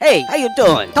Hey, how you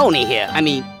doing? Tony here. I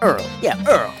mean, Earl. Yeah,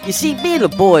 Earl. You see, me and the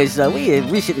boys, we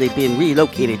have recently been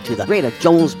relocated to the greater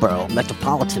Jonesboro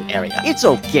metropolitan area. It's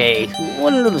okay.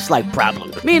 One little slight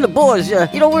problem. Me and the boys,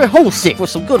 we're homesick for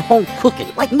some good home cooking,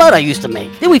 like Mother used to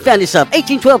make. Then we found this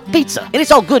 1812 pizza, and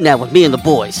it's all good now with me and the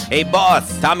boys. Hey,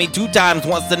 boss, Tommy 2 Times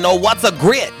wants to know what's a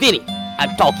grit. Vinny,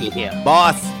 I'm talking here.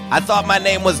 Boss, I thought my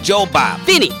name was Joe Bob.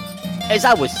 Vinny! As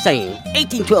I was saying,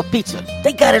 1812 Pizza,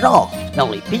 they got it all. Not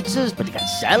only pizzas, but they got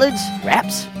salads,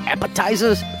 wraps,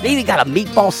 appetizers. They even got a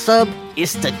meatball sub.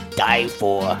 It's to die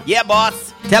for. Yeah,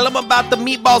 boss. Tell them about the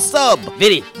meatball sub.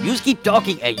 Vinny, you just keep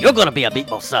talking and you're gonna be a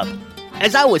meatball sub.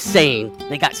 As I was saying,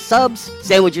 they got subs,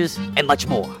 sandwiches, and much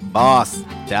more. Boss,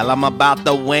 tell them about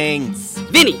the wings.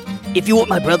 Vinny, if you want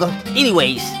my brother,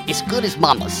 anyways, it's good as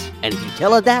mama's. And if you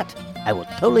tell her that, I will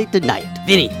totally deny it.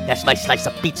 Vinny, that's my slice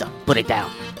of pizza. Put it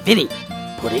down. Vinny,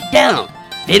 put it down.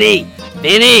 Vinny!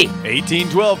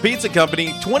 1812 Pizza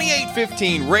Company,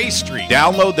 2815 Ray Street.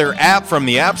 Download their app from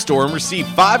the App Store and receive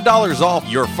 $5 off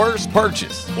your first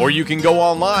purchase. Or you can go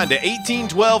online to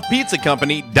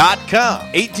 1812pizzacompany.com.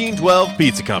 1812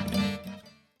 Pizza Company.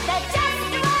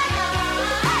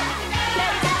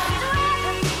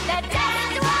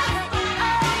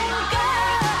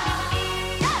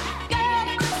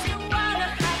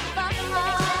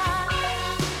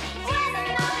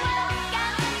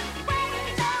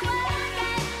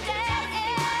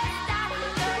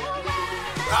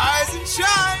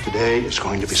 Today is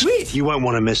going to be sweet. You won't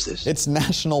want to miss this. It's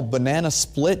National Banana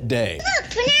Split Day. Look,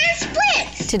 banana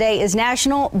splits. Today is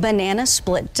National Banana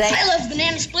Split Day. I love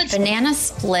banana splits. Banana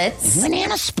splits. Mm-hmm.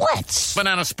 Banana splits.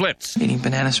 Banana splits. Eating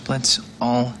banana splits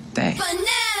all day.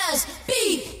 Bananas.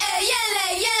 B-A-N-A-N-A-S.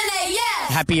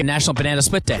 Happy National Banana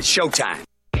Split Day. It's showtime.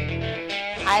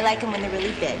 I like them when they're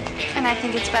really big. And I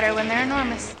think it's better when they're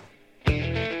enormous.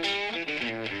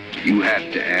 You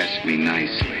have to ask me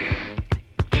nicely.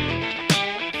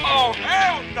 Oh,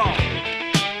 hell no!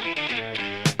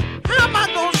 How am I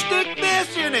gonna stick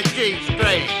this in a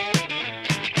G-string?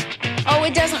 Oh,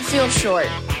 it doesn't feel short.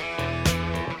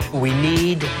 We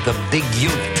need the big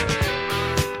unit.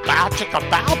 Bow chicka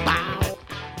bow bow.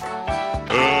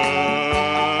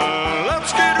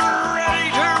 Let's get ready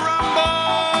to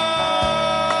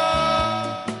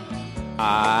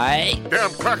rumble!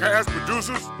 Damn cracker-ass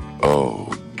producers.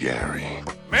 Oh, Gary.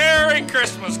 Merry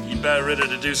Christmas. You better ready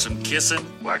to do some kissing?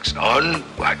 Wax on,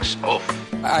 wax off.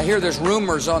 I hear there's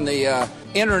rumors on the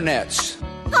internets.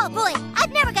 Oh boy,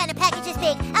 I've never gotten a package this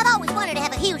big. I've always wanted to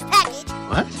have a huge package.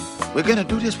 What? We're gonna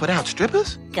do this without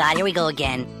strippers? God, here we go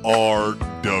again. RWRC.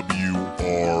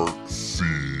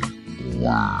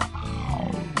 Wow.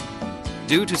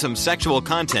 Due to some sexual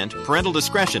content, parental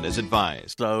discretion is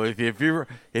advised. So if you're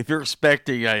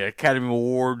expecting an Academy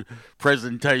Award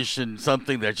presentation,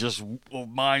 something that's just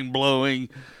mind-blowing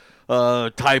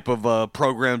type of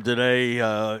program today,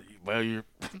 well,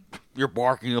 you're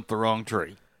barking up the wrong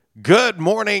tree. Good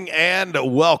morning and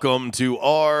welcome to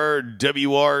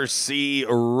RWRC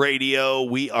Radio.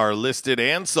 We are listed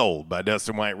and sold by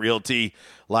Dustin White Realty,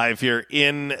 live here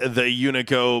in the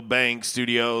Unico Bank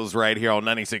Studios right here on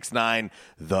 96.9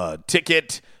 The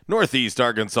Ticket, Northeast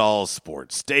Arkansas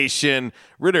Sports Station,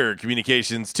 Ritter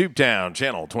Communications, Tubetown,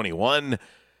 Channel 21,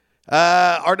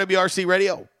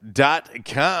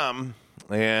 RWRCradio.com,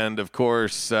 and of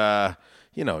course, you can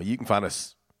find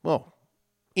us, well,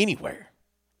 anywhere.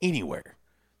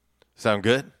 Sound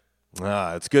good?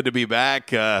 It's good to be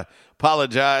back.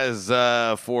 Apologize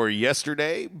for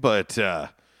yesterday, but,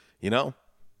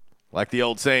 like the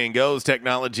old saying goes,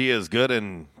 technology is good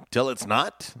until it's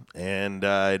not, and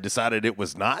I decided it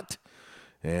was not.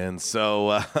 And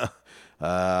so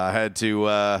I had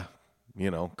to,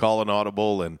 call an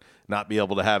audible and not be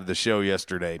able to have the show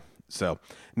yesterday. So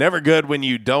never good when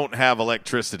you don't have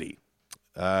electricity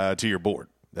to your board.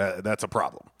 That's a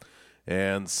problem.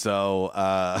 And so,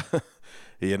 I've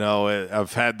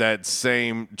had that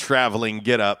same traveling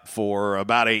get up for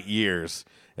about 8 years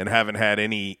and haven't had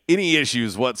any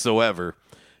issues whatsoever.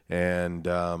 And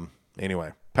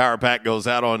anyway, power pack goes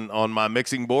out on my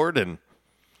mixing board, and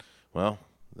well,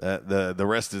 the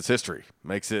rest is history.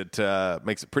 Makes it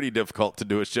pretty difficult to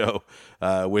do a show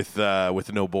with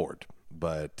no board.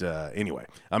 But anyway,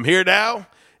 I'm here now.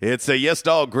 It's a Yes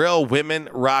Dog Grill Women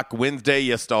Rock Wednesday.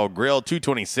 Yes Dog Grill,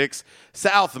 226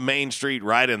 South Main Street,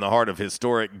 right in the heart of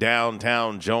historic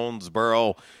downtown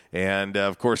Jonesboro. And,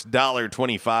 of course,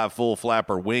 $1.25 full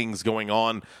flapper wings going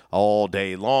on all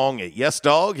day long at Yes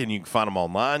Dog. And you can find them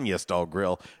online,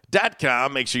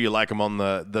 yesdoggrill.com. Make sure you like them on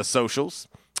the socials,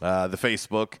 the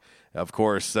Facebook, of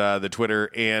course, the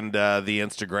Twitter, and the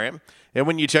Instagram. And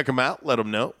when you check them out, let them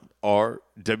know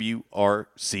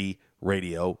RWRC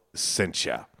Radio sent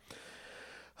ya.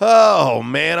 Oh,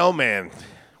 man.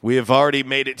 We have already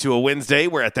made it to a Wednesday.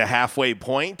 We're at the halfway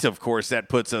point. Of course, that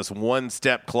puts us one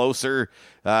step closer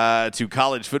to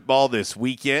college football this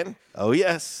weekend. Oh,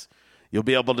 yes. You'll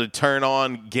be able to turn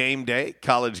on game day,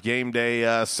 college game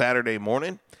day Saturday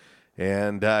morning,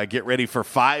 and get ready for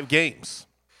 5 games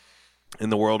in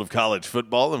the world of college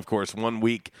football. And, of course, 1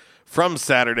 week from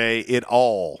Saturday, it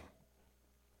all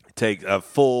takes a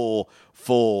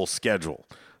full schedule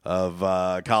of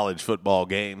college football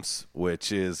games,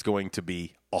 which is going to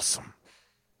be awesome.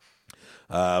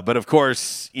 But, of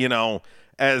course, you know,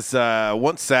 as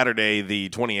once Saturday the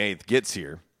 28th gets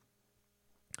here,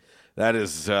 that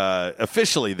is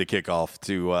officially the kickoff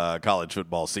to college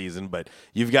football season. But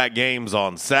you've got games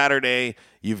on Saturday.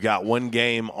 You've got one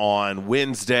game on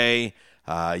Wednesday.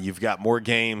 You've got more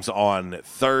games on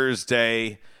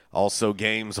Thursday. Also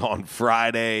games on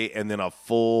Friday. And then a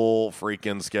full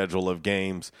freaking schedule of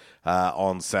games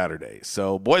on Saturday.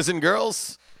 So, boys and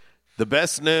girls, the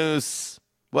best news,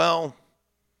 well,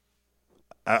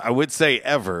 I would say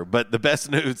ever, but the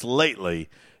best news lately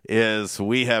is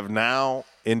we have now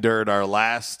endured our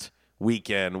last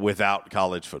weekend without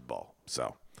college football.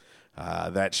 So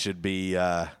that should be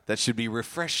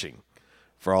refreshing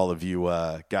for all of you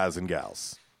guys and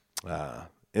gals,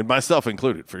 and myself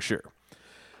included for sure.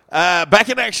 Back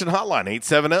in action hotline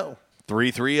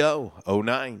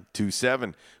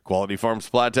 870-330-0927. Quality Farm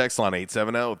Supply text line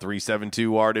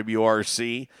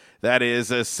 870-372-RWRC. That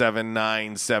is a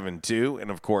 7972.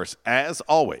 And of course, as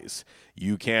always,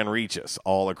 you can reach us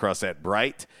all across that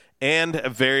bright and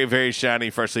very, very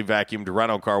shiny, freshly vacuumed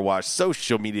Rhino Car Wash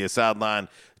social media sideline,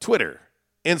 Twitter,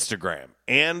 Instagram,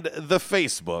 and the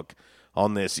Facebook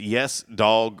on this Yes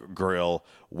Dog Grill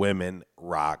Women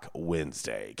Rock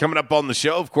Wednesday. Coming up on the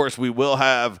show, of course, we will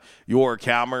have your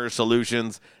Calmer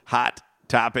Solutions hot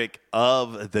topic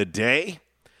of the day.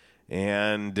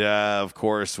 And, of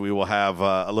course, we will have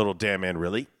a little Damn Man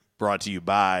Really brought to you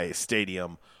by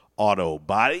Stadium Auto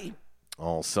Body.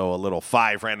 Also, a little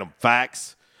 5 random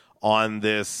facts on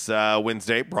this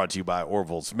Wednesday brought to you by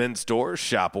Orville's Men's Store.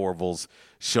 Shop Orville's,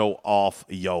 show off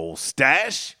yo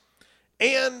stash.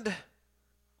 And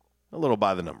a little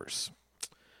by the numbers.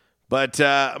 But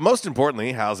most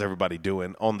importantly, how's everybody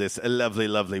doing on this lovely,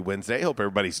 lovely Wednesday? Hope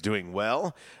everybody's doing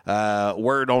well.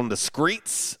 Word on the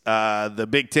streets, the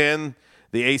Big Ten,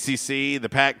 the ACC, the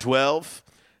Pac-12,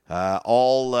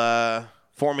 all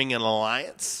forming an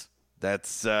alliance.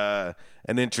 That's an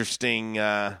interesting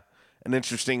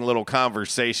little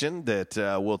conversation that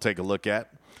we'll take a look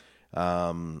at.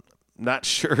 Not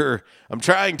sure. I'm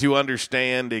trying to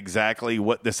understand exactly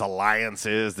what this alliance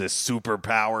is, this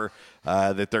superpower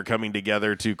that they're coming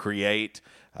together to create.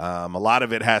 A lot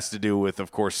of it has to do with,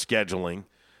 of course, scheduling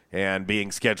and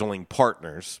being scheduling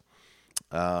partners.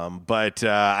 But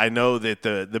I know that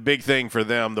the big thing for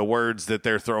them, the words that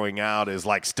they're throwing out is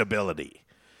like stability,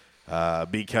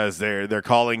 because they're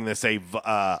calling this a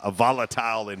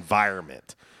volatile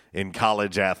environment in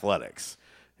college athletics.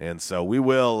 And so we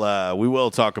will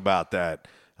talk about that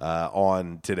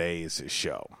on today's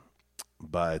show.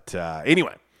 But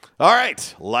anyway, all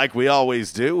right, like we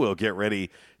always do, we'll get ready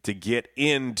to get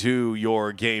into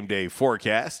your game day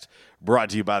forecast, brought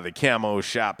to you by the Camo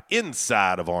Shop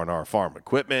inside of R&R Farm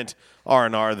Equipment.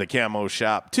 R&R, the Camo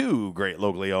Shop, 2 great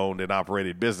locally owned and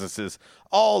operated businesses,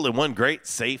 all in one great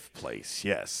safe place.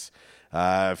 Yes,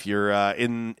 if you're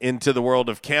into the world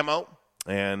of camo,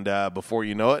 and before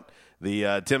you know it,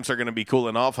 the temps are going to be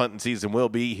cooling off. Hunting season will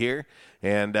be here.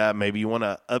 And maybe you want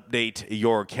to update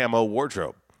your camo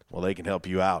wardrobe. Well, they can help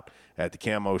you out at the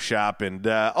Camo Shop. And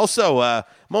also,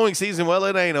 mowing season, well,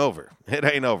 it ain't over. It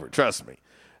ain't over. Trust me.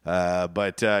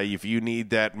 But if you need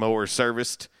that mower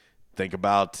serviced, think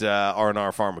about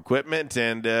R&R Farm Equipment.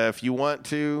 And if you want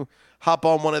to hop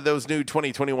on one of those new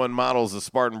 2021 models of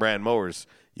Spartan brand mowers,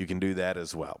 you can do that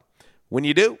as well. When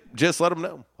you do, just let them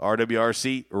know.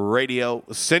 RWRC Radio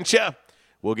sent ya.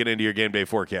 We'll get into your game day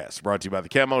forecast. Brought to you by the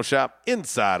Camo Shop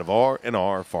inside of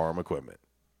R&R Farm Equipment.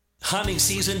 Hunting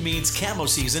season means camo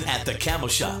season at the Camo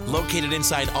Shop, located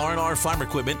inside R&R Farm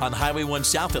Equipment on Highway 1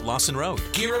 South at Lawson Road.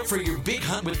 Gear up for your big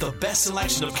hunt with the best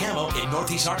selection of camo in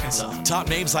Northeast Arkansas. Top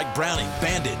names like Browning,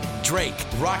 Bandit, Drake,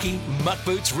 Rocky, Muck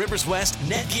Boots, Rivers West,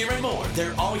 Netgear, and more.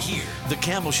 They're all here. The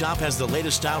Camo Shop has the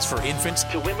latest styles for infants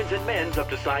to women's and men's up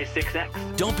to size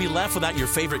 6X. Don't be left without your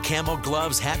favorite camo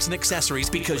gloves, hats, and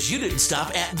accessories because you didn't stop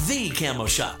at the Camo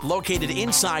Shop, located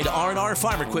inside R&R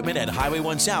Farm Equipment at Highway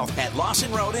 1 South at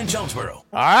Lawson Road in Jonesboro.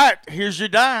 All right, here's your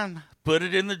dime. Put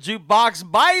it in the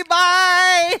jukebox.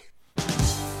 Bye-bye.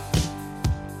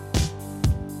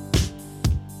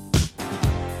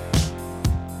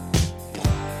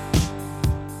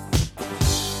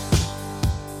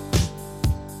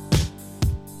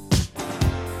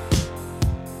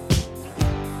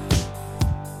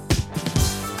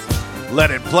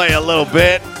 let it play a little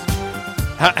bit.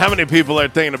 How many people are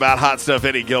thinking about Hot Stuff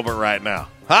Eddie Gilbert right now?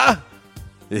 Huh?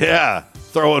 Yeah,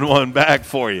 throwing one back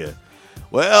for you.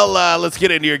 Well, let's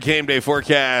get into your game day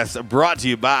forecast, brought to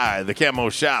you by the Camo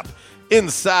Shop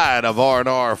inside of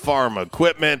R&R Farm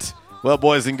Equipment. Well,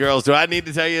 boys and girls, do I need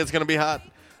to tell you it's going to be hot?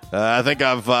 I think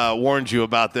I've warned you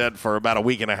about that for about a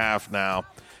week and a half now.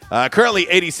 Currently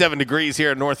 87 degrees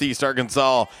here in Northeast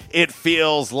Arkansas. It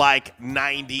feels like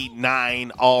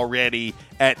 99 already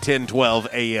at 10:12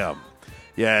 a.m.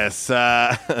 Yes,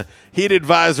 heat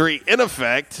advisory in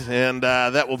effect, and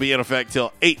that will be in effect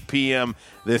till 8 p.m.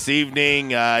 this evening.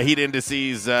 Heat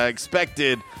indices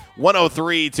expected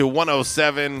 103 to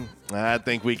 107. I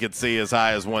think we could see as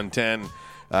high as 110.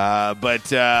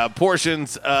 But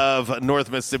portions of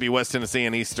North Mississippi, West Tennessee,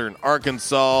 and Eastern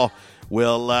Arkansas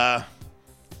will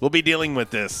be dealing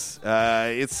with this.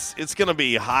 It's going to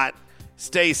be hot.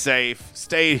 Stay safe.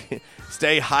 Stay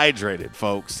hydrated,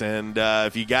 folks. And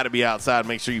if you got to be outside,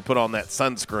 make sure you put on that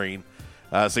sunscreen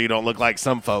so you don't look like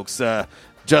some folks.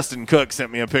 Justin Cook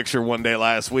sent me a picture one day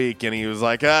last week, and he was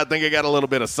like, I think I got a little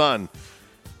bit of sun.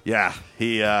 Yeah,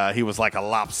 he was like a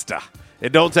lobster.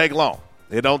 It don't take long.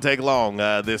 It don't take long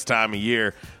this time of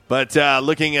year. But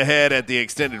looking ahead at the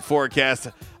extended forecast,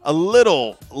 a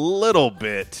little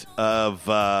bit of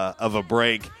a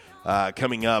break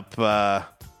coming up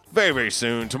very, very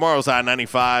soon. Tomorrow's high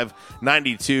 95,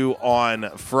 92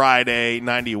 on Friday,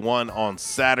 91 on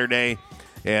Saturday,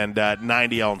 and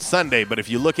 90 on Sunday. But if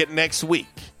you look at next week,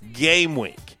 game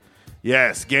week.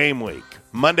 Yes, game week.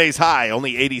 Monday's high,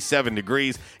 only 87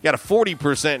 degrees. Got a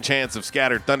 40% chance of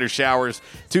scattered thunder showers.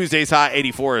 Tuesday's high,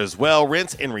 84 as well.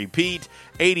 Rinse and repeat.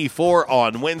 84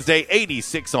 on Wednesday,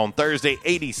 86 on Thursday,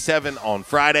 87 on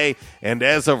Friday. And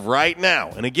as of right now,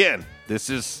 and again, this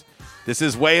is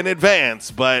way in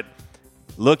advance, but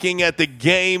looking at the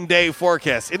game day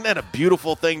forecast, isn't that a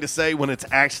beautiful thing to say when it's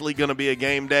actually going to be a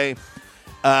game day?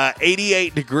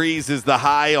 88 degrees is the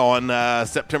high on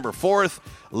September 4th.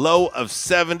 Low of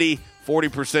 70.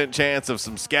 40% chance of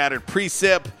some scattered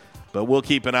precip, but we'll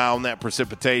keep an eye on that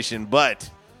precipitation. But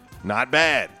not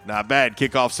bad.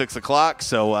 Kickoff 6 o'clock,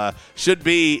 so should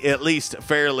be at least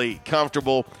fairly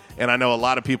comfortable. And I know a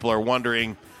lot of people are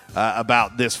wondering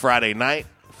about this Friday night.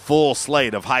 Full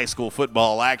slate of high school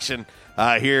football action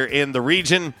here in the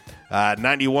region.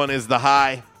 91 is the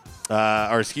high,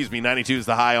 92 is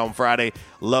the high on Friday.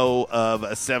 Low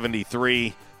of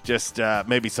 73. Just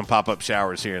maybe some pop-up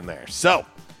showers here and there. So,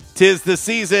 'tis the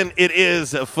season. It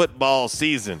is a football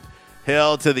season.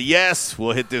 Hell to the yes.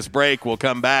 We'll hit this break. We'll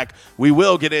come back. We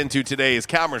will get into today's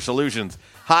Calmer Solutions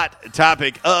hot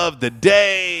topic of the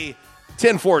day.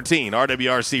 1014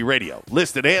 RWRC Radio.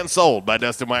 Listed and sold by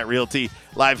Dustin White Realty.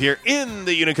 Live here in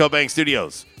the Unico Bank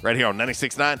Studios. Right here on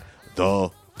 96.9 The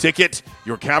Ticket.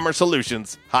 Your Calmer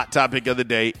Solutions hot topic of the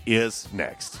day is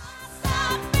next.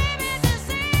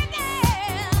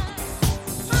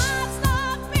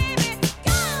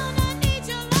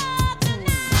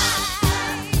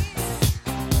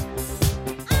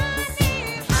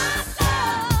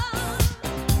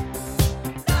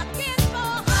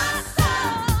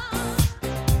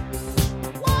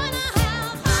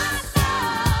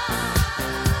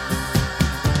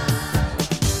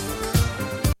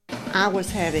 I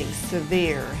was having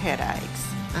severe headaches.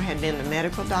 I had been to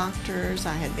medical doctors,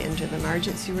 I had been to the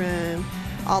emergency room.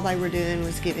 All they were doing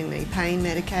was giving me pain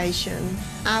medication.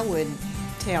 I would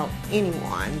tell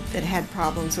anyone that had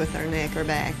problems with their neck or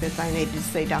back that they needed to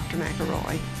see Dr.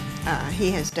 McElroy.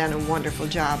 He has done a wonderful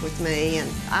job with me, and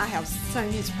I have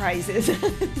sung his praises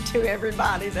to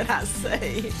everybody that I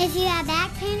see. If you have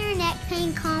back pain or neck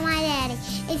pain, call my daddy.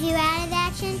 If you're out of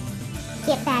action,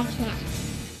 get back in action.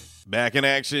 Back in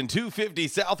action, 250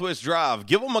 Southwest Drive.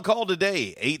 Give them a call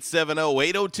today,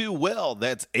 870-802-WELL.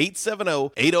 That's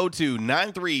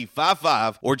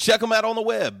 870-802-9355. Or check them out on the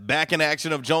web,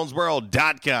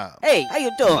 backinactionofjonesboro.com. Hey, how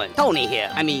you doing? Tony here.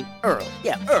 Earl.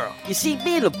 Yeah, Earl. You see,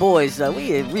 me and the boys, we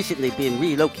have recently been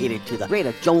relocated to the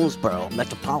greater Jonesboro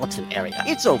metropolitan area.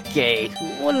 It's okay.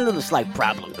 One little slight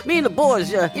problem. Me and the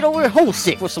boys, we're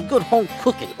homesick for some good home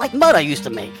cooking, like Mother used to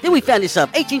make. Then we found this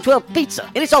 1812 pizza,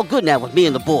 and it's all good now with me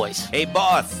and the boys. Hey,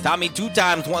 boss, Tommy 2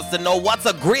 times wants to know what's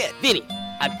a grit. Vinny,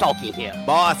 I'm talking here.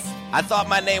 Boss, I thought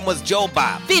my name was Joe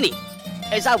Bob. Vinny,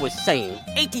 as I was saying,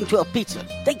 1812 Pizza,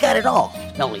 they got it all.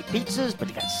 Not only pizzas, but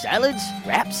they got salads,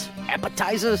 wraps,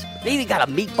 appetizers. They even got a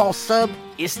meatball sub.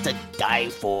 It's to die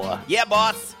for. Yeah,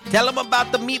 boss. Tell them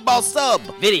about the meatball sub.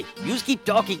 Vinny, you just keep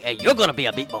talking and you're gonna be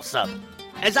a meatball sub.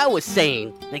 As I was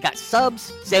saying, they got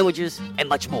subs, sandwiches, and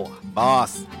much more.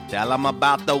 Boss, tell them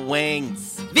about the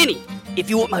wings. Vinny, if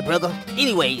you want my brother,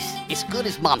 anyways, it's good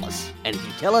as mama's. And if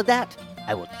you tell her that,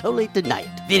 I will totally deny it.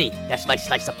 Vinny, that's my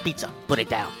slice of pizza. Put it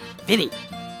down. Vinny,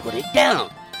 put it down.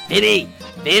 Vinny!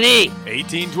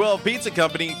 1812 Pizza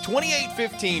Company,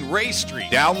 2815 Ray Street.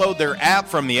 Download their app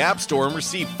from the App Store and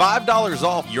receive $5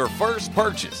 off your first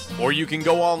purchase. Or you can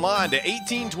go online to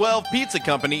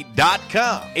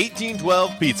 1812pizzacompany.com.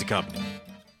 1812 Pizza Company.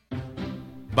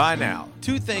 By now,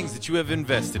 two things that you have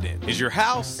invested in is your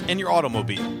house and your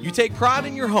automobile. You take pride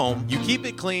in your home, you keep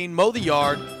it clean, mow the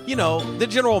yard, you know, the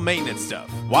general maintenance stuff.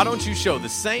 Why don't you show the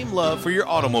same love for your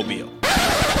automobile?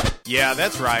 Yeah,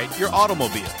 that's right, your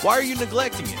automobile. Why are you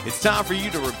neglecting it? It's time for you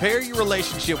to repair your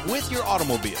relationship with your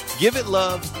automobile. Give it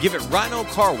love, give it Rhino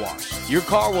Car Wash. Your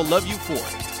car will love you for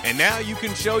it. And now you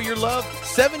can show your love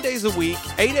 7 days a week,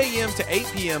 8 a.m. to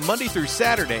 8 p.m. Monday through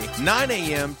Saturday, 9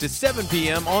 a.m. to 7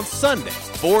 p.m. on Sunday.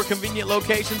 4 convenient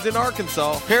locations in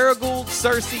Arkansas: Paragould,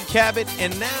 Searcy, Cabot,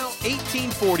 and now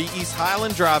 1840 East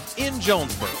Highland Drive in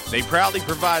Jonesboro. They proudly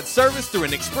provide service through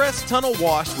an express tunnel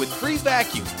wash with free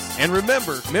vacuums. And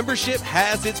remember, membership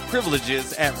has its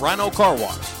privileges at Rhino Car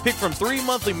Wash. Pick from 3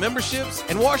 monthly memberships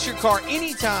and wash your car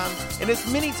anytime and as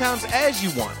many times as you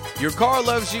want. Your car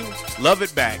loves you, love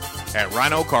it back at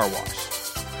Rhino Car Wash.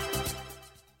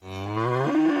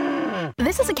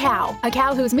 This is a cow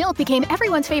whose milk became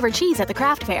everyone's favorite cheese at the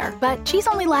craft fair. But cheese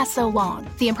only lasts so long.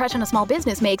 The impression a small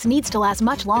business makes needs to last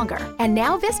much longer. And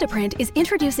now Vistaprint is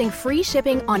introducing free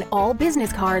shipping on all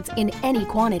business cards in any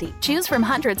quantity. Choose from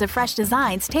hundreds of fresh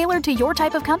designs tailored to your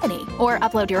type of company, or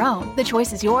upload your own. The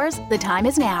choice is yours. The time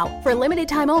is now. For a limited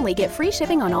time only, get free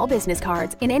shipping on all business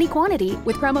cards in any quantity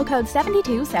with promo code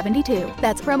 7272.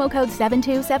 That's promo code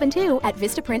 7272 at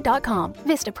Vistaprint.com.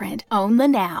 Vistaprint. Own the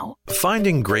now.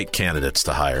 Finding great candidates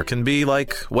to hire can be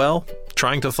like, well,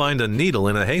 trying to find a needle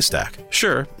in a haystack.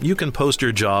 Sure, you can post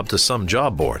your job to some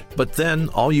job board, but then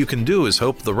all you can do is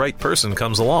hope the right person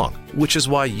comes along, which is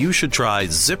why you should try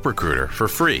ZipRecruiter for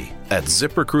free at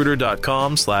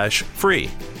ZipRecruiter.com/free.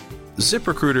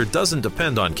 ZipRecruiter doesn't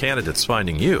depend on candidates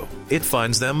finding you. It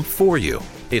finds them for you.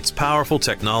 Its powerful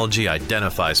technology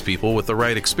identifies people with the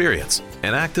right experience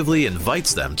and actively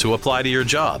invites them to apply to your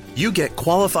job. You get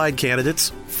qualified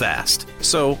candidates fast.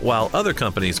 So while other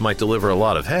companies might deliver a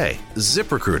lot of hay,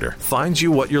 ZipRecruiter finds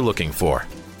you what you're looking for.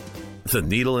 The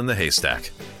needle in the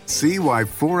haystack. See why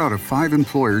 4 out of 5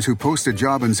 employers who post a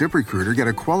job in ZipRecruiter get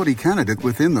a quality candidate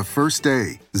within the first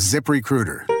day.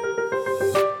 ZipRecruiter.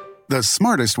 The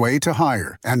smartest way to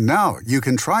hire. And now you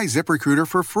can try ZipRecruiter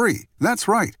for free. That's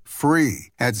right,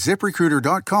 free at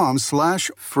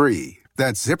ZipRecruiter.com/free.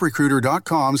 That's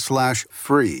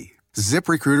ZipRecruiter.com/free.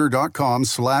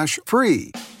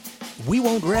 ZipRecruiter.com/free. We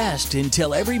won't rest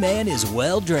until every man is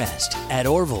well dressed. At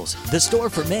Orville's, the store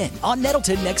for men, on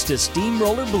Nettleton next to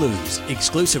Steamroller Blues.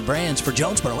 Exclusive brands for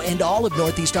Jonesboro and all of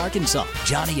Northeast Arkansas.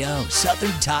 Johnny O,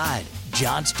 Southern Tide,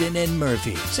 Johnston and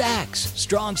Murphy, Saks,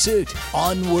 Strong Suit,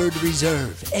 Onward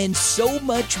Reserve, and so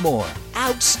much more.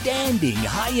 Outstanding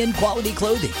high-end quality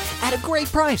clothing at a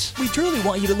great price. We truly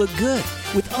want you to look good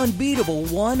with unbeatable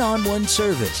one-on-one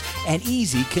service and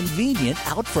easy, convenient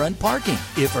out front parking.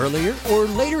 If earlier or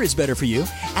later is better for you,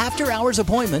 after-hours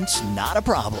appointments, not a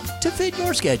problem. To fit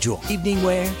your schedule. Evening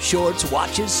wear, shorts,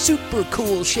 watches, super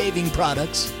cool shaving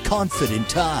products, confident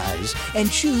ties,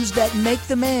 and shoes that make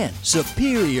the man.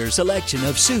 Superior selection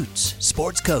of suits,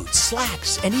 sports coats,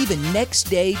 slacks, and even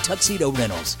next-day tuxedo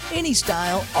rentals. Any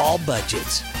style, all budgets.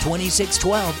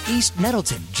 2612 East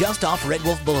Nettleton, just off Red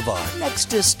Wolf Boulevard,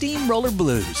 next to Steamroller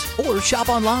Blues. Or shop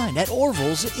online at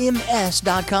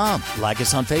orvillesms.com. Like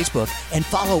us on Facebook and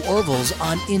follow Orville's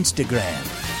on Instagram.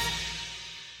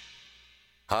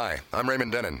 Hi, I'm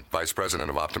Raymond Denon, Vice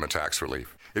President of Optima Tax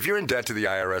Relief. If you're in debt to the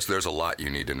IRS, there's a lot you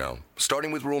need to know.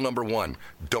 Starting with rule number 1,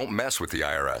 don't mess with the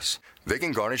IRS. They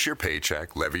can garnish your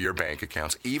paycheck, levy your bank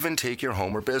accounts, even take your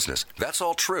home or business. That's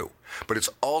all true. But it's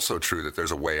also true that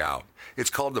there's a way out. It's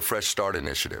called the Fresh Start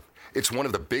Initiative. It's one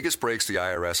of the biggest breaks the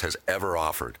IRS has ever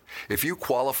offered. If you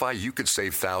qualify, you could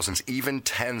save thousands, even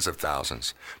tens of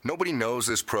thousands. Nobody knows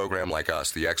this program like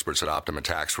us, the experts at Optima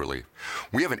Tax Relief.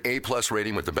 We have an A+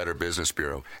 rating with the Better Business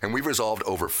Bureau, and we've resolved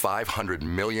over $500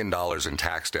 million in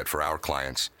tax debt for our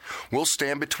clients. We'll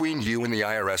stand between you and the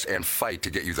IRS and fight to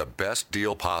get you the best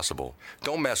deal possible.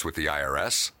 Don't mess with the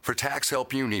IRS. For tax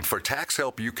help you need, for tax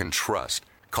help you can trust,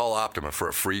 call Optima for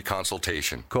a free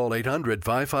consultation. Call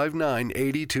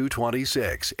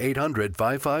 800-559-8226.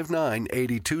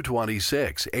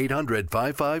 800-559-8226.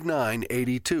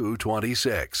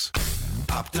 800-559-8226.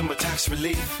 Optima Tax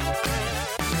Relief.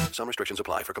 Some restrictions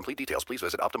apply. For complete details, please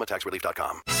visit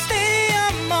OptimaTaxRelief.com. Stay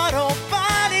on Auto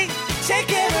Body. Take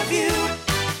care of you.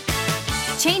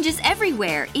 changes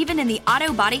everywhere, even in the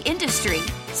auto body industry.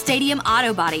 Stadium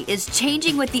Auto Body is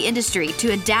changing with the industry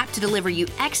to adapt to deliver you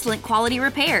excellent quality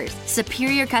repairs,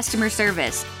 superior customer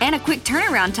service, and a quick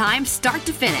turnaround time start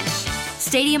to finish.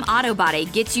 Stadium Auto Body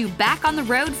gets you back on the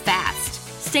road fast.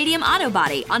 Stadium Auto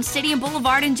Body on Stadium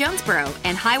Boulevard in Jonesboro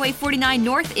and Highway 49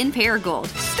 North in Paragould.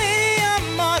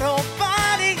 Stadium Auto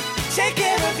Body, take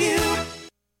care of you.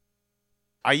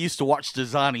 I used to watch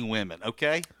Designing Women,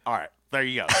 okay? All right, there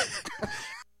you go.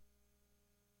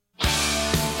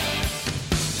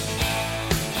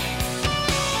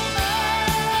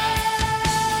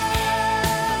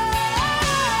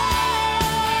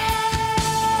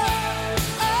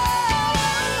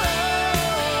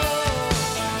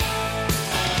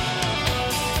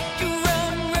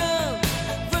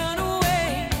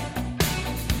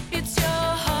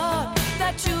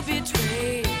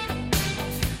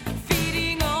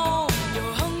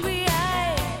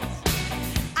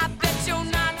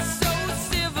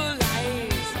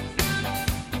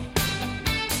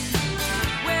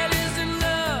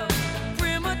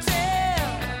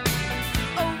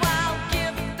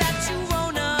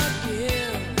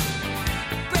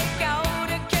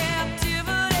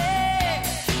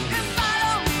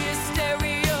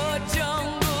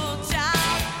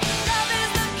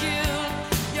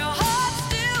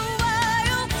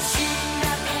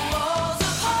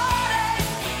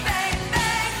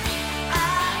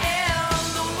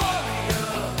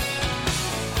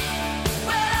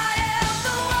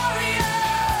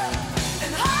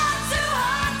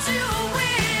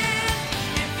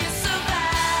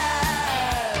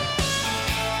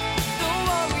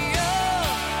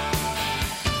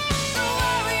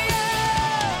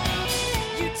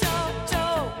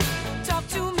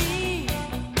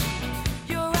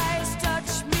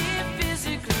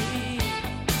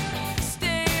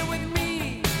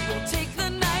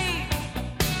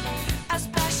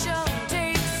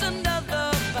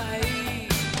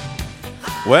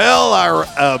 Well,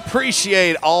 I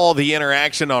appreciate all the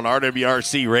interaction on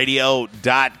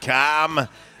RWRCradio.com.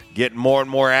 Getting more and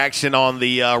more action on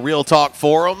the Real Talk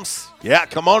forums. Yeah,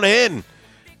 come on in.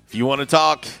 If you want to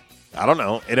talk, I don't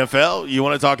know, NFL, you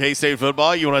want to talk K-State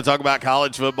football, you want to talk about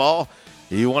college football,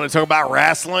 you want to talk about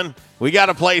wrestling, we got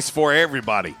a place for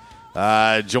everybody.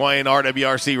 Join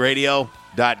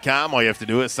RWRCradio.com. All you have to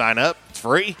do is sign up. It's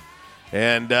free.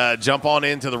 And jump on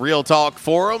into the Real Talk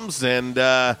forums and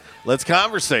let's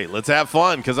conversate. Let's have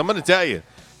fun because I'm going to tell you,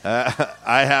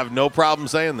 I have no problem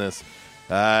saying this.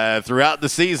 Throughout the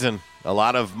season, a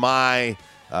lot of my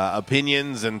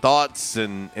opinions and thoughts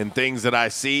and things that I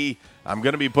see, I'm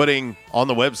going to be putting on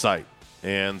the website.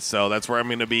 And so that's where I'm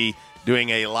going to be doing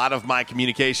a lot of my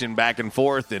communication back and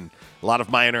forth, and a lot of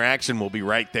my interaction will be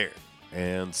right there.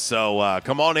 And so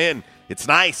come on in. It's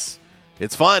nice.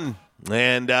 It's fun.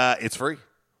 And it's free.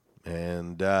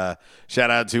 And shout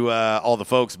out to all the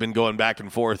folks been going back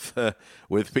and forth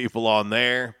with people on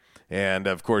there. And,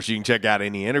 of course, you can check out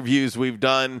any interviews we've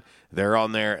done. They're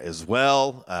on there as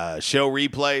well. Show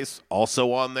replays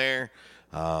also on there.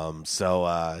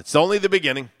 So it's only the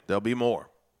beginning. There'll be more.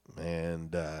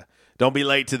 And don't be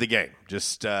late to the game.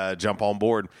 Just jump on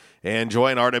board and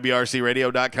join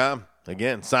RWRCradio.com.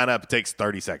 Again, sign up. It takes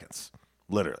 30 seconds.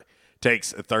 Literally.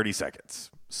 Takes 30 seconds.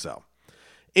 So.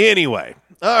 Anyway,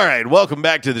 all right, welcome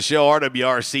back to the show,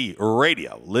 RWRC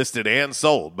Radio, listed and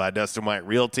sold by Dustin White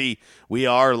Realty. We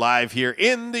are live here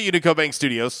in the Unico Bank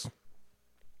Studios,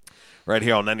 right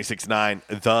here on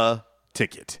 96.9 The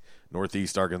Ticket,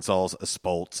 Northeast Arkansas's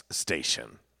sports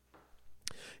station.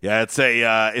 Yeah, it's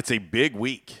a big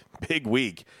week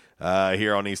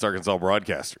here on East Arkansas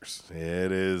Broadcasters.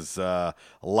 It is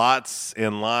lots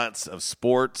and lots of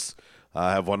sports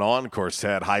have went on. Of course,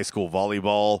 had high school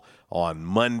volleyball on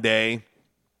Monday,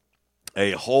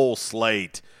 a whole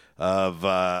slate of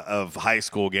high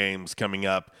school games coming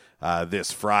up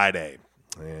this Friday,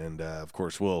 and of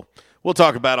course we'll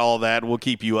talk about all that. We'll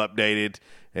keep you updated,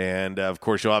 and of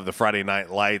course you'll have the Friday Night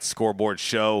Lights scoreboard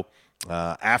show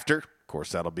after. Of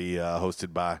course, that'll be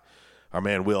hosted by our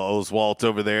man Will Oswalt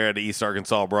over there at East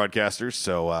Arkansas Broadcasters.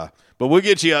 So, but we'll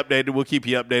get you updated. We'll keep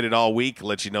you updated all week.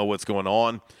 Let you know what's going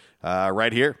on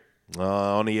right here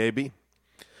on the AB.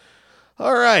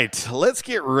 All right, let's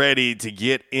get ready to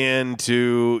get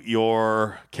into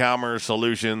your Calmer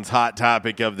Solutions hot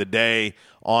topic of the day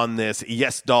on this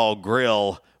Yes Dog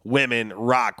Grill Women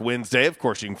Rock Wednesday. Of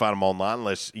course, you can find them online,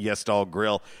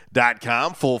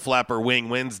 yesdoggrill.com. Full Flapper Wing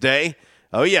Wednesday.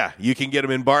 Oh, yeah, you can get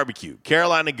them in barbecue,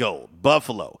 Carolina Gold,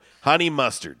 buffalo, honey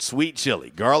mustard, sweet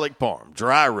chili, garlic parm,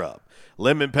 dry rub,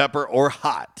 lemon pepper, or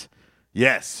hot.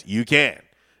 Yes, you can.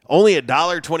 Only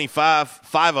 $1.25.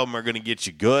 5 of them are going to get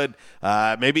you good.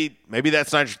 Maybe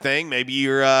that's not your thing. Maybe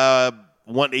you're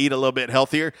wanting to eat a little bit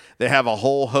healthier. They have a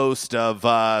whole host of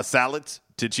salads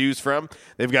to choose from.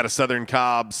 They've got a Southern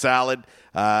Cobb salad,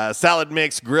 salad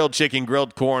mix, grilled chicken,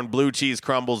 grilled corn, blue cheese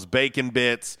crumbles, bacon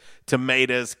bits,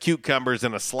 tomatoes, cucumbers,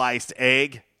 and a sliced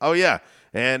egg. Oh, yeah.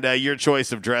 And your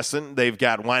choice of dressing. They've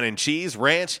got wine and cheese,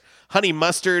 ranch, honey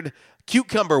mustard,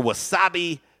 cucumber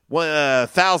wasabi,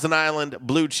 Thousand Island,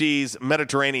 blue cheese,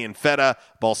 Mediterranean feta,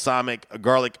 balsamic,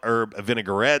 garlic herb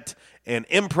vinaigrette, and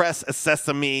Impress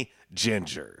sesame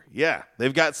ginger. Yeah,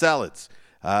 they've got salads.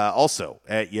 Also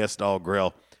at Yes Dog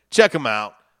Grill. Check them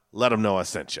out. Let them know I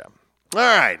sent you. All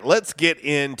right, let's get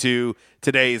into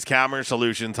today's Calmer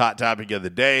Solutions hot topic of the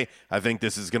day. I think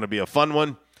this is going to be a fun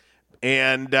one.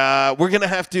 And we're going to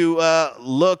have to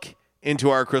look into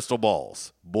our crystal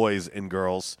balls, boys and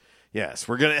girls. Yes,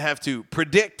 we're going to have to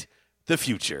predict the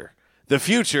future. The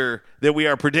future that we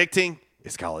are predicting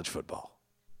is college football.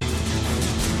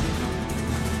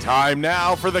 Time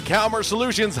now for the Calmer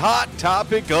Solutions hot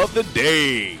topic of the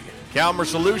day. Calmer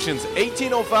Solutions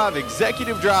 1805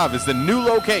 Executive Drive is the new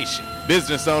location.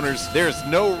 Business owners, there's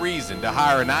no reason to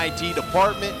hire an IT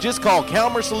department. Just call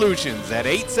Calmer Solutions at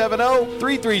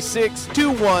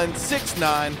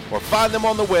 870-336-2169 or find them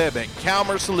on the web at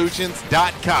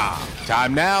calmersolutions.com.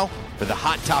 Time now for the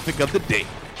hot topic of the day.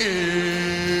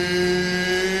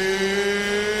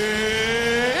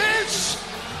 It's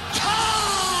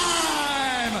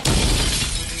time!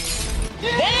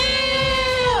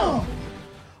 Damn!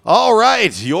 All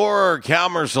right, your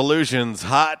Calmer Solutions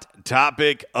hot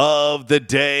topic of the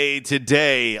day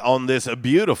today on this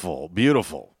beautiful,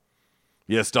 beautiful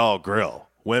Yes Dog Grill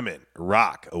Women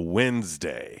Rock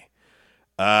Wednesday.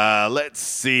 Let's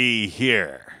see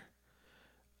here.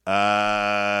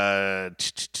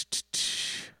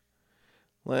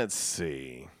 Let's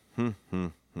see. I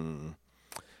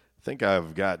think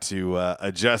I've got to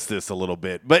adjust this a little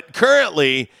bit. But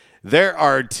currently, there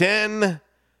are 10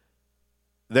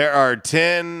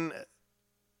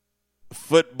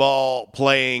 football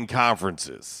playing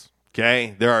conferences.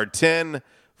 Okay? There are 10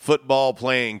 football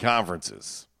playing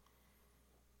conferences.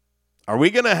 Are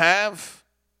we going to have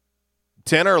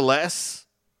 10 or less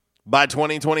by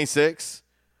 2026?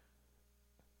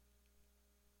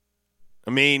 I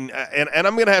mean, and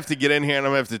I'm going to have to get in here and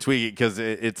I'm going to have to tweak it because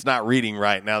it's not reading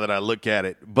right now that I look at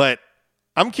it. But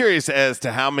I'm curious as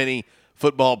to how many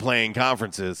football playing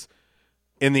conferences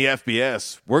in the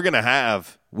FBS we're going to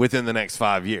have within the next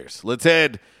 5 years. Let's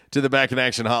head to the Back in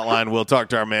Action hotline. We'll talk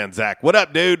to our man, Zach. What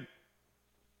up, dude?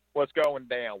 What's going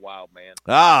down, wild man?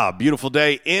 Beautiful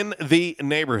day in the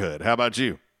neighborhood. How about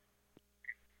you?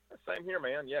 Same here,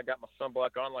 man. Yeah, I got my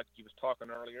sunblock on like you was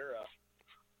talking earlier.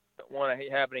 Don't want to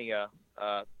have any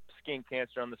skin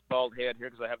cancer on this bald head here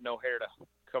because I have no hair to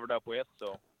cover it up with.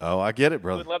 So. Oh, I get it,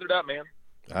 brother. Leathered up, man.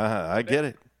 I get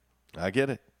it. I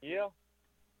get it. Yeah.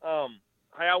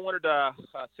 Hey, I wanted to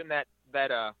send that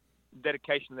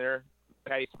dedication there,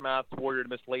 Patty Smythe's warrior to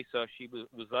Miss Lisa. She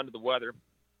was under the weather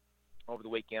over the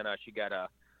weekend. She got, as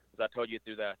I told you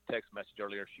through the text message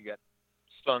earlier, she got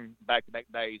stung back-to-back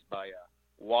days by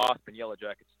wasp and yellow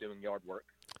jackets doing yard work.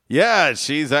 Yeah,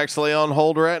 she's actually on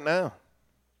hold right now.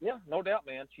 Yeah, no doubt,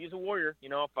 man. She's a warrior. You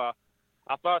know, if I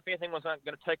thought if anything was going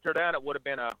to take her down, it would have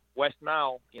been West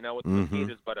Nile, you know, with the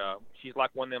mosquitoes. But she's like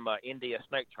one of them India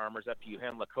snake charmers. After you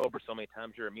handle a cobra so many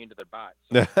times, you're immune to their bites.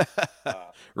 So,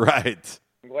 right.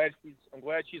 I'm glad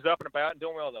she's up and about and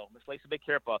doing well, though. Miss Lisa, be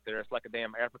careful out there. It's like a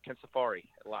damn African safari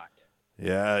at lot.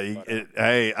 Yeah.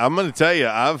 Hey, I'm going to tell you,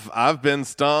 I've been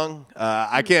stung.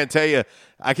 I can't tell you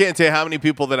how many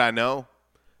people that I know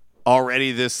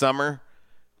already this summer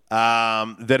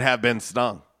that have been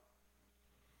stung.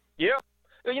 Yeah.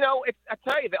 You know, I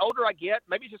tell you, the older I get,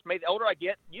 maybe it's just me, the older I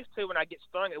get, used to when I get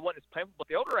stung, it wasn't as painful, but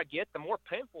the older I get, the more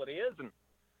painful it is. And,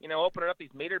 you know, opening up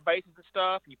these meter bases and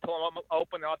stuff, and you pull them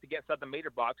open, they're out to get inside the meter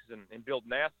boxes and build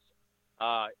nests.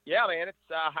 Yeah, man,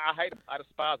 I hate them. I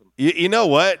despise them. You know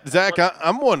what, Zach?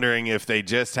 I'm wondering if they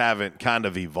just haven't kind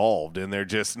of evolved, and they're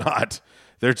just not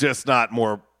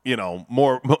more, you know,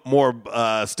 more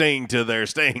sting to their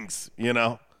stings, you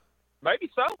know? Maybe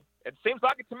so. It seems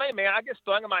like it to me, man. I get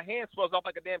stung and my hand swells off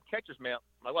like a damn catcher's mitt,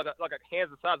 like a hands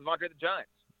the size of Andre the Giant.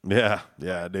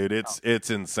 Yeah, dude.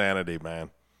 It's insanity, man.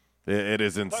 It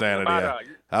is insanity.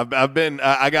 I've been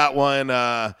I got one.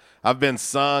 I've been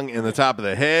stung in the top of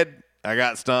the head. I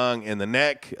got stung in the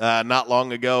neck not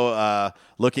long ago.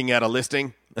 Looking at a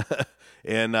listing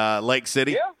in Lake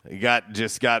City,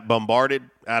 just got bombarded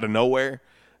out of nowhere,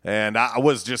 and I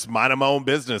was just minding my own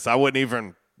business. I wasn't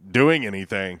even doing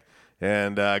anything.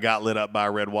 and got lit up by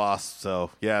a red wasp.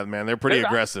 So, yeah, man, they're pretty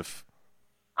aggressive.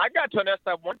 I got to a nest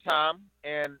one time,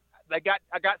 and I got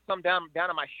some down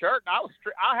on my shirt.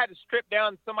 I had to strip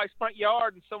down somebody's front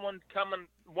yard, and someone coming,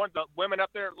 one of the women up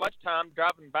there at lunchtime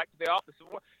driving back to the office.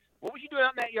 What was you doing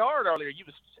out in that yard earlier?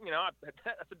 I said,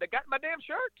 they got my damn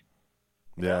shirt.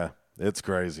 Yeah, it's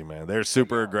crazy, man. They're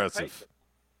super aggressive.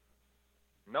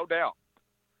 No doubt.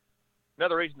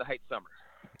 Another reason to hate summer.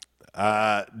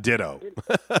 Ditto.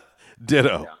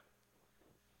 Ditto.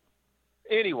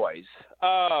 Yeah. Anyways,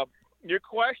 your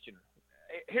question.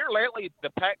 Here lately, the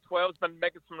Pac-12 has been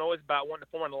making some noise about wanting to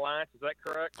form an alliance. Is that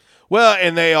correct? Well,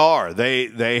 and they are.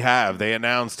 They have. They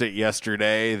announced it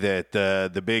yesterday that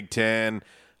the Big Ten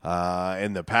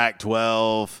and the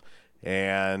Pac-12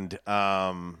 and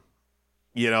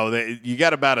you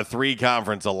got about a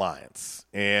 3-conference alliance,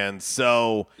 and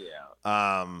so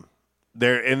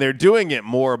they're doing it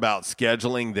more about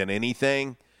scheduling than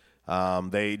anything.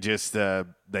 They just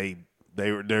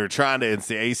they're trying to. It's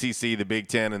the ACC, the Big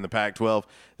Ten, and the Pac-12.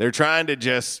 They're trying to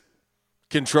just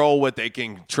control what they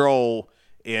can control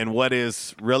in what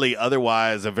is really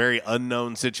otherwise a very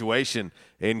unknown situation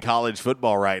in college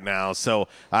football right now. So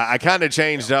I kind of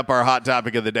changed up our hot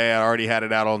topic of the day. I already had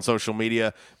it out on social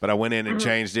media, but I went in and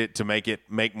changed it to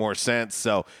make more sense.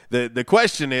 So the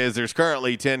question is, there's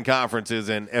currently 10 conferences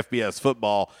in FBS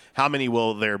football. How many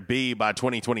will there be by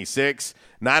 2026?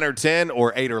 9 or 10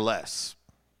 or 8 or less?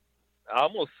 I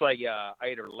almost say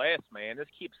 8 or less, man. This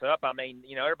keeps up. I mean,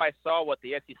 everybody saw what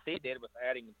the SEC did with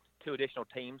adding 2 additional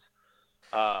teams.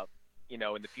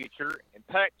 In the future. In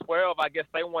Pac-12, I guess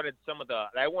they wanted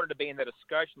they wanted to be in the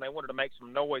discussion. They wanted to make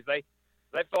some noise. They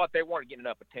thought they weren't getting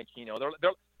enough attention.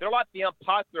 They're like the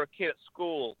unpopular kid at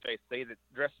school, JC, that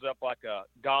dresses up like a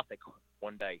gothic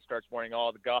one day, starts wearing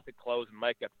all the gothic clothes and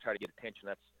makeup to try to get attention.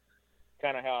 That's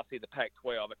kind of how I see the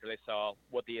Pac-12 after they saw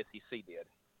what the SEC did.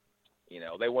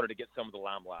 They wanted to get some of the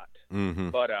limelight. Mm-hmm.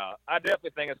 But I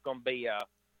definitely think it's going to be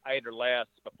 8 or less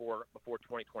before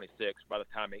 2026 by the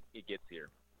time it gets here.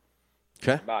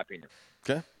 Okay. In my opinion.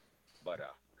 Okay. But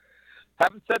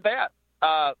having said that,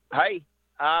 hey,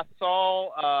 I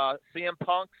saw CM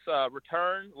Punk's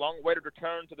long-awaited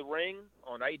return to the ring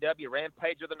on AEW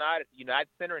Rampage of the night at the United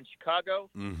Center in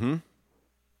Chicago. Mm-hmm.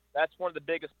 That's one of the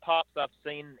biggest pops I've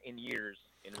seen in years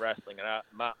in wrestling, and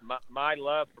my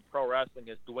love for pro wrestling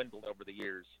has dwindled over the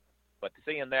years. But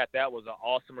seeing that was an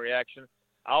awesome reaction.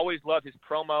 I always loved his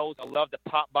promos. I loved the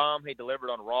pop bomb he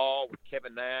delivered on Raw with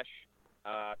Kevin Nash,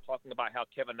 talking about how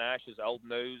Kevin Nash is old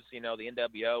news. The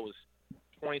NWO was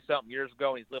 20-something years ago,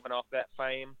 and he's living off that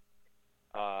fame.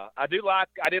 I did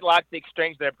like the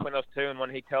exchange there between those two, and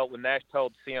when Nash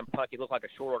told CM Punk he looked like a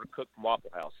short order cook from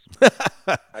Waffle House.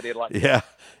 I did like that.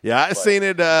 Yeah. I seen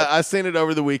it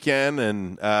over the weekend,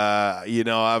 and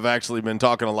I've actually been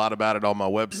talking a lot about it on my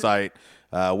website.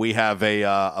 We have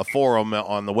a forum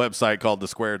on the website called The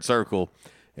Squared Circle,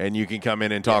 and you can come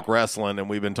in and talk wrestling, and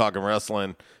we've been talking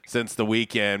wrestling since the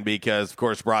weekend because, of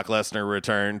course, Brock Lesnar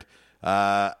returned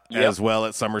as well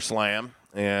at SummerSlam,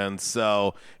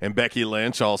 and Becky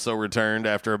Lynch also returned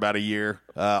after about a year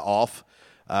off.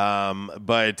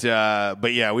 But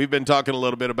yeah, we've been talking a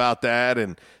little bit about that,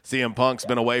 and CM Punk's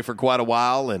been away for quite a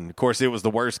while, and, of course, it was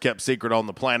the worst kept secret on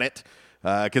the planet.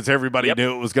 Because everybody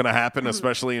knew it was going to happen,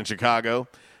 especially in Chicago.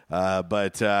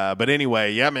 But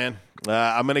anyway, yeah, man,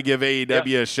 I'm going to give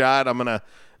AEW a shot. I'm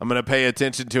gonna pay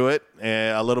attention to it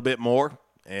a little bit more,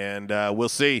 and we'll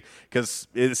see. Because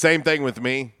the same thing with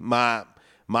me.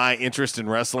 My interest in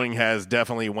wrestling has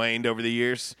definitely waned over the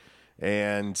years,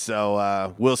 and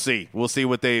so we'll see. We'll see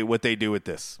what they do with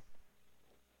this.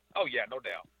 Oh yeah, no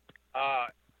doubt.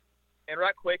 And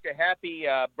right quick, a happy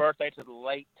birthday to the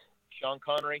late Sean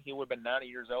Connery. He would have been 90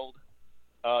 years old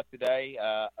today.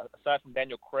 Aside from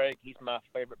Daniel Craig, he's my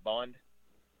favorite Bond.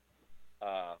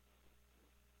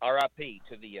 R.I.P.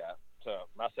 to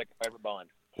my second favorite Bond.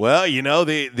 Well,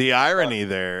 the irony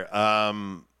there.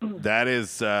 That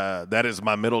is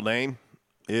my middle name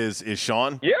is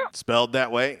Sean. Yeah, spelled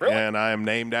that way, really? And I am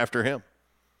named after him.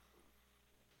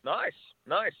 Nice.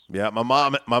 Yeah, my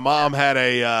mom had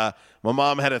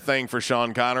a thing for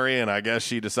Sean Connery, and I guess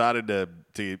she decided to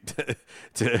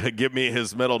give me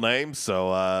his middle name.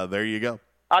 So there you go.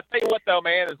 I'll tell you what, though,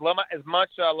 man, as much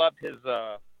as I loved his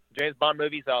James Bond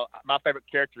movies, my favorite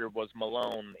character was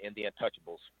Malone in The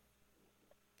Untouchables.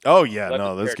 Oh yeah,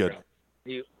 no, that's good.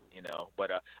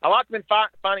 But I liked him in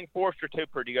Finding Forrester too.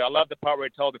 Pretty good. I love the part where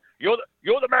he told him, "You're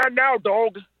the man now,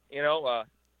 dog."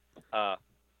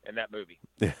 In that movie.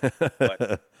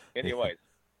 But anyways,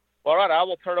 all right, I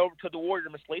will turn it over to the Warrior,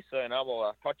 Miss Lisa, and I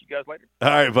will talk to you guys later. All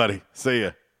right, buddy. See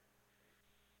ya.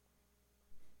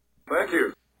 Thank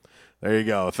you. There you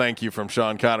go. Thank you from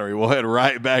Sean Connery. We'll head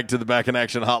right back to the Back in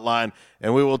Action hotline,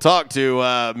 and we will talk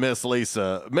to Miss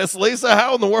Lisa. Miss Lisa,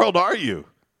 how in the world are you?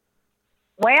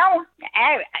 Well,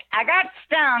 I got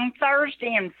stung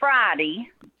Thursday and Friday.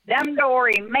 Them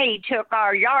Dory and me took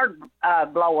our yard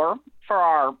blower for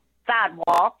our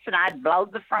sidewalks, and I'd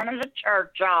blowed the front of the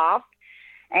church off,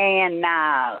 and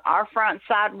our front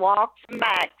sidewalks and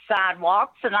back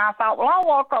sidewalks. And I thought, well, I'll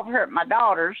walk over here at my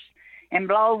daughter's and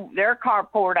blow their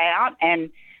carport out. And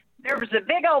there was a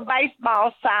big old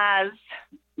baseball-sized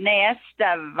nest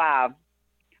of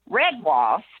red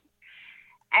wasps.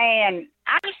 And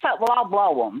I just thought, well, I'll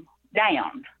blow them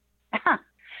down.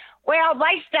 Well,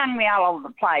 they stung me all over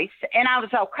the place, and I was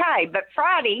okay. But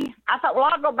Friday, I thought, well,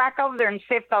 I'll go back over there and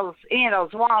see if any of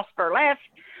those wasps are left.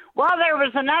 Well, there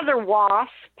was another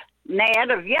wasp net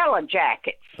of yellow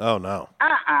jackets. Oh, no.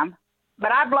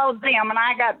 But I blowed them, and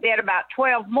I got bit about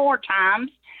 12 more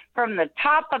times from the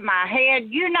top of my head.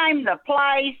 You name the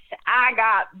place, I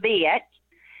got bit.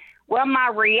 Well, my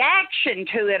reaction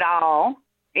to it all,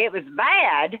 it was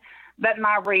bad, but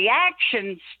my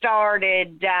reaction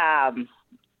started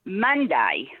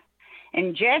Monday.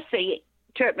 And Jesse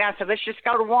took me, I said, let's just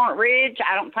go to Walnut Ridge.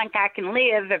 I don't think I can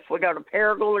live if we go to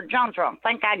Paragould or Jonesboro. I don't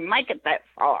think I can make it that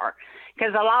far.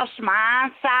 Because I lost my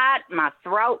eyesight, my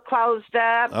throat closed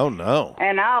up. Oh, no.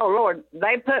 And, oh, Lord,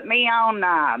 they put me on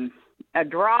a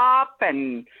drop,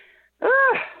 and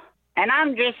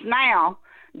I'm just now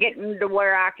getting to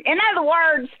where in other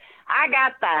words, I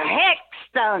got the heck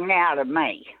stung out of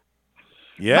me.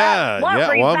 Yeah,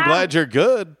 well, I'm glad you're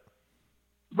good.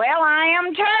 Well, I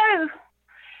am too.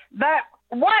 But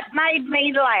what made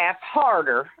me laugh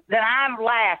harder than I've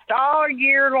laughed all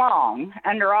year long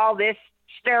under all this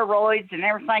steroids and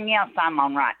everything else I'm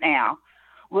on right now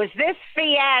was this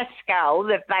fiasco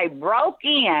that they broke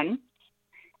in.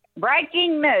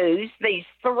 Breaking news, these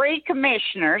three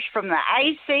commissioners from the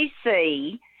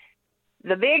ACC,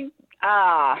 the Big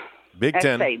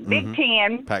Ten, Big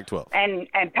Ten, Pac-12, and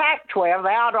Pac-12,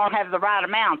 they all don't have the right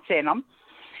amounts in them,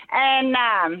 and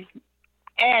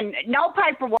no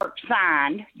paperwork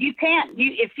signed. You can't.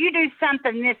 If you do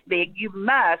something this big, you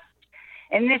must.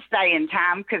 In this day and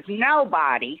time, because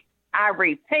nobody, I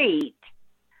repeat,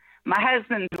 my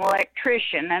husband's an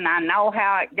electrician, and I know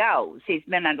how it goes. He's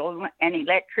been an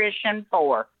electrician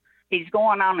he's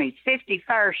going on his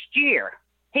 51st year.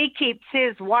 He keeps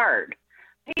his word.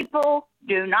 People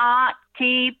do not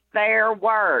keep their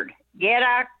word. Get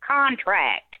a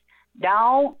contract.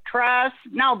 Don't trust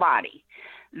nobody.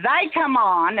 They come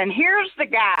on, and here's the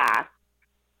guy,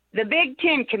 the Big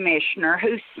Ten commissioner,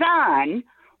 whose son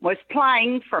was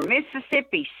playing for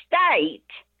Mississippi State,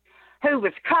 who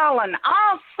was calling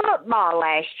all football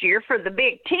last year for the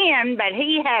Big Ten, but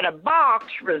he had a box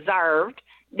reserved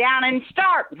down in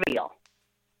Starkville.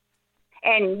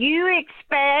 And you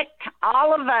expect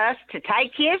all of us to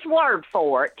take his word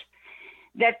for it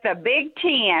that the Big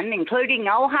Ten, including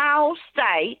Ohio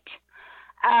State,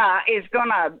 is going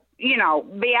to,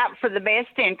 be out for the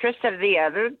best interest of the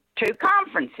other two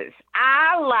conferences.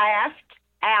 I laughed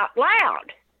out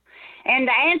loud. And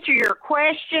to answer your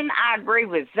question, I agree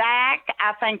with Zach.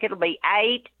 I think it'll be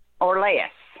 8 or less.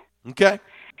 Okay.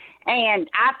 And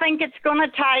I think it's going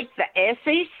to take the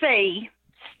SEC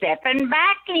stepping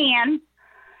back in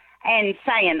and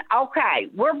saying, okay,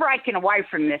 we're breaking away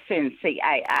from this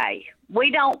NCAA. We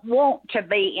don't want to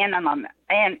be in an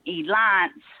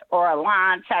alliance or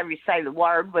alliance, however you say the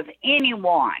word, with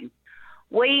anyone.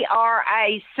 We are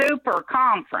a super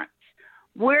conference.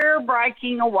 We're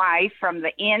breaking away from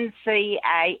the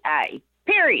NCAA,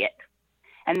 period.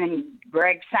 And then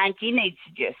Greg Sankey needs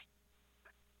to just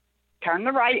turn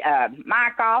the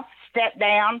mic off, step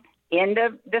down, end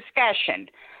of discussion.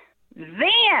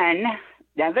 Then,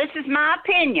 now this is my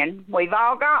opinion. We've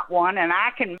all got one, and I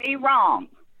can be wrong.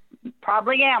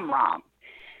 Probably am wrong.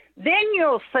 Then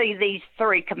you'll see these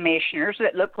three commissioners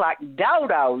that look like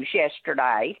dodos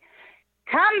yesterday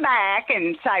come back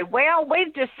and say, well,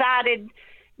 we've decided,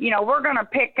 we're going to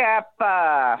pick up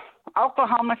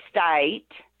Oklahoma State,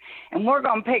 and we're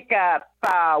going to pick up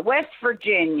West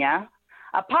Virginia,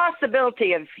 a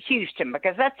possibility of Houston,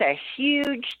 because that's a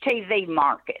huge TV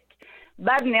market.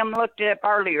 Bud and them looked it up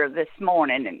earlier this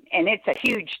morning, and it's a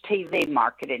huge TV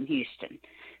market in Houston.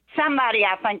 Somebody,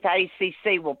 I think the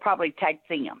ACC will probably take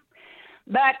them.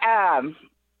 But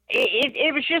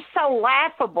it was just so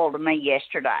laughable to me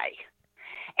yesterday.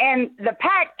 And the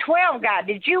Pac-12 guy,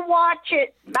 did you watch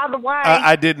it, by the way?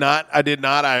 I did not.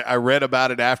 I read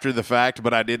about it after the fact,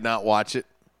 but I did not watch it.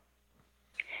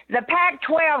 The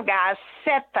Pac-12 guy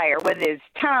sat there with his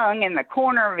tongue in the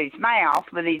corner of his mouth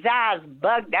with his eyes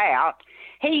bugged out.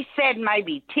 he said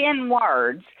maybe 10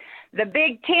 words. The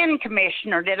Big Ten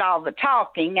commissioner did all the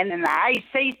talking, and then the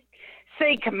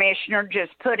ACC commissioner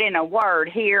just put in a word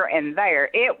here and there.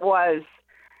 It wasn't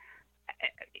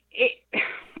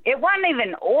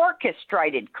even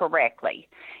orchestrated correctly.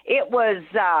 It was,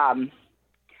 I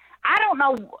don't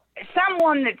know,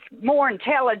 someone that's more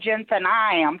intelligent than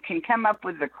I am can come up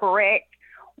with the correct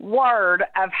word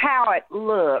of how it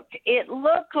looked. It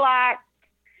looked like,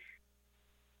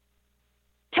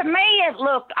 to me, it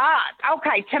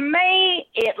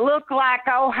looked like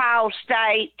Ohio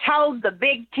State told the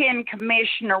Big Ten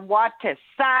commissioner what to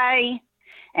say,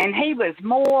 and he was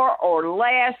more or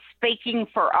less speaking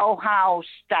for Ohio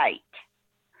State.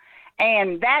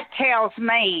 And that tells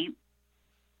me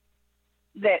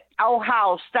that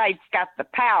Ohio State's got the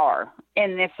power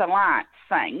in this alliance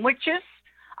thing, which is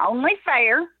only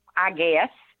fair, I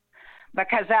guess,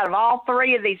 because out of all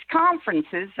three of these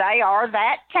conferences, they are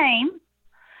that team.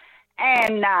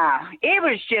 And it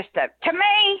was just to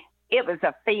me, it was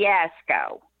a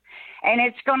fiasco. And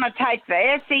it's going to take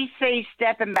the SEC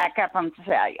stepping back up and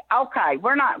say, okay,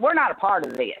 we're not a part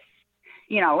of this.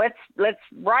 You know, let's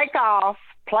break off,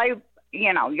 play,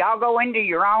 you know, y'all go into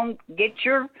your own, get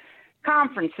your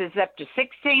conferences up to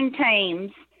 16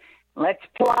 teams. Let's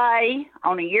play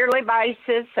on a yearly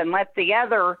basis and let the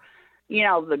other, you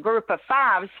know, the group of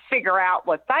fives figure out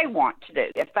what they want to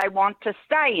do. If they want to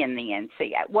stay in the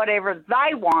NCAA, whatever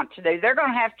they want to do, they're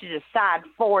going to have to decide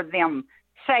for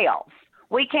themselves.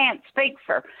 We can't speak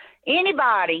for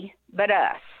anybody but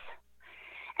us.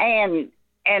 And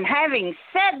having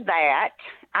said that,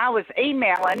 I was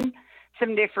emailing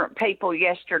some different people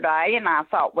yesterday, and I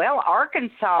thought, well,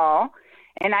 Arkansas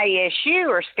and ASU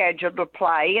are scheduled to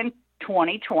play in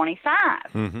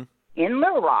 2025 in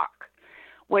Little Rock,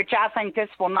 which I think this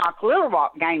will knock Little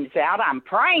Rock games out. I'm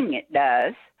praying it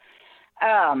does.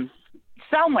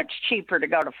 So much cheaper to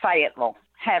go to Fayetteville,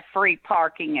 have free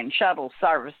parking and shuttle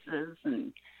services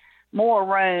and more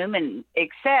room and et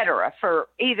cetera for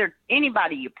either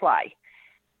anybody you play.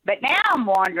 But now I'm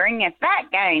wondering if that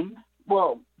game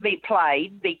will be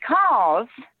played because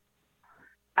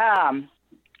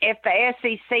if the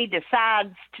SEC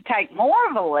decides to take more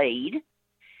of a lead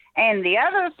and the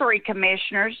other three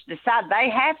commissioners decide they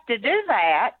have to do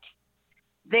that,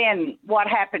 then what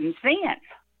happens then?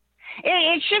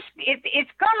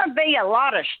 It's going to be a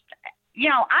lot of, you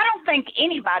know, I don't think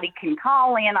anybody can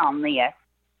call in on this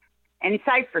and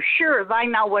say for sure they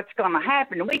know what's going to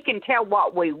happen. We can tell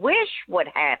what we wish would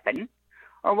happen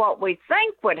or what we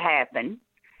think would happen.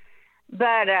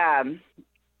 But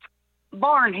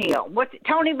Barnhill,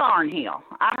 Tony Barnhill,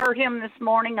 I heard him this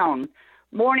morning on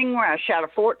Morning Rush out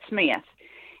of Fort Smith,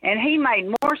 and he made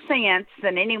more sense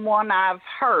than anyone I've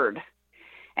heard.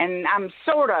 And I'm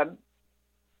sort of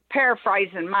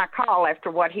paraphrasing my call after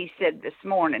what he said this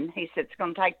morning. He said it's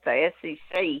going to take the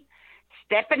SEC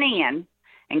stepping in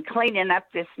and cleaning up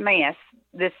this mess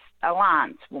this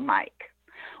alliance will make.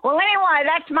 Well, anyway,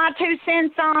 that's my 2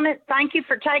 cents on it. Thank you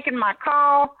for taking my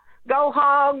call. Go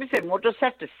Hogs, and we'll just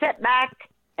have to sit back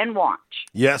and watch.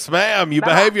 Yes, ma'am. You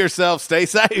behave yourself. Stay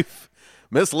safe.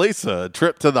 Miss Lisa, a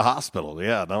trip to the hospital.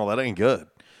 Yeah, no, that ain't good.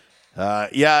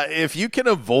 Yeah, if you can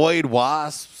avoid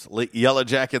wasps, yellow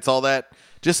jackets, all that,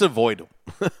 just avoid them.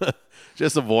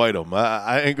 Just avoid them.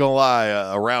 I ain't going to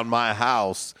lie. Around my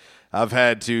house, I've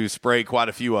had to spray quite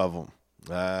a few of them.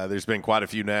 There's been quite a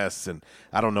few nests, and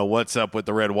I don't know what's up with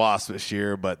the red wasp this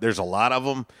year, but there's a lot of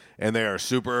them, and they are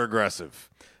super aggressive.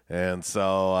 And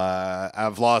so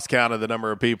I've lost count of the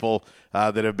number of people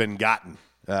that have been gotten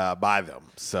by them.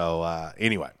 So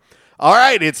anyway. All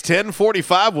right, it's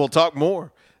 10:45. We'll talk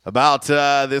more about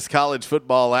this college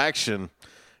football action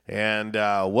and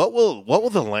what will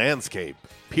the landscape,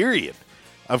 period,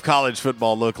 of college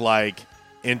football look like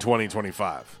in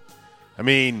 2025. I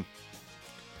mean,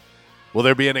 will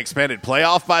there be an expanded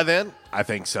playoff by then? I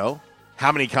think so.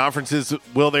 How many conferences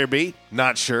will there be?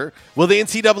 Not sure. Will the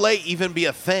NCAA even be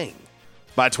a thing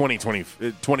by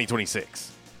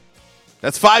 2026?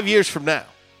 That's 5 years from now.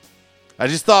 I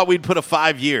just thought we'd put a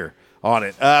 5-year on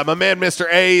it. My man, Mr.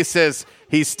 A, says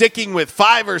he's sticking with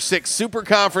 5 or 6 super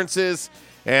conferences,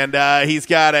 and he's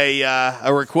got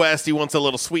a request. He wants a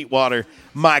little Sweetwater,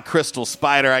 My Crystal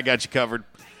Spider. I got you covered.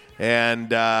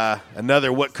 And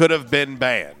another what could have been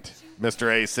banned,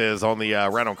 Mr. A says on the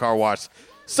Rhino Car Wash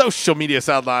social media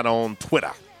sideline on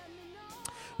Twitter.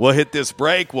 We'll hit this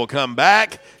break. We'll come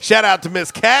back. Shout out to Miss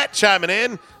Cat chiming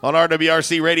in on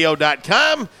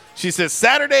RWRCradio.com. She says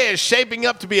Saturday is shaping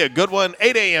up to be a good one,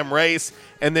 8 a.m. race,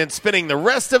 and then spending the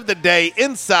rest of the day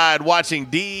inside watching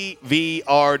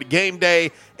DVR game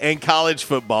day and college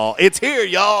football. It's here,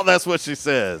 y'all. That's what she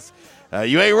says.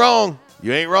 You ain't wrong.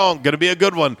 You ain't wrong. Going to be a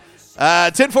good one.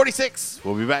 10:46.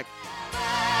 We'll be back.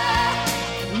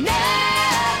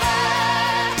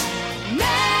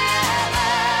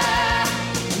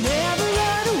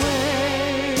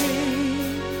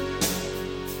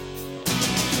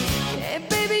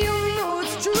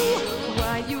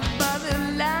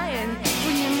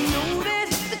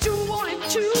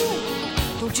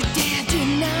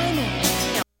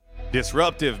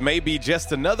 Disruptive may be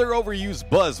just another overused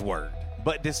buzzword,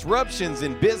 but disruptions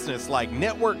in business like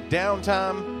network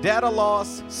downtime, data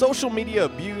loss, social media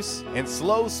abuse, and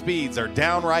slow speeds are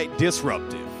downright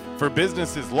disruptive. For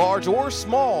businesses large or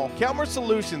small, Calmer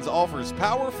Solutions offers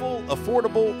powerful,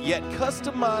 affordable, yet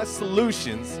customized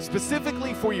solutions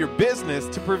specifically for your business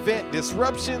to prevent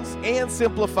disruptions and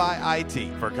simplify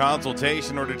IT. For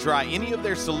consultation or to try any of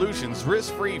their solutions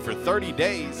risk-free for 30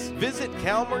 days, visit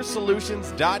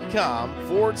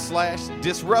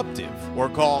calmersolutions.com/disruptive or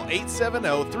call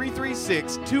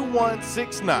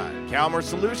 870-336-2169. Calmer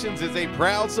Solutions is a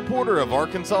proud supporter of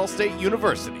Arkansas State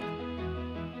University.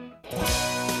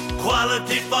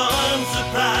 Quality Farm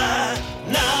Supply,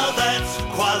 now that's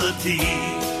quality.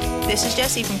 This is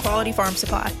Jessie from Quality Farm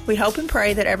Supply. We hope and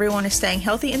pray that everyone is staying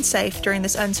healthy and safe during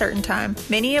this uncertain time.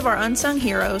 Many of our unsung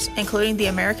heroes, including the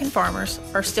American farmers,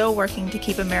 are still working to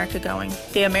keep America going.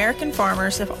 The American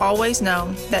farmers have always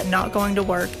known that not going to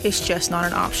work is just not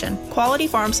an option. Quality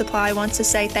Farm Supply wants to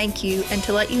say thank you and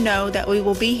to let you know that we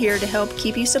will be here to help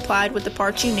keep you supplied with the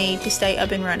parts you need to stay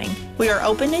up and running. We are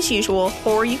open as usual,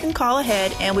 or you can call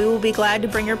ahead and we will be glad to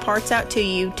bring your parts out to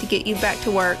you to get you back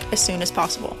to work as soon as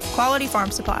possible. Quality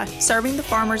Farm Supply, serving the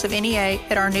farmers of NEA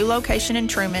at our new location in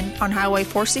Truman on Highway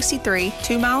 463,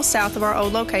 2 miles south of our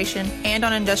old location, and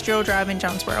on Industrial Drive in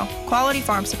Jonesboro. Quality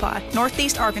Farm Supply,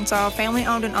 Northeast Arkansas, family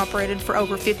owned and operated for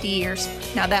over 50 years.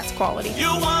 Now that's quality.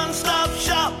 Your one-stop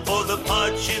shop for the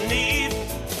parts you need.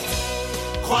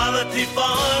 Quality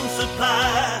Farm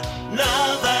Supply,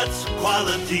 now that's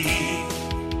quality.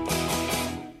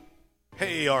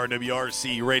 Hey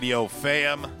RWRC Radio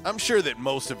fam, I'm sure that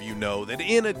most of you know that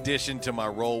in addition to my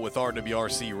role with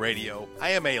RWRC Radio,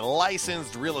 I am a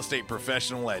licensed real estate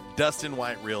professional at Dustin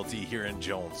White Realty here in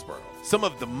Jonesboro. Some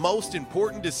of the most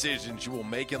important decisions you will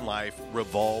make in life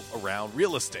revolve around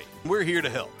real estate. We're here to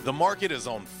help. The market is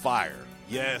on fire.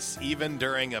 Yes, even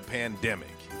during a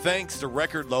pandemic, thanks to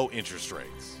record low interest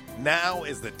rates. Now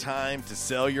is the time to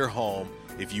sell your home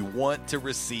if you want to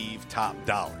receive top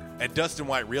dollar. At Dustin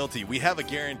White Realty, we have a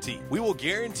guarantee. We will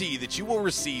guarantee that you will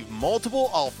receive multiple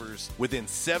offers within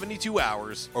 72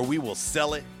 hours or we will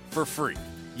sell it for free.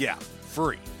 Yeah,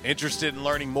 free. Interested in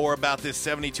learning more about this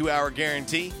 72-hour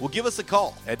guarantee? Well, give us a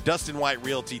call at Dustin White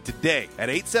Realty today at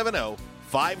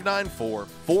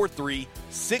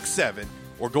 870-594-4367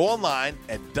 or go online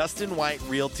at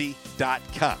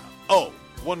DustinWhiteRealty.com. Oh,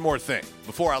 one more thing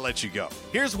before I let you go.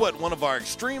 Here's what one of our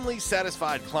extremely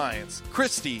satisfied clients,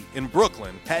 Christy in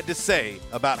Brooklyn, had to say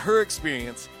about her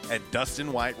experience at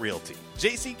Dustin White Realty.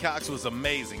 JC Cox was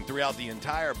amazing throughout the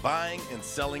entire buying and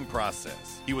selling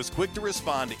process. He was quick to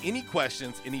respond to any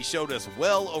questions and he showed us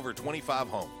well over 25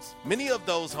 homes. Many of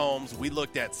those homes we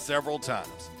looked at several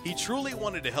times. He truly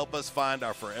wanted to help us find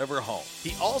our forever home.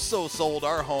 He also sold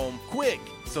our home quick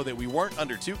so that we weren't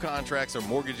under 2 contracts or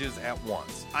mortgages at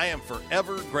once. I am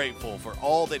forever grateful for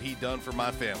all that he done for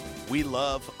my family. We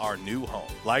love our new home.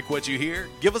 Like what you hear?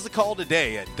 Give us a call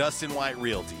today at Dustin White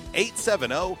Realty,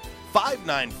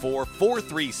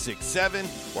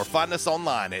 870-594-4367 or find us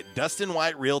online at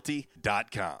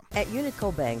DustinWhiteRealty.com. At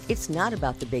Unico Bank, it's not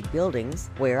about the big buildings,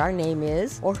 where our name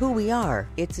is, or who we are.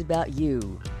 It's about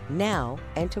you, now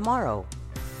and tomorrow.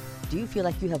 Do you feel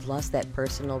like you have lost that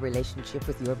personal relationship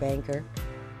with your banker?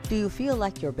 Do you feel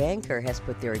like your banker has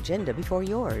put their agenda before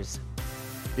yours?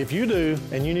 If you do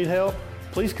and you need help,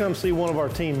 please come see one of our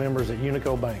team members at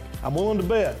Unico Bank. I'm willing to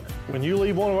bet when you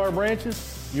leave one of our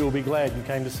branches, you will be glad you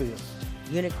came to see us.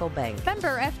 Unico Bank.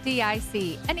 Member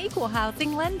FDIC, an equal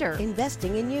housing lender.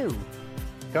 Investing in you.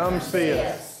 Come see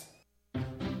us.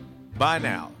 By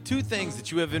now, 2 things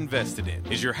that you have invested in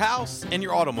is your house and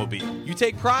your automobile. You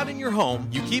take pride in your home,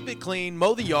 you keep it clean,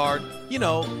 mow the yard, you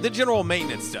know, the general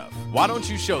maintenance stuff. Why don't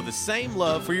you show the same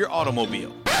love for your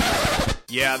automobile?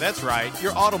 Yeah, that's right,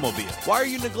 your automobile. Why are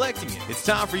you neglecting it? It's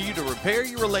time for you to repair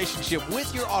your relationship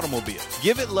with your automobile.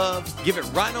 Give it love, give it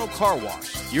Rhino Car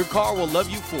Wash. Your car will love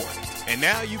you for it. And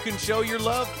now you can show your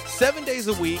love 7 days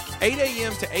a week, 8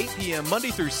 a.m. to 8 p.m.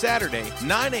 Monday through Saturday,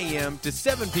 9 a.m. to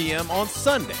 7 p.m. on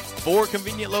Sunday. 4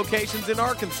 convenient locations in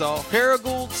Arkansas: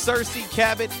 Paragould, Searcy,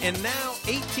 Cabot, and now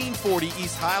 1840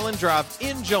 East Highland Drive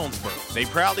in Jonesboro. They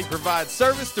proudly provide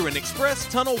service through an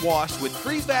express tunnel wash with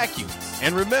free vacuums.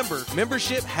 And remember,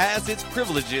 membership has its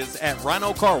privileges at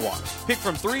Rhino Car Wash. Pick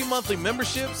from 3 monthly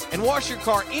memberships and wash your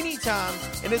car anytime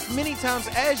and as many times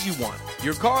as you want.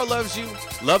 Your car loves you,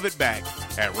 love it back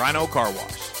at Rhino Car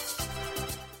Wash.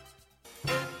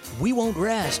 We won't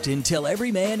rest until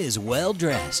every man is well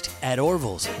dressed. At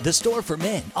Orville's, the store for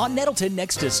men, on Nettleton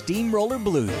next to Steamroller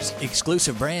Blues.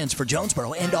 Exclusive brands for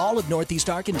Jonesboro and all of Northeast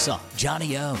Arkansas.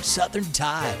 Johnny O, Southern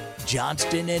Tide,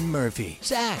 Johnston and Murphy,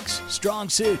 Saks, Strong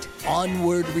Suit,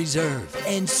 Onward Reserve,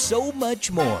 and so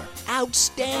much more.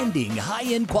 Outstanding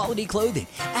high-end quality clothing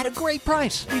at a great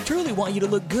price. We truly want you to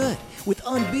look good with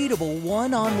unbeatable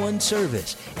one-on-one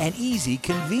service and easy,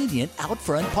 convenient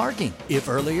out-front parking. If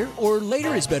earlier or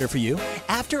later is better for you,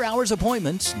 after-hours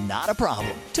appointments, not a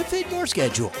problem. To fit your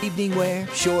schedule. Evening wear,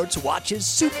 shorts, watches,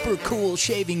 super cool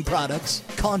shaving products,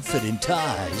 confident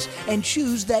ties, and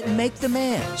shoes that make the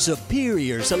man.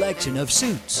 Superior selection of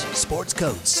suits, sports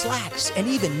coats, slacks, and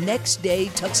even next-day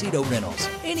tuxedo rentals.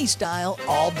 Any style,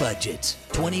 all budgets.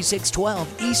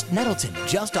 2612 East Nettleton,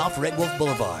 just off Red Wolf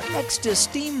Boulevard, next to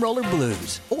Steamroller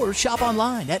Blues. Or shop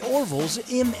online at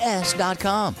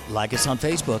orvillesms.com. Like us on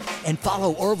Facebook and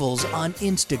follow Orville's on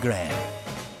Instagram.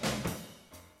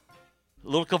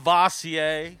 Little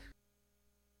Cavassier.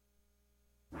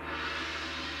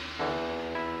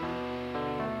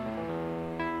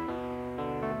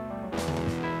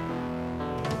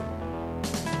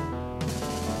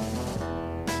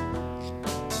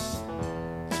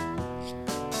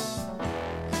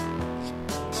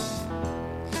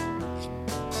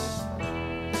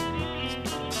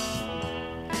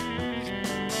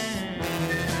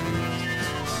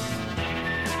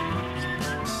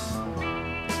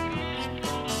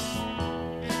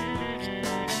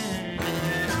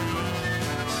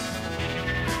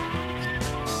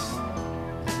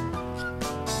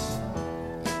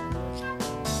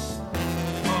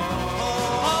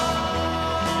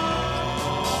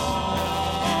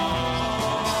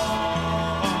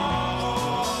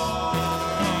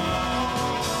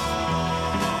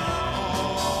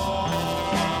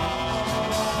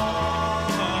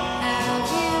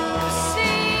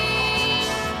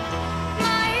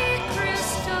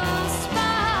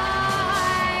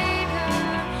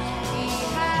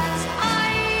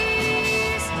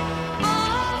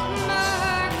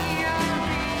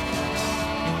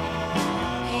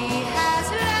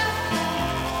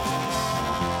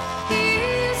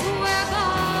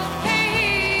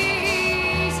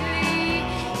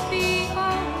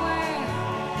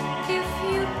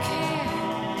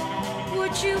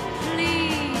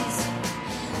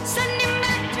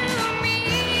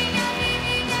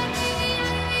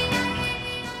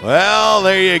 Well,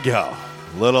 there you go.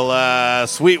 Little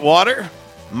Sweetwater,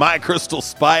 My Crystal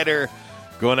Spider,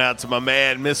 going out to my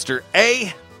man, Mr.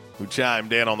 A, who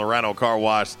chimed in on the Rhino Car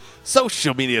Wash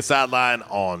social media sideline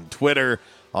on Twitter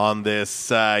on this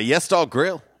Yes Dog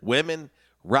Grill. Women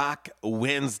rock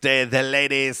Wednesday. The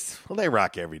ladies, well, they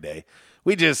rock every day.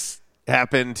 We just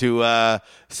happen to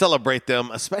celebrate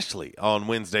them, especially on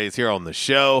Wednesdays here on the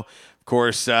show. Of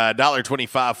course,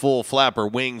 $1.25 full flapper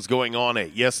wings going on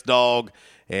at Yes Dog.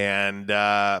 And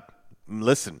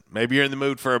listen, maybe you're in the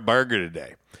mood for a burger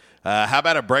today. How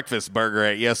about a breakfast burger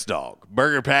at Yes Dog?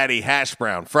 Burger patty, hash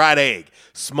brown, fried egg,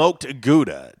 smoked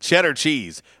Gouda, cheddar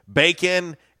cheese,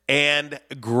 bacon, and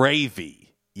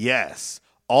gravy. Yes,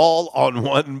 all on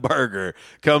one burger.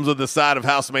 Comes with a side of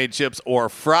house-made chips or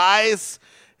fries.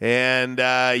 And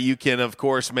you can, of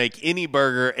course, make any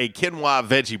burger a quinoa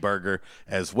veggie burger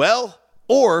as well.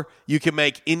 Or you can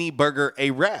make any burger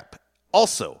a wrap.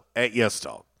 Also at Yes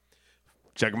Dog.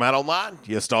 Check them out online,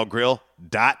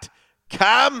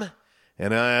 yesdoggrill.com.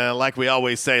 And like we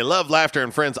always say, love, laughter,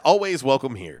 and friends always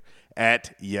welcome here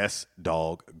at Yes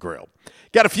Dog Grill.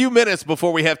 Got a few minutes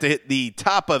before we have to hit the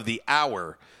top of the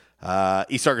hour.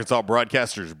 East Arkansas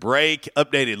Broadcasters Break.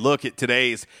 Updated look at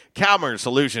today's Calmer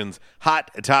Solutions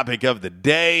hot topic of the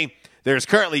day. There's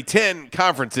currently 10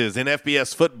 conferences in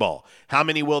FBS football. How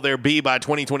many will there be by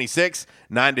 2026?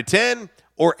 9 to 10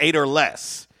 or 8 or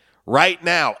less? Right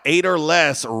now, 8 or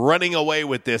less running away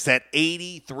with this at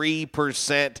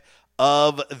 83%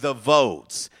 of the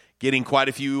votes. Getting quite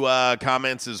a few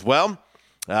comments as well.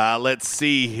 Let's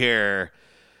see here.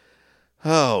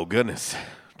 Oh, goodness.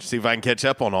 See if I can catch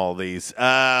up on all these.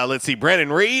 Let's see.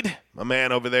 Brandon Reed, my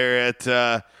man over there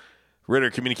at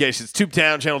Ritter Communications,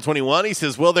 Tubetown, Channel 21. He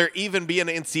says, will there even be an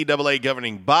NCAA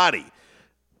governing body?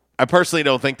 I personally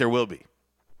don't think there will be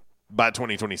by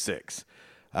 2026.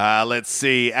 Let's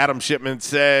see. Adam Shipman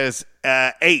says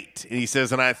 8. And he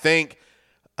says, and I think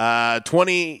by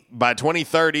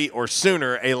 2030 or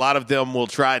sooner, a lot of them will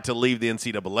try to leave the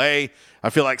NCAA. I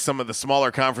feel like some of the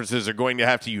smaller conferences are going to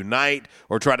have to unite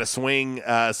or try to swing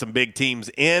some big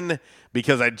teams in,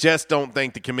 because I just don't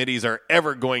think the committees are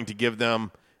ever going to give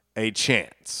them a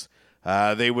chance.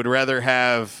 They would rather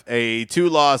have a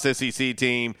 2-loss SEC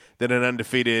team than an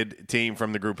undefeated team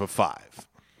from the group of 5.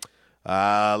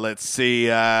 Let's see.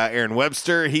 Aaron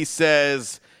Webster, he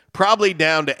says probably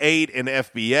down to 8 in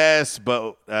FBS,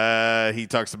 but he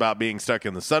talks about being stuck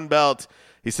in the Sun Belt.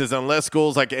 He says unless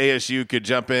schools like ASU could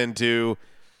jump into,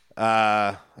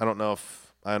 I don't know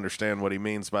if I understand what he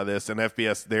means by this, an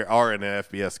FBS, they are in an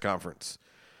FBS conference.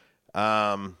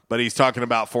 But he's talking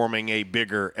about forming a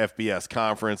bigger FBS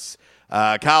conference.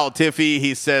 Kyle Tiffey,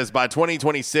 he says by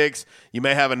 2026, you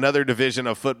may have another division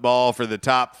of football for the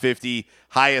top 50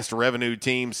 highest revenue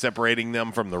teams, separating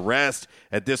them from the rest.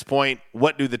 At this point,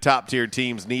 what do the top tier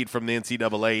teams need from the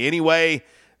NCAA anyway?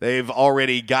 They've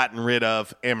already gotten rid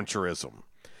of amateurism.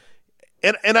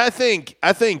 And I think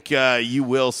you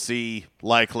will see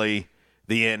likely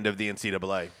the end of the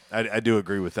NCAA. I do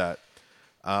agree with that.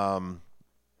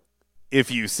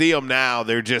 If you see them now,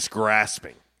 they're just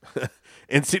grasping.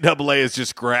 NCAA is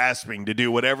just grasping to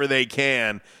do whatever they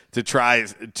can to try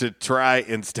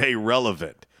and stay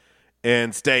relevant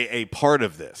and stay a part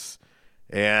of this.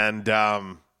 And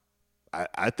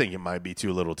I think it might be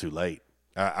too little too late.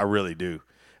 I really do.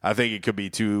 I think it could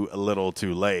be too little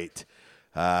too late.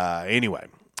 Anyway,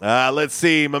 let's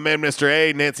see. My man, Mr.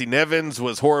 A, Nancy Nevins,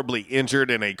 was horribly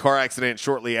injured in a car accident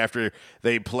shortly after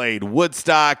they played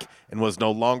Woodstock and was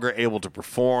no longer able to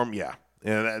perform. Yeah,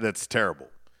 and that's terrible.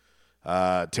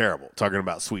 Terrible. Talking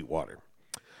about Sweetwater.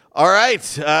 All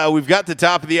right, we've got the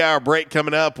top of the hour break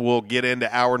coming up. We'll get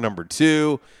into hour number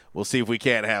 2. We'll see if we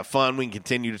can't have fun. We can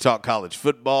continue to talk college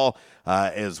football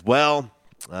as well.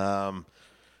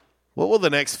 What will the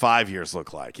next 5 years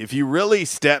look like? If you really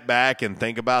step back and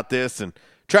think about this, and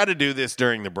try to do this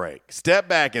during the break, step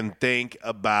back and think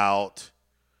about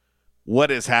what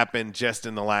has happened just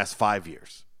in the last 5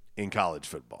 years in college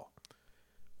football.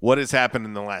 What has happened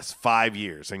in the last 5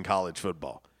 years in college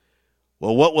football?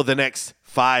 Well, what will the next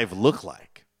 5 look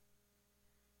like?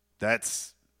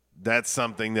 That's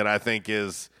something that I think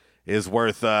is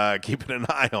worth keeping an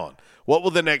eye on. What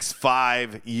will the next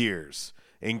 5 years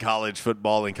in college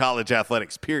football and college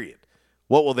athletics, period,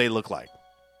 what will they look like?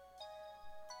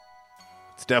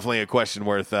 It's definitely a question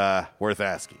worth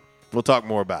asking. We'll talk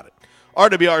more about it.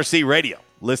 RWRC Radio,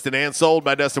 listed and sold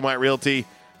by Dustin White Realty,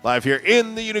 live here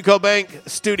in the Unico Bank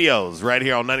studios, right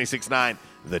here on 96.9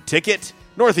 The Ticket,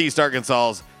 Northeast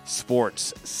Arkansas's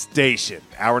sports station.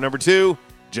 Hour number 2,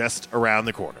 just around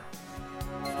the corner.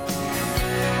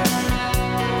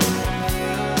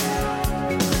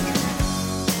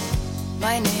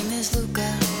 My name is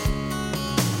Luca.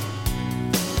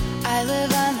 I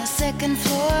live on the 2nd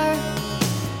floor.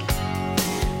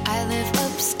 I live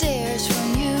upstairs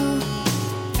from you.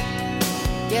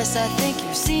 Yes, I think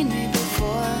you've seen me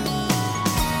before.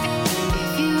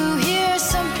 If you hear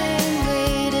something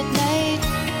late at night,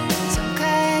 some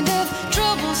kind of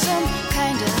trouble, some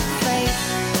kind of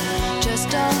fight, just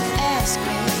don't ask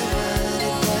me what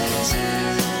it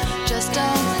was. Just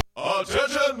don't.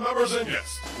 Attention, members and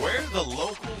guests, where the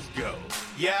locals go.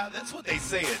 Yeah, that's what they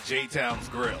say at J-Town's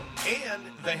Grill. And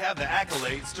they have the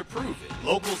accolades to prove it.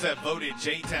 Locals have voted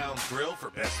J-Town's Grill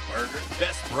for best burger,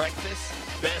 best breakfast,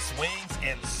 best wings,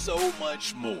 and so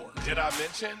much more. Did I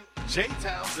mention?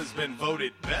 J-Town's has been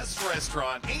voted best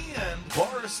restaurant and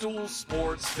Barstool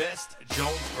Sports best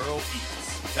Jonesboro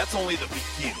Eats. That's only the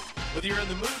beginning. Whether you're in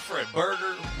the mood for a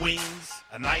burger, wings,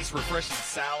 a nice refreshing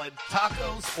salad,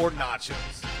 tacos, or nachos,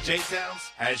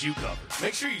 J-Town's has you covered.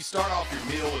 Make sure you start off your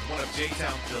meal with one of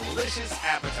J-Town's delicious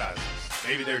appetizers.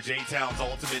 Maybe their J-Town's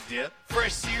ultimate dip,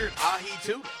 fresh seared ahi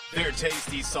tuna, their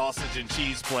tasty sausage and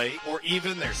cheese plate, or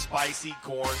even their spicy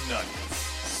corn nuggets.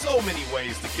 So many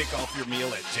ways to kick off your meal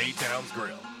at J-Town's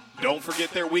Grill. Don't forget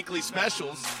their weekly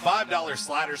specials, $5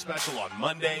 slider special on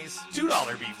Mondays,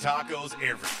 $2 beef tacos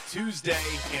every Tuesday,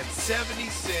 and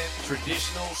 70-cent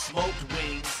traditional smoked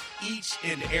wings each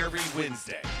and every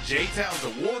Wednesday. J-Town's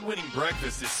award-winning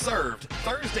breakfast is served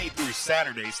Thursday through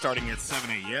Saturday starting at 7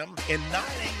 a.m. and 9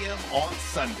 a.m. on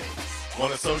Sundays.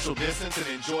 Want to social distance and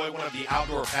enjoy one of the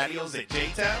outdoor patios at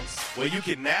J-Town's? Well, you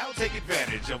can now take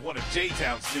advantage of one of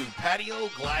J-Town's new patio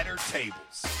glider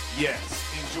tables.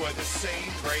 Yes, enjoy the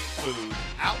same great food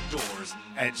outdoors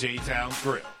at J-Town's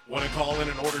Grill. Want to call in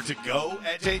an order to go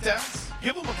at J-Town's?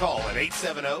 Give them a call at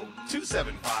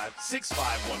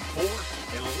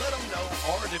 870-275-6514 and let them know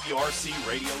RWRC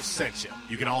Radio sent you.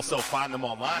 You can also find them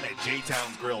online at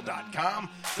jtownsgrill.com.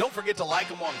 Don't forget to like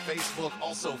them on Facebook.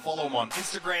 Also follow them on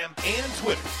Instagram and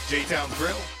Twitter. J-Towns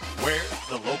Grill, where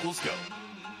the locals go.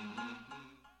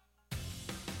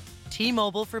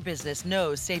 T-Mobile for Business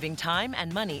knows saving time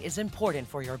and money is important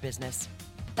for your business.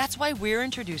 That's why we're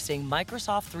introducing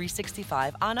Microsoft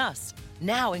 365 on us,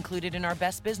 now included in our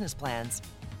best business plans.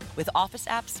 With Office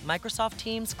apps, Microsoft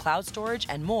Teams, cloud storage,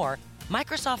 and more,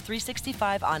 Microsoft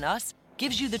 365 on us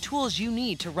gives you the tools you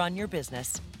need to run your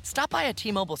business. Stop by a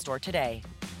T-Mobile store today.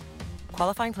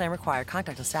 Qualifying plan required.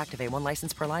 Contactless to activate. 1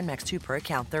 license per line, max 2 per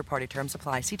account. Third-party terms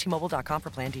apply. See T-Mobile.com for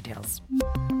plan details.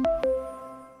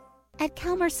 At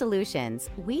Calmer Solutions,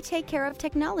 we take care of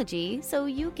technology so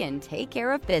you can take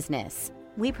care of business.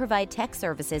 We provide tech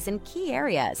services in key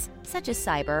areas such as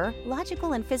cyber,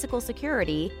 logical and physical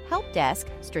security, help desk,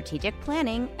 strategic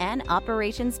planning, and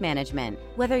operations management.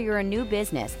 Whether you're a new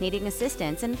business needing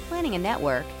assistance in planning a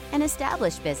network, an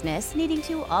established business needing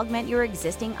to augment your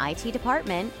existing IT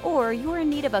department, or you're in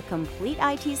need of a complete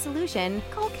IT solution,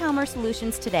 call Calmer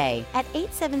Solutions today at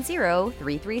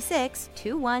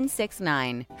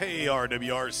 870-336-2169. Hey,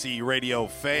 RWRC Radio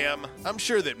fam. I'm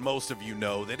sure that most of you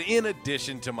know that in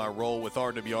addition to my role with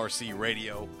RWRC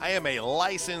Radio, I am a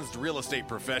licensed real estate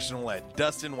professional at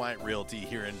Dustin White Realty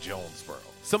here in Jonesboro.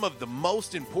 Some of the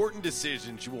most important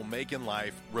decisions you will make in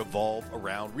life revolve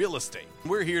around real estate.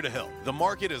 We're here to help. The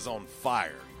market is on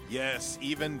fire. Yes,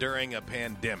 even during a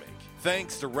pandemic,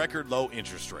 thanks to record low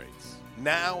interest rates.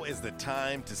 Now is the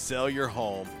time to sell your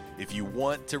home if you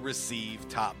want to receive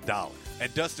top dollar.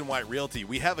 At Dustin White Realty,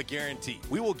 we have a guarantee.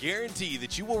 We will guarantee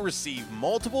that you will receive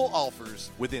multiple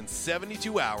offers within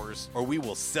 72 hours, or we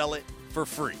will sell it for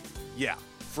free. Yeah,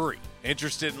 free.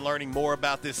 Interested in learning more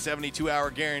about this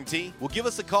 72-hour guarantee? Well, give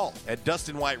us a call at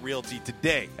Dustin White Realty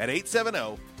today at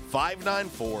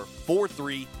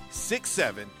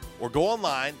 870-594-4367 or go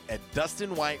online at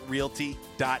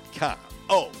DustinWhiteRealty.com.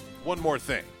 Oh, one more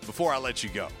thing before I let you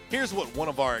go. Here's what one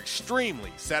of our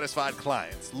extremely satisfied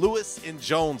clients, Lewis in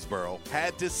Jonesboro,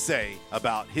 had to say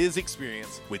about his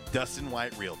experience with Dustin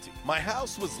White Realty. My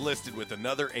house was listed with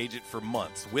another agent for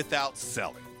months without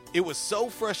selling. It was so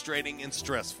frustrating and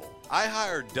stressful. I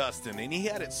hired Dustin and he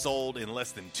had it sold in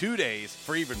less than 2 days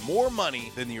for even more money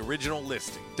than the original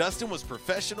listing. Dustin was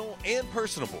professional and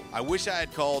personable. I wish I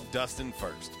had called Dustin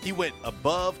first. He went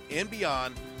above and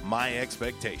beyond my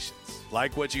expectations.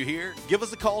 Like what you hear? Give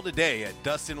us a call today at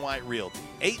Dustin White Realty,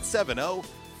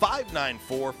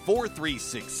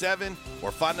 870-594-4367,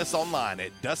 or find us online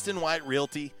at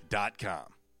DustinWhiteRealty.com.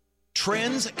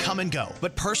 Trends come and go,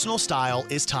 but personal style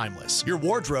is timeless. Your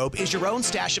wardrobe is your own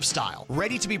stash of style,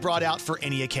 ready to be brought out for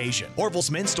any occasion. Orville's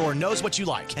Men's Store knows what you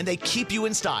like, and they keep you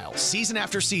in style season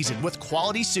after season with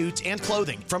quality suits and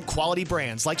clothing from quality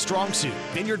brands like Strong Suit,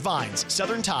 Vineyard Vines,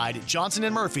 Southern Tide, Johnson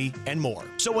 & Murphy, and more.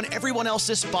 So when everyone else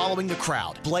is following the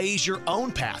crowd, blaze your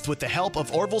own path with the help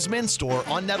of Orville's Men's Store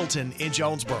on Nettleton in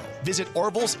Jonesboro. Visit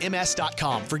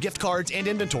orvillesms.com for gift cards and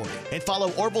inventory, and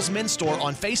follow Orville's Men's Store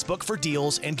on Facebook for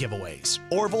deals and giveaways.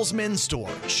 Orville's Men's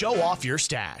Store. Show off your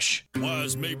stash. Why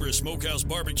is Mabry Smokehouse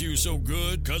Barbecue so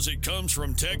good? Because it comes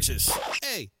from Texas.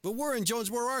 Hey, but we're in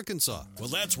Jonesboro, Arkansas. Well,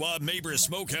 that's why Mabry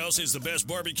Smokehouse is the best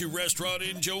barbecue restaurant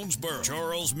in Jonesboro.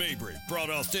 Charles Mabry brought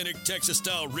authentic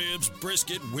Texas-style ribs,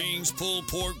 brisket, wings, pulled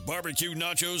pork, barbecue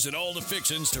nachos, and all the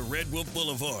fixings to Red Wolf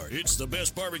Boulevard. It's the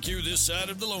best barbecue this side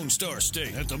of the Lone Star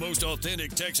State at the most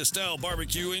authentic Texas-style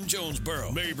barbecue in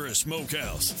Jonesboro. Mabry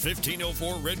Smokehouse,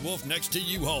 1504 Red Wolf next to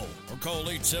U-Haul. Or call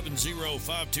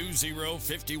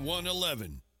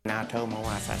 870-520-5111. And I told my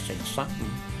wife, I said,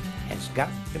 something has got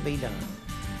to be done.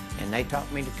 And they taught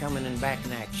me to come in and back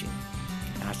in action.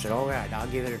 And I said, all right, I'll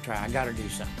give it a try. I got to do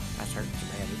something. I was hurting so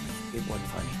bad, it wasn't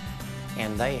funny.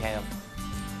 And they have,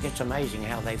 it's amazing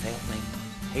how they've helped me.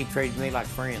 He treated me like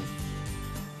friends.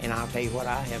 And I'll tell you what,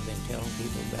 I have been telling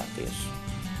people about this.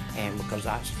 And because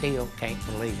I still can't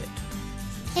believe it.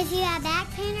 If you have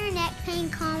back pain or neck pain,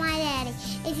 call my daddy.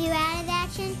 If you're out of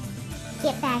action,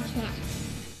 get back in.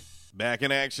 Back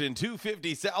in action,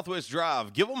 250 Southwest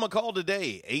Drive. Give them a call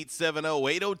today,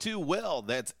 870-802-WELL.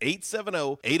 That's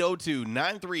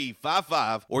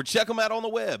 870-802-9355. Or check them out on the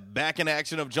web,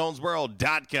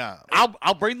 backinactionofjonesboro.com.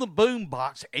 I'll bring the boom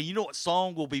box, and you know what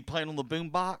song will be playing on the boom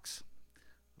box?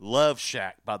 Love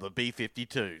Shack by the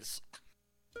B-52s.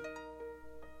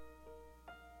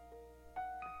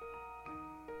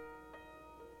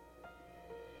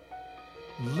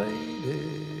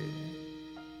 Lady,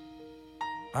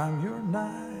 I'm your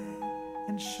knight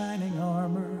in shining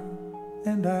armor,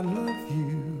 and I love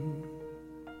you.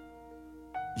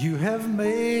 You have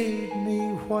made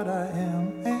me what I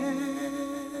am,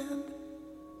 and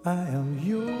I am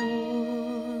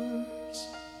yours.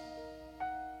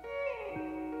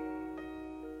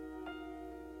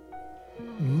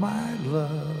 My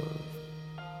love,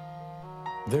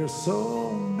 there's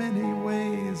so many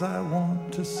ways I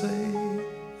want to say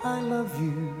I love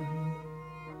you.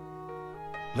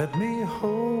 Let me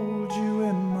hold you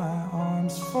in my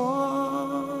arms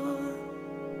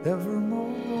forevermore.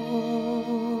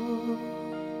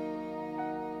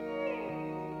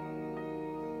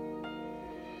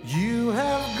 You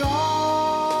have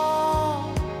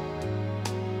gone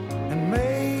and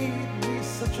made me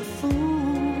such a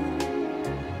fool.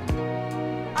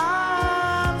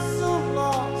 I'm so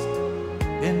lost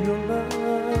in your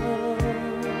love,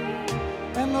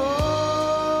 and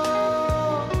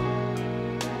oh,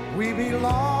 we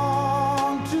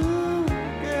belong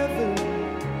together.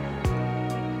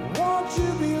 Won't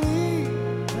you believe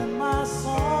in my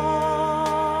song?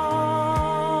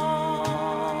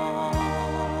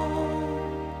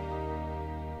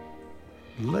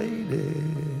 Lady,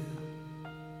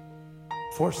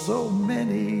 for so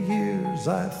many years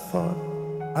I thought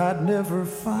I'd never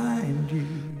find you.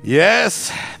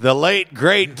 Yes, the late,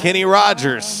 great Kenny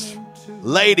Rogers,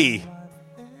 Lady.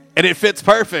 And it fits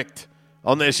perfect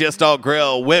on this Yes Dog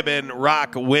Grill Women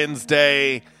Rock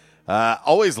Wednesday.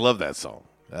 Always love that song.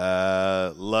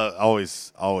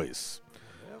 Always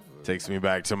takes me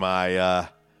back to my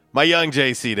my young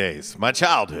JC days, my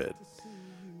childhood.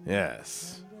 Yes.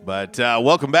 But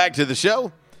welcome back to the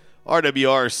show,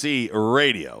 RWRC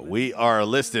Radio. We are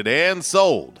listed and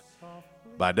sold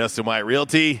by Dustin White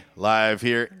Realty, live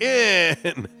here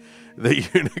in the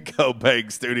Unico Bank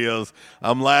Studios.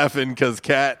 I'm laughing because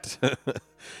Kat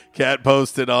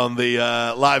posted on the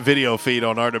live video feed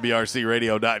on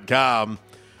RWRCradio.com.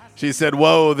 She said,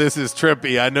 "Whoa, this is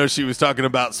trippy." I know she was talking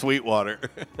about Sweetwater.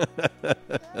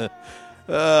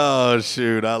 Oh,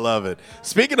 shoot. I love it.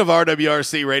 Speaking of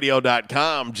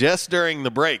RWRCradio.com, just during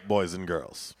the break, boys and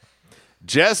girls,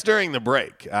 just during the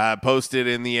break, I posted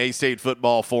in the A-State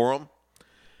Football Forum,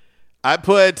 I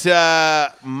put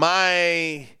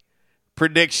my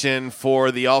prediction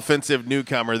for the offensive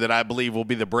newcomer that I believe will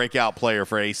be the breakout player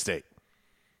for A-State.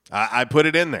 I put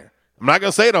it in there. I'm not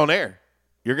going to say it on air.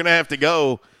 You're going to have to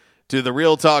go to the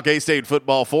Real Talk A-State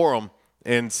Football Forum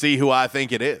and see who I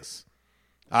think it is.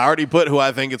 I already put who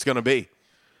I think it's going to be,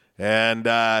 and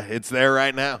it's there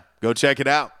right now. Go check it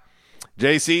out.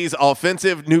 JC's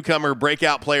offensive newcomer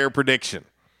breakout player prediction.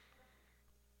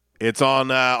 It's on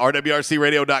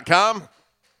RWRCradio.com.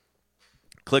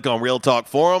 Click on Real Talk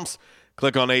Forums.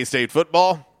 Click on A-State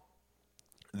Football.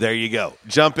 There you go.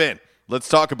 Jump in. Let's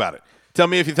talk about it. Tell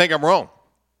me if you think I'm wrong.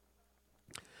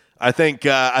 I think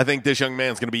this young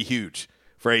man's going to be huge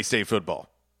for A-State football,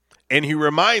 and he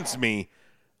reminds me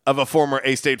of a former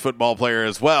A-State football player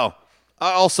as well.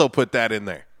 I also put that in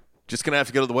there. Just going to have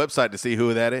to go to the website to see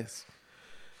who that is.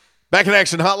 Back in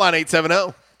action hotline,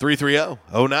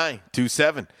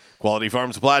 870-330-0927. Quality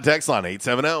Farm Supply text line,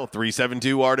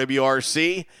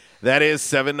 870-372-RWRC. That is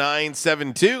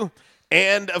 7972.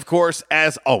 And, of course,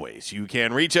 as always, you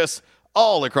can reach us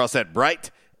all across that bright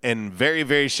and very,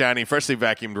 very shiny, freshly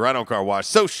vacuumed Rhino Car Wash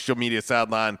social media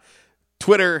sideline,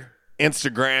 Twitter,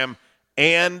 Instagram,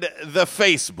 and the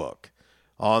Facebook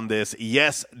on this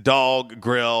Yes Dog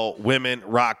Grill Women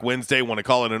Rock Wednesday. Want to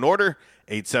call it an order?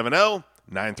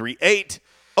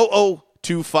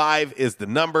 870-938-0025 is the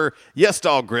number. Yes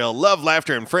Dog Grill. Love,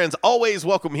 laughter, and friends. Always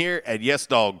welcome here at Yes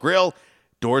Dog Grill.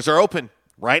 Doors are open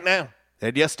right now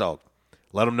at Yes Dog.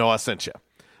 Let them know I sent you.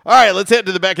 All right, let's head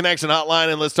to the Back in Action hotline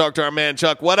and let's talk to our man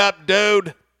Chuck. What up,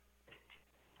 dude?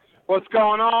 What's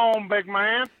going on, big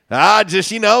man? Just,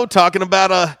 talking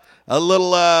about a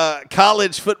little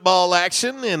college football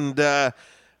action, and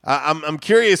I'm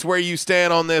curious where you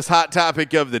stand on this hot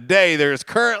topic of the day. There's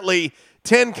currently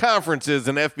 10 conferences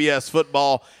in FBS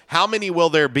football. How many will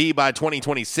there be by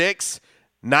 2026?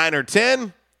 9 or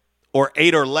 10, or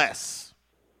 8 or less?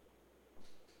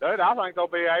 Dude, I think there'll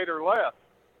be 8 or less.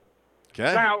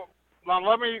 Okay. Now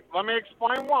let me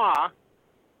explain why.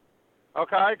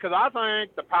 Okay, because I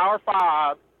think the Power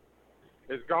 5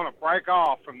 is going to break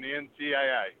off from the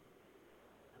NCAA.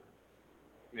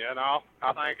 I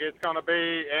think it's going to be,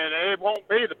 and it won't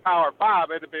be the Power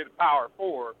 5, it'll be the Power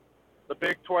 4. The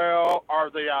Big 12, or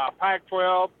the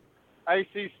Pac-12,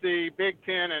 ACC, Big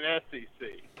 10, and SEC.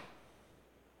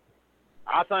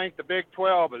 I think the Big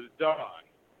 12 is done.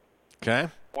 Okay.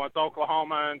 Once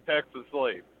Oklahoma and Texas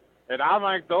leave. And I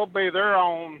think they'll be their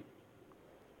own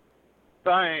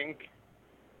thing,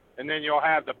 and then you'll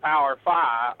have the Power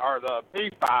 5, or the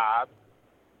P5,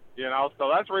 You know, so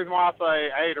that's the reason why I say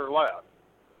 8 or less.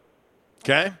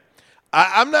 Okay.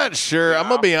 I'm not sure. I'm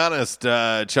going to be honest,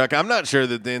 Chuck. I'm not sure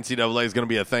that the NCAA is going to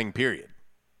be a thing, period.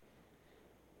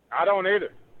 I don't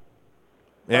either.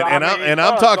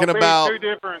 I'm talking about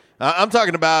I'm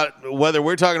talking about whether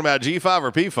we're talking about G5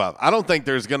 or P5. I don't think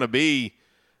there's going to be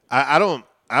I don't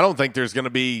think there's going to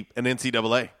be an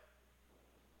NCAA.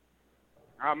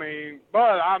 I mean,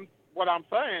 but what I'm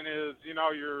saying is, you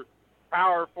know, your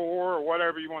Power 4 or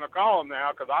whatever you want to call them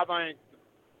now, because I think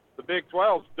the Big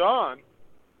 12's done.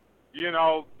 You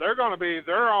know, they're going to be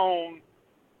their own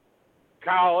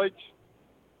college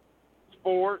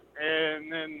sport,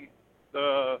 and then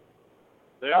the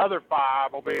other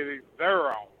 5 will be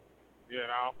their own. You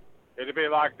know, it'll be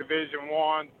like Division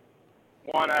 1,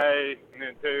 1A, and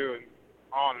then 2, and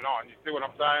on and on. You see what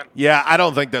I'm saying? Yeah, I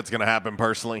don't think that's going to happen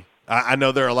personally. I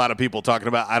know there are a lot of people talking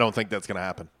about. I don't think that's going to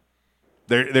happen.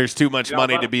 There's too much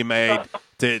money to be made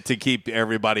to keep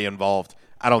everybody involved.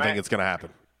 I don't think it's going to happen.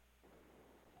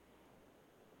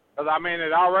 Because, I mean,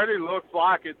 it already looks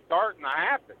like it's starting to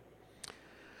happen.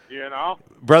 You know?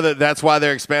 Brother, that's why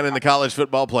they're expanding the college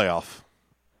football playoff.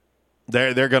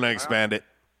 They're going to expand it.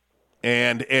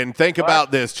 And think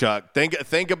about this, Chuck.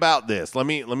 Think about this. Let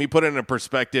me put it in a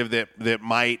perspective that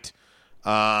might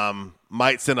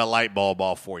send a light bulb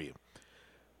off for you.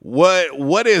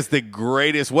 What is the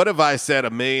greatest? What have I said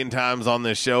 1,000,000 times on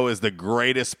this show is the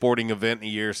greatest sporting event in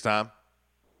a year's time?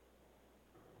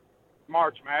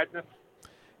 March Madness.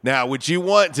 Now, would you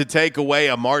want to take away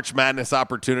a March Madness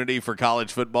opportunity for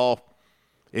college football?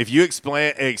 If you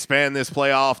expand this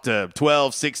playoff to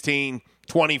 12, 16,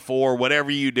 24, whatever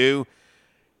you do,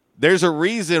 there's a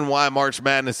reason why March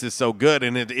Madness is so good,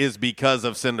 and it is because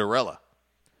of Cinderella.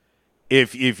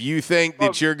 If you think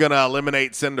that you're going to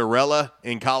eliminate Cinderella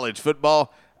in college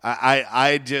football,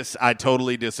 I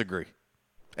totally disagree.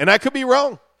 And I could be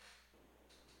wrong.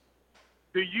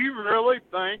 Do you really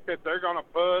think that they're going to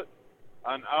put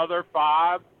another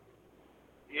 5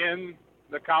 in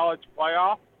the college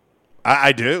playoff?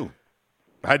 I do.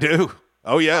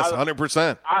 Oh, yes,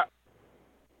 100%.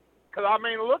 Because, I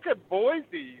mean, look at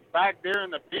Boise back there in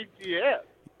the PCS.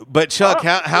 But, Chuck,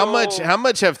 how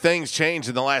much have things changed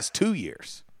in the last 2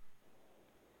 years?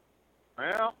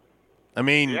 Well, I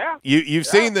mean, yeah. you've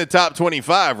seen the top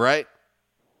 25, right?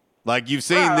 Like, you've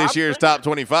seen this year's top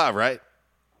 25, right?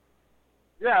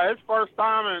 Yeah, it's first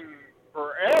time in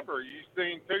forever you've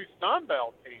seen 2 Sun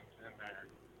Belt teams in there.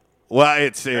 Well,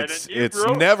 it's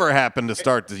never happened to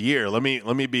start the year. Let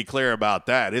me be clear about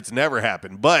that. It's never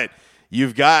happened. But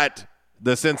you've got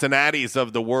the Cincinnatis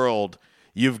of the world.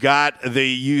 You've got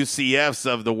the UCFs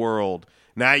of the world.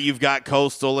 Now you've got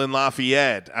Coastal and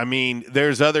Lafayette. I mean,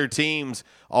 there's other teams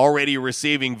already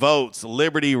receiving votes.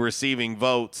 Liberty receiving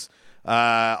votes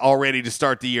already to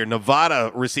start the year.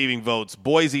 Nevada receiving votes.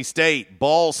 Boise State,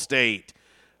 Ball State.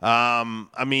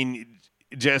 I mean,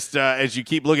 just as you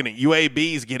keep looking at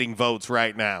UAB's getting votes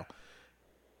right now.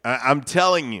 I'm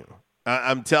telling you.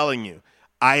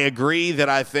 I agree that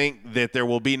I think that there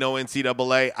will be no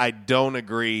NCAA. I don't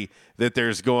agree that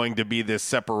there's going to be this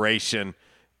separation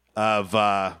of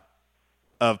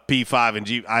P5 and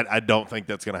G. I don't think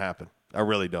that's going to happen. I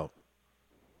really don't.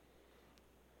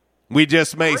 We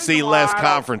just may see less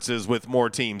conferences with more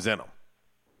teams in them.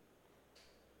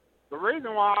 The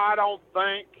reason why I don't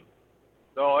think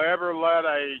they'll ever let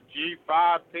a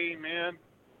G5 team in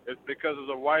is because of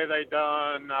the way they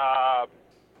done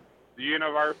the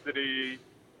university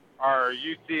or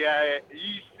UCF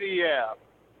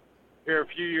here a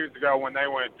few years ago when they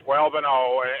went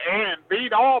 12-0 and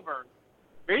beat Auburn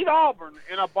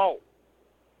in a bowl.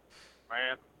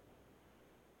 Man.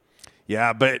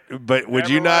 Yeah, but would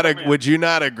you not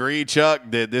agree, Chuck,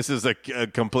 that this is a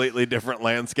completely different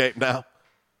landscape now?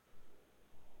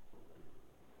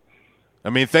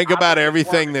 I mean, think about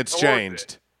everything that's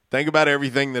changed. Think about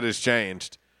everything that has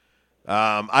changed.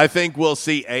 I think we'll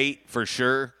see 8 for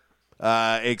sure,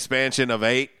 expansion of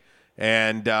 8,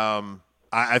 and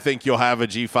I think you'll have a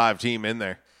G5 team in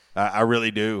there. I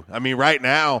really do. I mean, right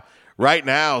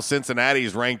now, Cincinnati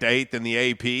is ranked 8th in the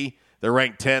AP. They're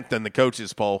ranked 10th in the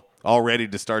coaches poll, all ready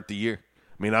to start the year.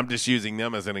 I mean, I'm just using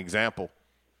them as an example.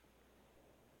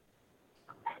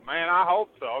 Man, I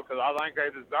hope so, because I think they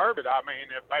deserve it. I mean,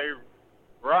 if they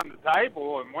run the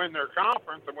table and win their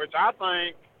conference, in which I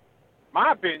think,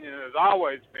 my opinion has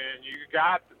always been,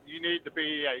 you need to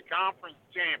be a conference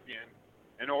champion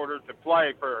in order to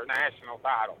play for a national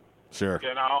title. Sure.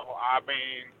 You know, I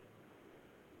mean,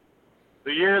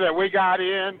 the year that we got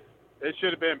in, it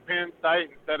should have been Penn State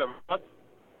instead of us,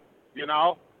 you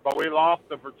know, but we lost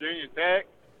to Virginia Tech,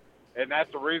 and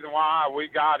that's the reason why we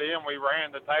got in. We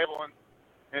ran the table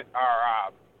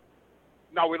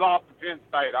No, we lost to Penn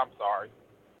State. I'm sorry.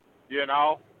 You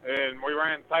know, and we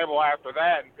ran the table after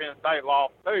that, and Penn State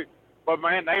lost too. But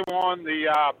man, they won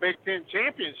the Big Ten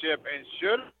championship and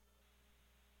should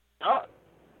have.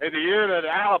 In the year that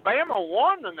Alabama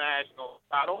won the national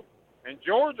title and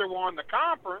Georgia won the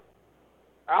conference,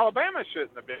 Alabama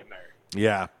shouldn't have been there.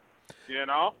 Yeah. You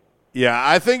know? Yeah,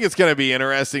 I think it's going to be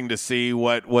interesting to see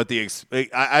what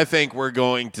I think we're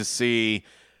going to see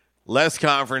less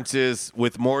conferences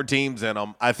with more teams in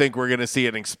them. I think we're going to see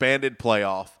an expanded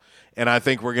playoff, and I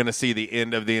think we're going to see the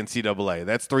end of the NCAA.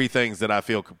 That's three things that I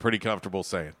feel pretty comfortable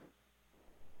saying.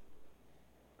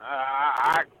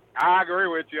 I agree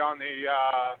with you on the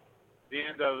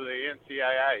end of the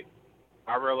NCAA.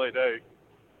 I really do.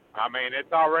 I mean,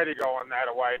 it's already going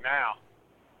that way now.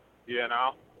 You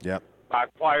know. Yep.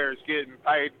 Like players getting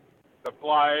paid to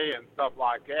play and stuff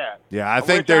like that. Yeah, I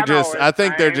think they're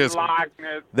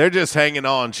just hanging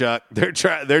on, Chuck. They're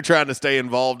trying to stay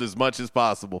involved as much as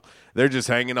possible. They're just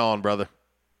hanging on, brother.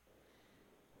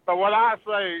 But what I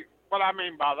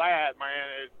mean by that, man,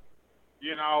 is,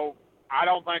 you know, I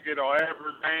don't think it'll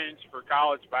ever change for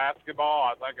college basketball.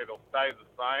 I think it'll stay the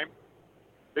same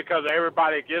because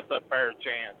everybody gets a fair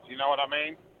chance. You know what I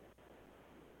mean?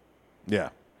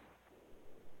 Yeah.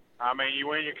 I mean, you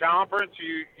win your conference,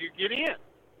 you get in.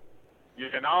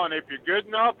 You know, and if you're good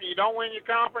enough and you don't win your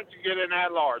conference, you get in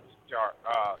that large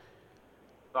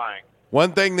thing.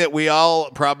 One thing that we all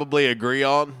probably agree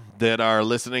on that are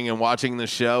listening and watching the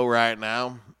show right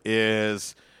now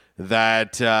is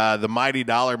that the mighty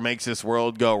dollar makes this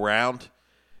world go round.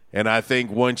 And I think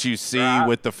once you see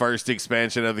with the first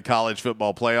expansion of the college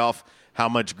football playoff how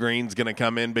much green's going to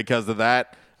come in because of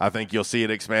that, I think you'll see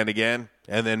it expand again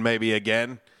and then maybe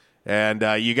again. And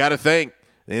you got to think,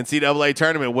 the NCAA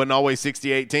tournament wasn't always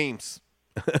 68 teams.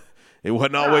 It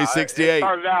wasn't always 68. It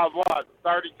started out, what,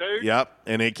 32? Yep,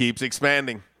 and it keeps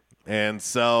expanding. And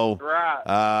so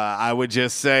I would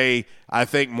just say I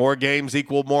think more games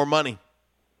equal more money.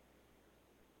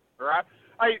 Right.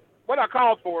 Hey, what I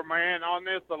called for, man, on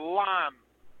this alliance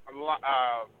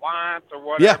or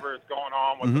whatever is going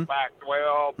on with the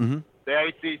Pac-12, the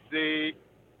ACC,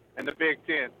 and the Big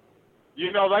Ten.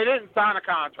 You know, they didn't sign a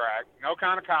contract, no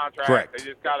kind of contract. Correct. They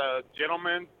just got a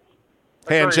gentleman's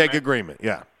handshake agreement,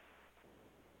 yeah.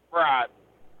 Right.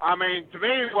 I mean, to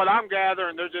me, what I'm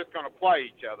gathering, they're just going to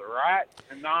play each other, right,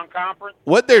 in non-conference?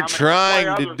 What they're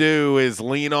trying to do is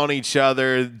lean on each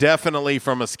other, definitely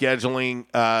from a scheduling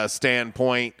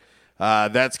standpoint.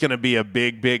 That's going to be a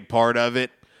big, big part of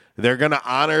it. They're going to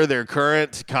honor their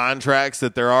current contracts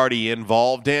that they're already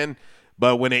involved in,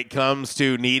 but when it comes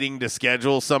to needing to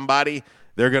schedule somebody,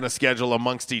 they're going to schedule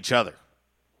amongst each other.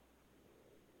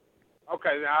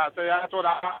 Okay, so that's what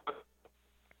I was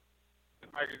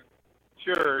making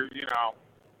sure, you know.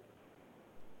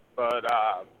 But,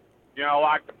 you know,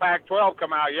 like the Pac-12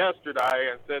 come out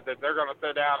yesterday and said that they're going to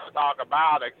sit down and talk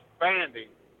about expanding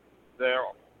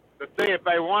to see if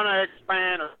they want to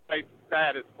expand or stay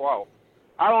status quo.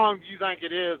 How long do you think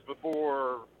it is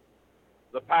before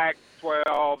the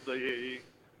Pac-12, the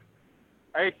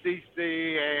ACC,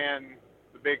 and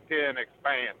the Big Ten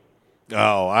expand?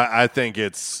 Oh, I think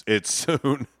it's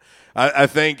soon. I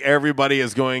think everybody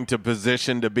is going to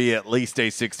position to be at least a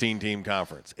 16-team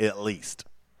conference, at least.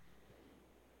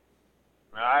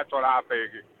 Well, that's what I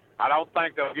figured. I don't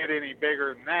think they'll get any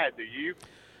bigger than that, do you?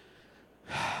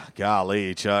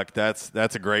 Golly, Chuck, that's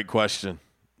a great question.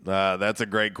 That's a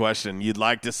great question. You'd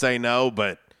like to say no,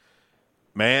 but,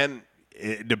 man,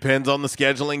 it depends on the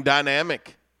scheduling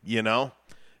dynamic, you know.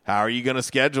 How are you going to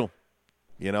schedule?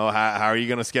 You know, how are you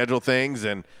going to schedule things?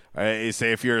 And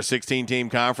say if you're a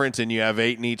 16-team conference and you have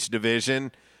 8 in each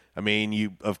division, I mean,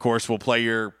 you, of course, will play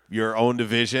your own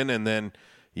division, and then,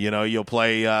 you know, you'll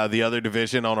play the other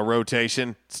division on a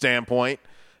rotation standpoint.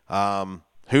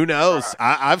 Who knows?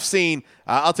 I've seen –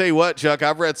 I'll tell you what, Chuck,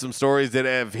 I've read some stories that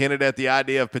have hinted at the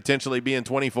idea of potentially being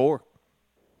 24.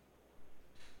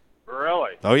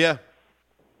 Really? Oh, yeah.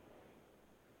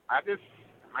 I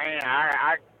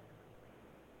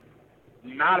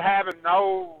not having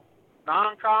no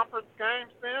non-conference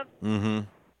games then? Mm-hmm.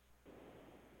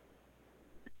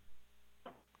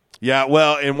 Yeah,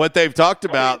 well, and what they've talked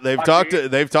about, they've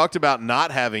talked about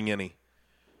not having any,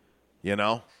 you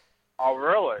know? Oh,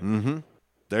 really? Mm-hmm.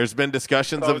 There's been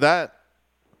discussions of that.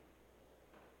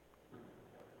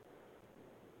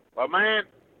 Well, man,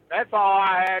 that's all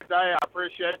I had today. I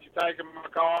appreciate you taking my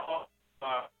call.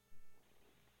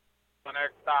 The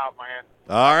next stop, man.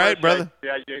 All right, brother.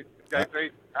 Yeah, JC,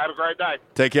 have a great day.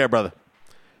 Take care, brother.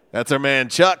 That's our man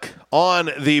Chuck on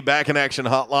the Back in Action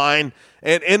hotline.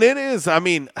 And it is, I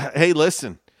mean, hey,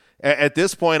 listen, At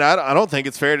this point, I don't think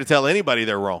it's fair to tell anybody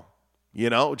they're wrong. You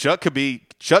know, Chuck could be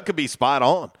spot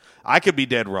on. I could be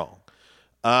dead wrong.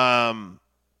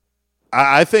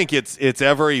 I think it's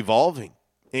ever evolving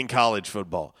in college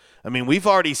football. I mean, we've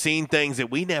already seen things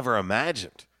that we never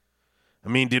imagined. I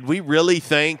mean, did we really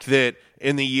think that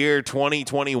in the year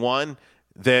 2021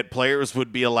 that players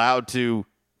would be allowed to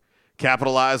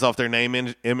capitalize off their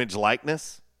name, image,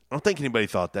 likeness? I don't think anybody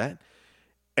thought that.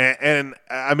 And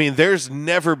I mean, there's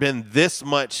never been this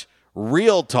much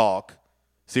real talk.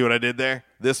 See what I did there?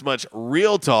 This much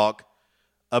real talk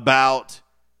about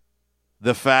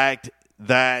the fact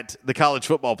that the college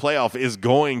football playoff is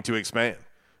going to expand.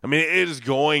 I mean, it is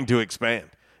going to expand.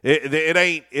 It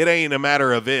ain't a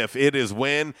matter of if, it is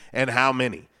when and how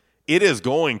many. It is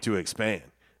going to expand.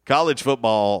 College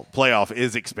football playoff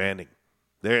is expanding.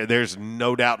 There's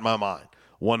no doubt in my mind.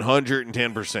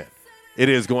 110%. It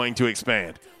is going to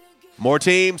expand. More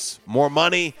teams, more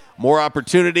money, more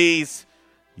opportunities.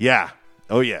 Yeah.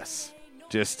 Oh, yes.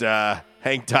 Just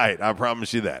hang tight. I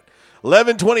promise you that.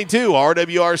 1122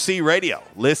 RWRC Radio.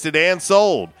 Listed and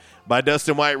sold by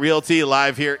Dustin White Realty,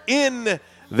 live here in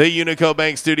the Unico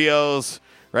Bank Studios,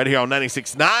 right here on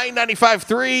 96.9,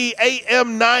 95.3,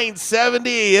 AM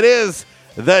 970. It is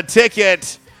The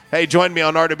Ticket. Hey, join me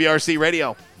on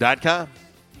RWRCradio.com.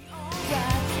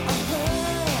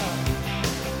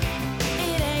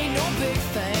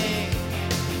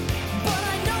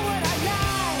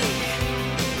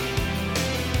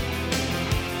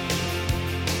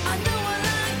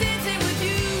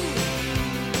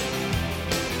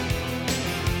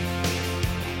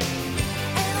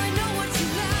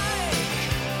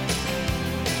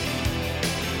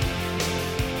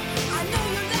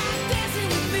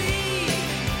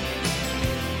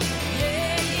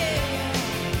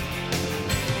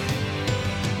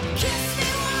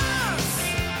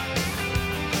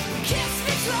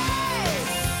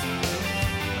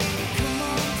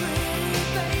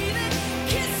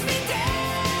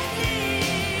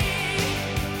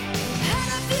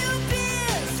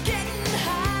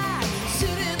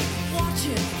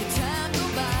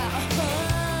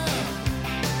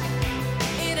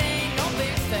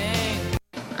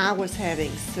 I was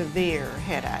having severe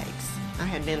headaches. I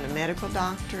had been to medical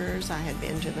doctors, I had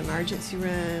been to the emergency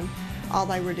room. All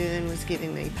they were doing was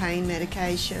giving me pain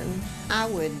medication. I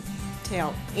would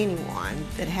tell anyone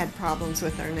that had problems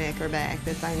with their neck or back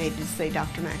that they needed to see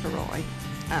Dr. McElroy.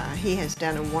 He has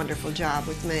done a wonderful job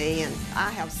with me, and I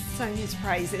have sung his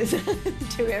praises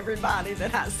to everybody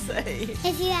that I see.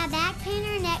 If you have back pain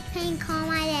or neck pain, call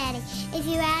my daddy. If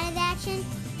you're out of action,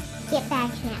 get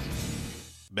back in.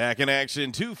 Back in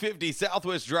action, 250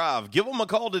 Southwest Drive. Give them a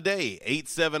call today,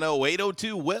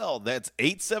 870-802-WELL. That's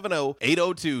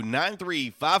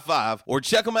 870-802-9355. Or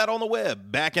check them out on the web,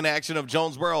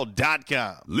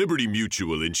 backinactionofjonesboro.com. Liberty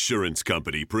Mutual Insurance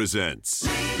Company presents...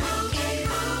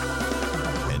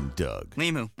 and Doug.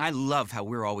 Limu, I love how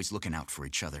we're always looking out for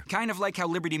each other. Kind of like how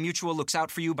Liberty Mutual looks out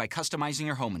for you by customizing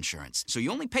your home insurance. So you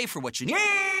only pay for what you need.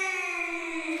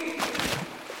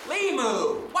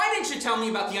 Limu, why didn't you tell me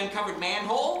about the uncovered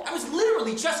manhole? I was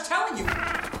literally just telling you.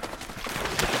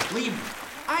 Limu,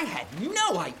 I had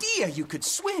no idea you could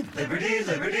swim. Liberty,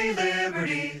 liberty,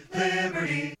 liberty,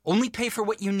 liberty. Only pay for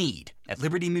what you need at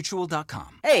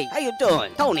libertymutual.com. Hey, how you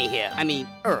doing? Tony here. I mean,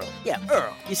 Earl. Yeah,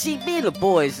 Earl. You see, me and the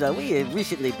boys, we have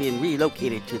recently been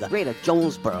relocated to the greater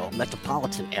Jonesboro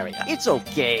metropolitan area. It's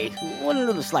okay. One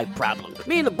little slight problem.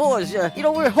 Me and the boys,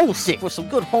 we're homesick for some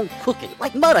good home cooking,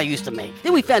 like Mother used to make.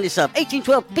 Then we found this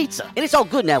 1812 pizza, and it's all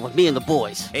good now with me and the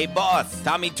boys. Hey, boss,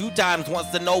 Tommy 2 Times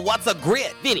wants to know what's a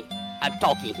grit. Vinny, I'm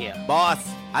talking here. Boss,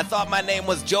 I thought my name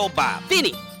was Joe Bob.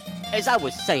 Vinny! As I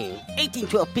was saying,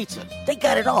 1812 Pizza, they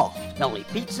got it all. Not only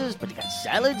pizzas, but they got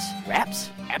salads, wraps,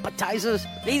 appetizers.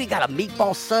 They even got a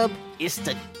meatball sub. It's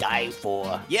to die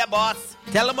for. Yeah, boss.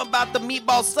 Tell them about the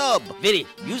meatball sub. Vinny,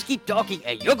 you just keep talking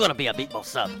and you're gonna be a meatball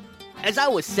sub. As I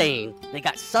was saying, they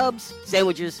got subs,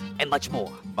 sandwiches, and much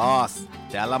more. Boss,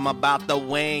 tell them about the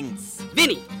wings.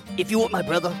 Vinny, if you want my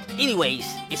brother, anyways,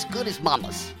 it's good as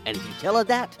mama's. And if you tell her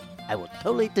that, I will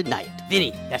totally deny it.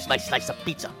 Vinny, that's my slice of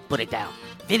pizza. Put it down.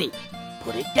 Vinny,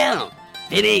 put it down.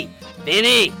 Vinny,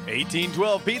 Vinny.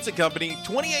 1812 Pizza Company,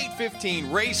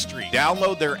 2815 Ray Street.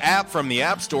 Download their app from the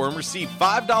App Store and receive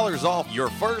 $5 off your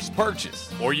first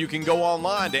purchase. Or you can go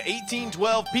online to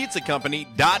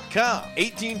 1812pizzacompany.com.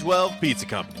 1812 Pizza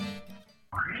Company.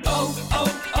 Oh,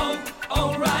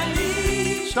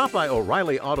 O'Reilly. Stop by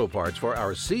O'Reilly Auto Parts for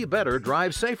our See Better,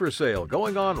 Drive Safer sale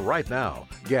going on right now.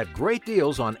 Get great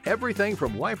deals on everything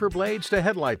from wiper blades to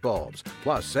headlight bulbs.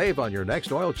 Plus, save on your next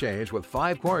oil change with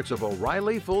 5 quarts of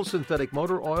O'Reilly Full Synthetic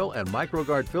Motor Oil and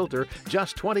MicroGuard Filter,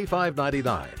 just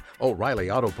 $25.99.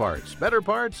 O'Reilly Auto Parts. Better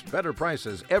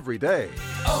prices every day.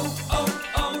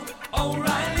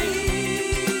 O'Reilly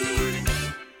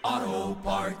Auto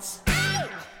Parts.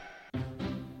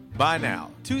 By now,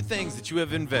 2 things that you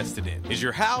have invested in is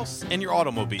your house and your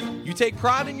automobile. You take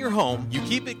pride in your home, you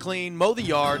keep it clean, mow the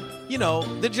yard, you know,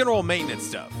 the general maintenance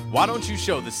stuff. Why don't you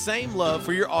show the same love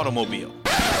for your automobile?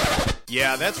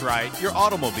 Yeah, that's right, your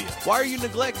automobile. Why are you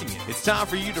neglecting it? It's time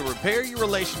for you to repair your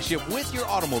relationship with your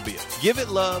automobile. Give it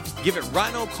love, give it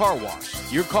Rhino Car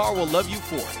Wash. Your car will love you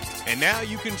for it. And now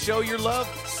you can show your love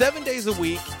 7 days a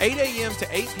week, 8 a.m. to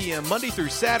 8 p.m. Monday through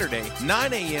Saturday,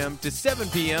 9 a.m. to 7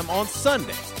 p.m. on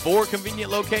Sunday. 4 convenient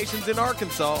locations in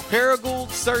Arkansas: Paragould,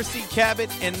 Searcy,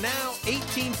 Cabot, and now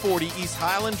 1840 East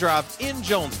Highland Drive in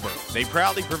Jonesboro. They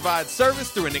proudly provide service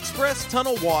through an express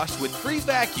tunnel wash with free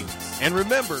vacuums. And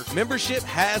remember, membership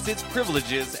has its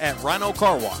privileges at Rhino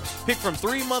Car Wash. Pick from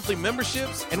 3 monthly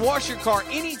memberships and wash your car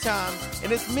anytime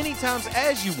and as many times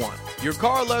as you want. Your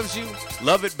car loves you,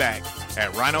 love it back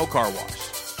at Rhino Car Wash.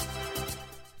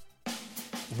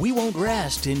 We won't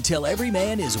rest until every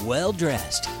man is well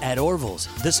dressed. At Orville's,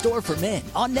 the store for men,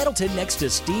 on Nettleton next to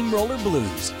Steamroller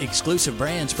Blues. Exclusive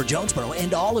brands for Jonesboro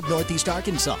and all of Northeast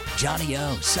Arkansas. Johnny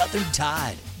O, Southern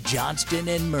Tide, Johnston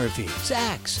and Murphy,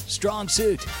 Saks, Strong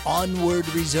Suit, Onward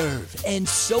Reserve, and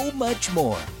so much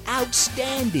more.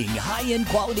 Outstanding high-end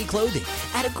quality clothing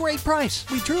at a great price.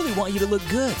 We truly want you to look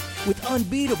good with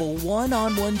unbeatable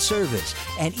one-on-one service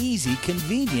and easy,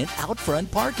 convenient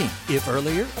out-front parking. If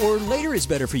earlier or later is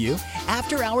better for you,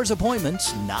 after-hours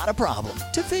appointments, not a problem.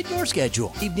 To fit your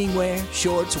schedule. Evening wear,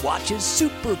 shorts, watches,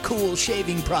 super cool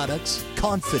shaving products,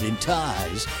 confident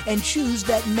ties, and shoes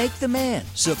that make the man.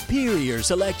 Superior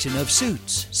selection of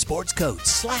suits, sports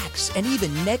coats, slacks, and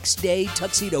even next-day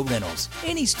tuxedo rentals.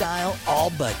 Any style, all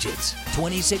budgets.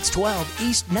 2612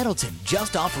 East Nettleton,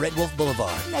 just off Red Wolf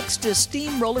Boulevard, next to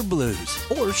Steamroller Blues.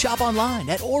 Or shop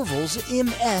online at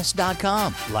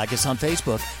orvillesms.com. Like us on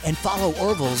Facebook and follow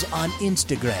Orville's on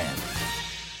Instagram.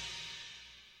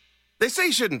 They say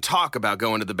you shouldn't talk about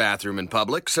going to the bathroom in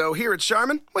public, so here at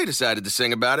Charmin, we decided to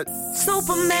sing about it.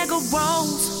 Super mega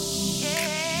rolls.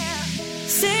 Yeah.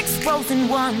 6 rolls in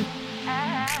one.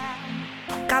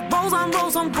 Got rolls on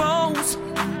rolls on rolls.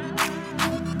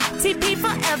 TP for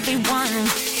everyone.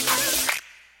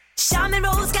 Charmin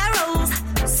rolls got rolls.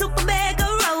 Super mega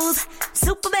rolls.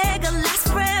 Super mega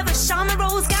lasts forever. Charmin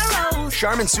rolls got rolls.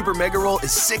 Charmin Super Mega Roll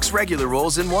is 6 regular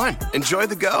rolls in one. Enjoy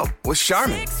the go with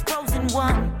Charmin. 6 rolls in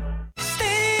one.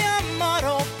 Stadium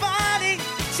Auto Body,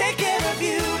 take care of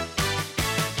you.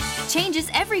 Changes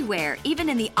everywhere, even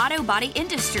in the auto body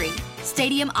industry.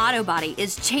 Stadium Auto Body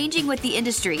is changing with the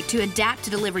industry to adapt to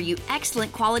deliver you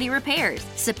excellent quality repairs,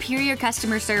 superior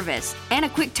customer service, and a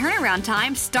quick turnaround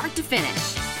time start to finish.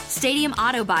 Stadium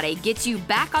Auto Body gets you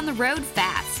back on the road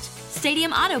fast.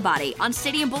 Stadium Auto Body on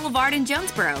Stadium Boulevard in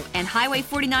Jonesboro and Highway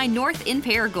 49 North in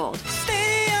Paragould.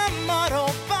 Stadium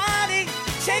Auto Body,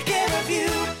 take care of you.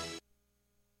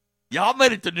 Y'all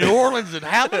made it to New Orleans in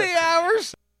how many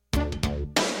hours?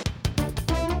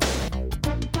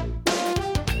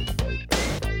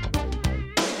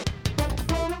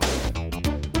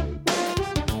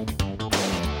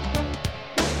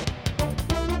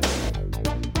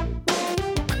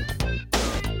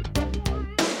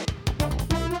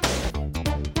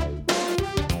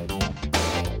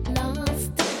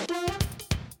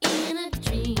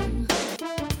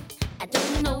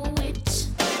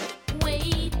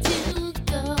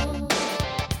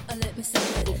 Let me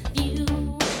say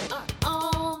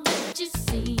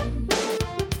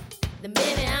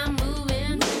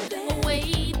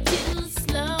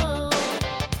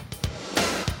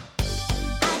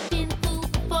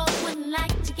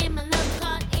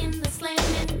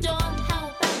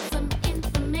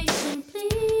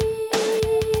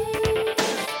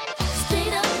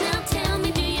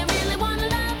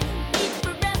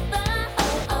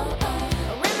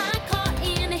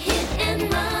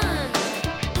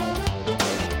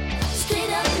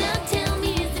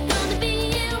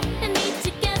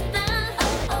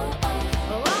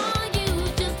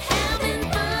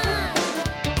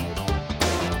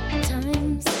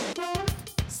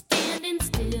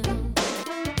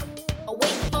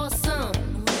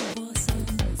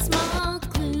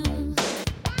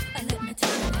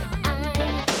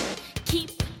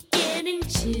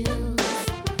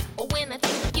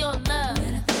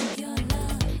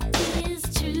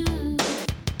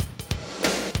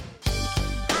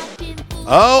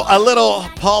Oh, a little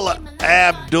Paula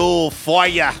Abdul for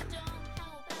ya.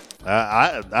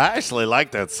 I actually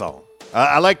like that song.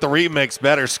 I like the remix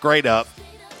better. Straight up.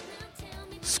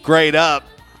 Straight up.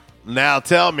 Now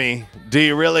tell me, do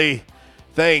you really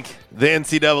think the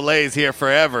NCAA is here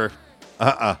forever?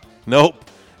 Nope.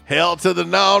 Hell to the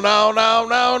no.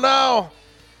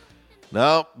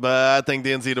 No, but I think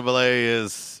the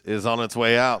NCAA is on its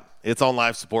way out. It's on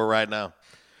life support right now.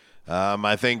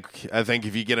 I think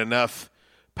if you get enough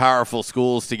powerful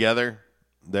schools together,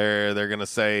 they're going to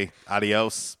say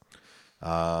adios.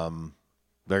 They're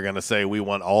going to say we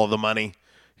want all the money.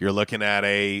 You're looking at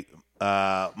a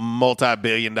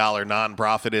multi-billion-dollar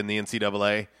nonprofit in the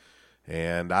NCAA,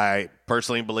 and I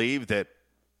personally believe that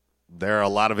there are a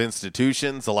lot of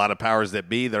institutions, a lot of powers that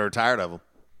be that are tired of them.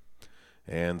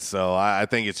 And so I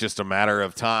think it's just a matter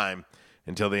of time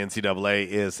until the NCAA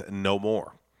is no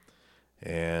more.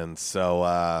 And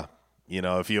so,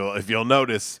 if you'll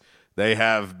notice, they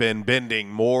have been bending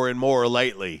more and more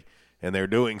lately, and they're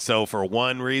doing so for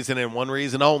one reason and one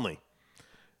reason only.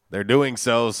 They're doing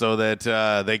so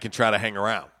that they can try to hang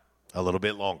around a little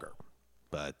bit longer.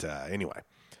 But anyway,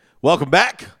 welcome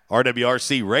back,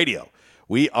 RWRC Radio.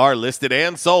 We are listed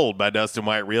and sold by Dustin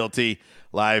White Realty,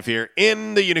 live here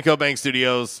in the Unico Bank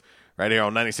Studios, right here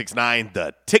on 96.9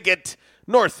 The Ticket,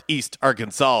 Northeast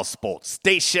Arkansas Sports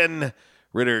Station,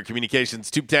 Ritter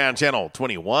Communications, Tubetown Channel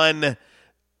 21,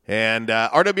 and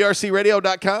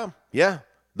RWRCradio.com. Yeah,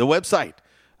 the website.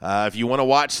 If you want to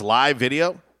watch live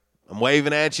video, I'm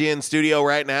waving at you in studio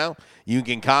right now. You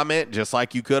can comment just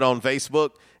like you could on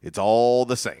Facebook. It's all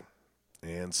the same.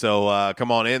 And so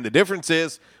come on in. The difference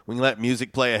is we can let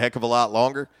music play a heck of a lot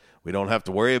longer. We don't have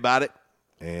to worry about it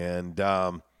and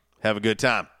have a good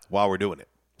time while we're doing it.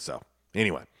 So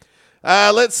anyway,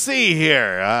 let's see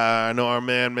here. I know our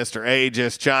man Mr. A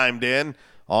just chimed in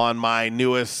on my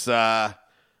newest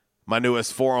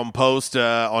forum post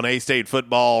on A-State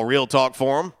Football Real Talk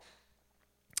Forum.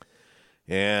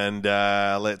 And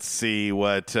let's see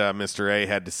what Mr. A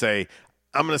had to say.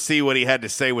 I'm going to see what he had to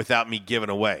say without me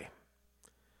giving away.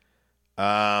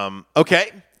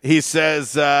 Okay. He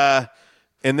says,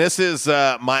 and this is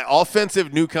my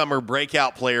offensive newcomer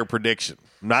breakout player prediction.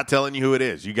 I'm not telling you who it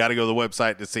is. You got to go to the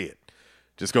website to see it.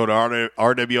 Just go to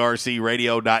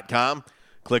rwrcradio.com,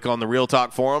 click on the Real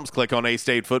Talk Forums, click on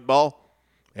A-State Football,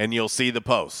 and you'll see the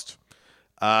post.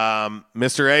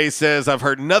 Mr. A says, I've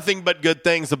heard nothing but good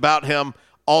things about him,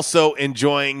 also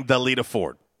enjoying the Lita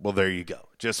Ford. Well, there you go.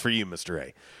 Just for you, Mr.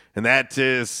 A. And that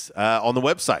is on the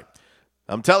website.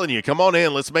 I'm telling you, come on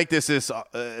in. Let's make this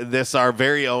our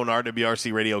very own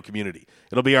RWRC radio community.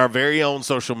 It'll be our very own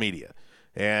social media.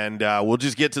 And we'll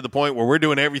just get to the point where we're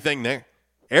doing everything there.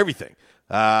 Everything.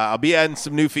 I'll be adding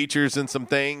some new features and some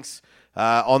things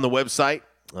on the website.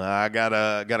 I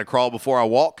gotta crawl before I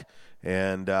walk.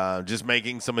 And just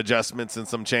making some adjustments and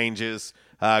some changes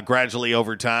gradually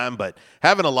over time. But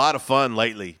having a lot of fun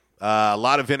lately. A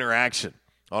lot of interaction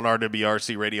on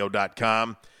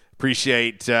RWRCradio.com.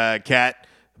 Appreciate Kat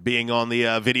being on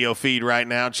the video feed right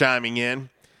now, chiming in.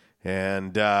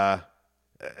 And I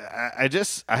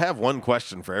have one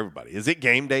question for everybody. Is it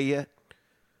game day yet?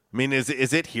 I mean, is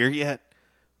it here yet?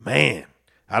 Man,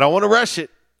 I don't want to rush it.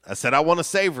 I said I want to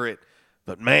savor it.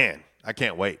 But, man, I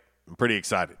can't wait. I'm pretty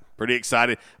excited. Pretty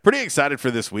excited for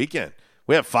this weekend.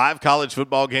 We have 5 college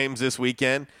football games this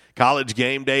weekend. College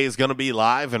game day is going to be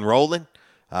live and rolling,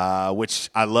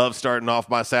 which I love starting off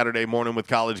my Saturday morning with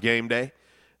college game day.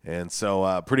 And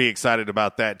so pretty excited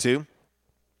about that too.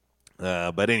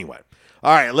 But anyway,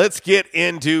 all right, let's get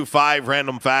into 5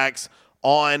 random facts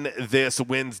on this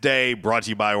Wednesday, brought to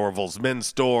you by Orville's Men's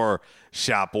Store.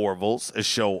 Shop Orville's,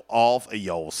 show off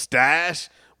your stash.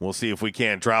 We'll see if we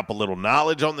can't drop a little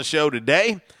knowledge on the show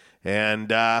today.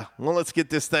 And, let's get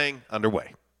this thing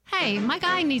underway. Hey, my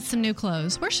guy needs some new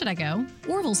clothes. Where should I go?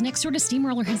 Orville's next door to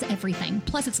Steamroller has everything.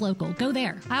 Plus, it's local. Go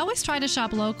there. I always try to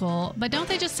shop local, but don't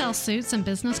they just sell suits and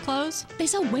business clothes? They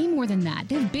sell way more than that.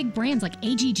 They have big brands like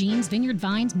AG Jeans, Vineyard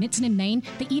Vines, Mitson and Maine.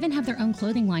 They even have their own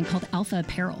clothing line called Alpha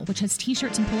Apparel, which has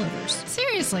t-shirts and pullovers.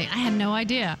 Seriously, I had no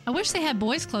idea. I wish they had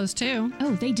boys' clothes, too.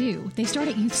 Oh, they do. They start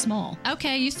at youth small.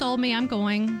 Okay, you sold me. I'm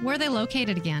going. Where are they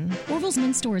located again? Orville's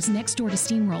Men's Store is next door to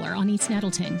Steamroller on East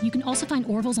Nettleton. You can also find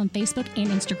Orville's on Facebook and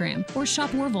Instagram, or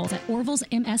shop Orville's at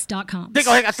orvillesms.com.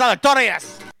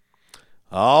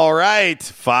 All right,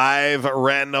 5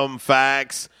 random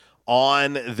facts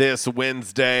on this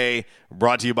Wednesday,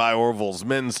 brought to you by Orville's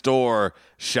Men's Store.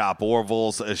 Shop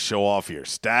Orville's, show off your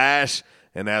stash.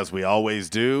 And as we always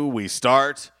do, we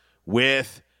start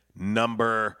with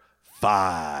number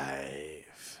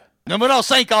 5. Número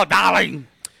 5, darling.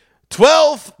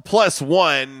 12 plus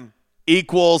 1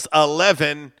 equals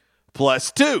 11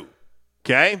 plus 2.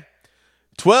 Okay?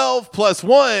 12 plus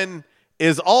 1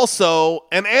 is also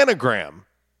an anagram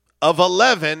of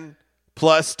 11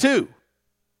 plus 2.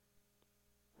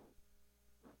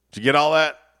 Did you get all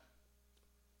that?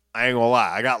 I ain't gonna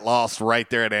lie. I got lost right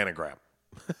there at anagram.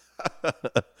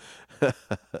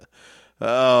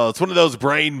 Oh, it's one of those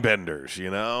brain benders, you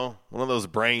know? One of those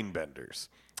brain benders.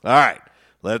 All right.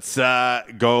 Let's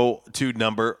go to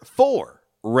number 4.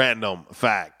 Random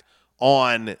fact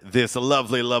on this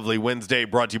lovely, lovely Wednesday,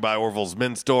 brought to you by Orville's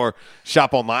Men's Store.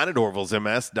 Shop online at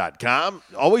orvillesms.com.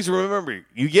 Always remember,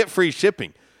 you get free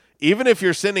shipping, even if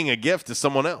you're sending a gift to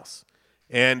someone else.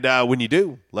 And when you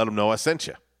do, let them know I sent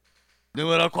you.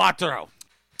 Numero 4.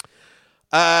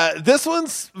 This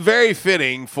one's very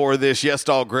fitting for this Yes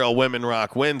All Grill Women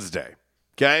Rock Wednesday,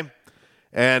 okay?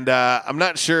 And I'm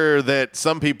not sure that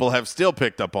some people have still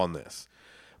picked up on this.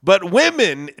 But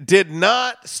women did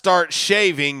not start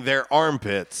shaving their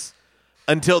armpits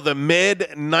until the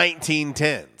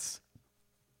mid-1910s.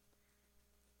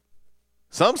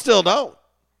 Some still don't.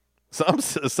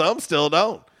 Some still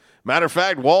don't. Matter of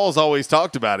fact, Walls always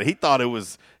talked about it. He thought it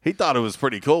was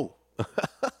pretty cool.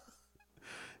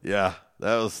 Yeah,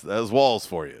 that was Walls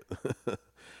for you.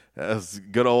 That's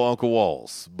good old Uncle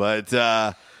Walls. But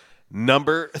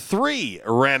number 3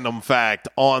 random fact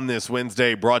on this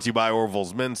Wednesday, brought to you by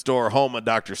Orville's Men's Store, home of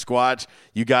Dr. Squatch.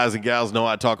 You guys and gals know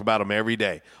I talk about them every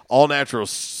day. All natural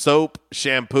soap,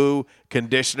 shampoo,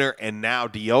 conditioner, and now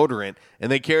deodorant, and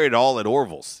they carry it all at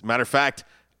Orville's. Matter of fact,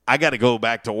 I got to go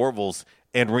back to Orville's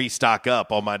and restock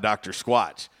up on my Dr.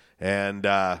 Squatch. And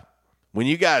when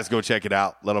you guys go check it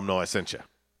out, let them know I sent you.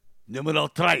 Numero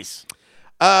 3.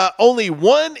 Only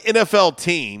one NFL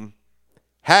team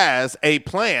has a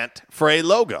plant for a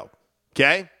logo,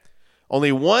 okay?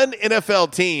 Only one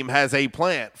NFL team has a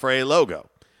plant for a logo.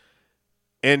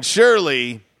 And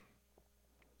surely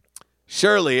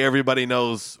everybody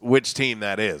knows which team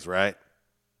that is, right?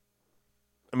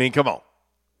 I mean, come on.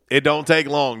 It don't take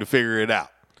long to figure it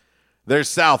out. They're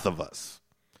south of us.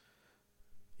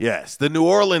 Yes, the New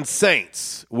Orleans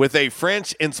Saints, with a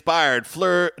French-inspired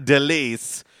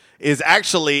fleur-de-lis, is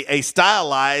actually a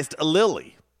stylized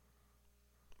lily.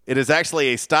 It is actually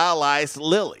a stylized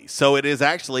lily. So it is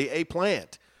actually a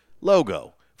plant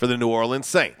logo for the New Orleans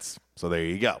Saints. So there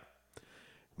you go.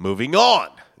 Moving on.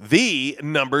 The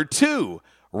number 2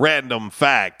 random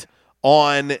fact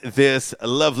on this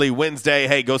lovely Wednesday.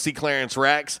 Hey, go see Clarence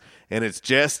Racks, and it's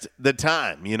just the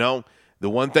time, you know. The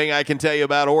one thing I can tell you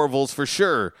about Orville's for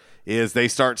sure is they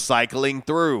start cycling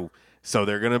through. So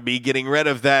they're going to be getting rid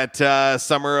of that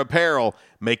summer apparel,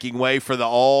 making way for the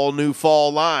all-new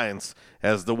fall lines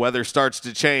as the weather starts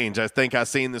to change. I think I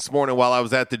seen this morning while I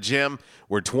was at the gym,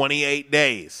 we're 28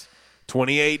 days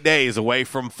away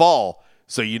from fall.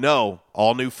 So you know,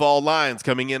 all new fall lines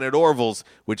coming in at Orville's,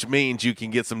 which means you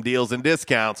can get some deals and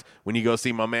discounts when you go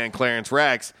see my man Clarence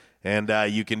Racks, and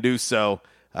you can do so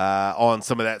on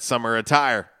some of that summer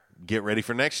attire. Get ready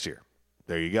for next year.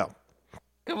 There you go.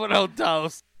 Numero 2.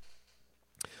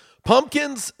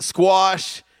 Pumpkins,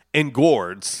 squash, and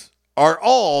gourds are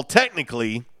all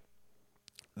technically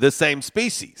the same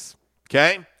species,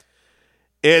 okay?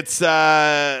 It's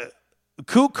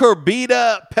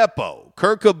Cucurbita pepo,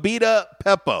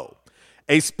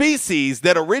 a species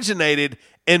that originated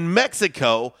in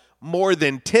Mexico more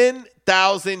than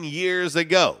 10,000 years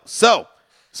ago. So,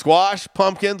 squash,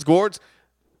 pumpkins, gourds,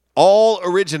 all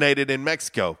originated in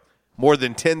Mexico more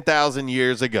than 10,000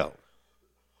 years ago.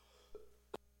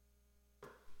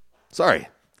 Sorry,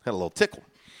 had a little tickle.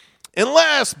 And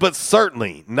last but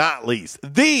certainly not least,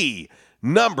 the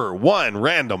number 1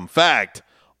 random fact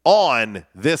on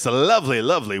this lovely,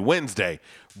 lovely Wednesday,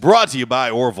 brought to you by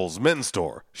Orville's Men's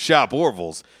Store. Shop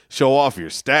Orville's. Show off your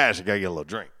stash. I got to get a little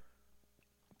drink.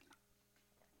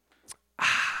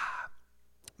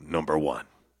 Number 1.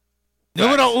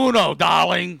 Numero 1,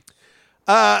 darling.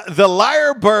 The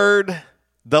lyrebird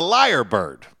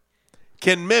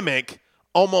can mimic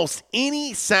almost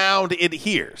any sound it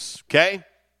hears, okay?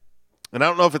 And I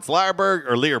don't know if it's lyrebird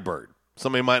or lyrebird.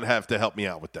 Somebody might have to help me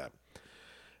out with that.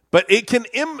 But it can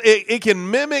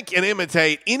mimic and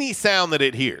imitate any sound that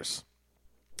it hears,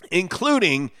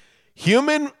 including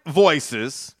human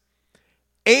voices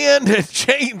and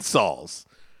chainsaws,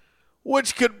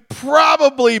 which could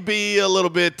probably be a little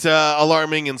bit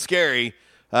alarming and scary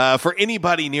for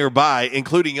anybody nearby,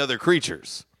 including other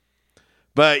creatures.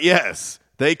 But yes,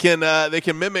 they can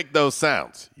mimic those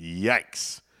sounds.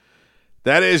 Yikes.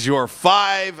 That is your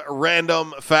 5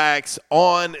 random facts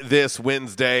on this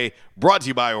Wednesday, brought to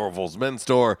you by Orville's Men's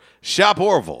Store. Shop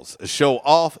Orville's. Show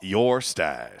off your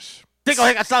stash.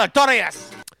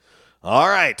 All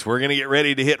right, we're going to get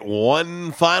ready to hit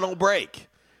one final break.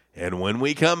 And when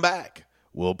we come back,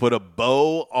 we'll put a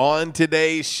bow on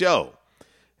today's show.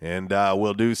 And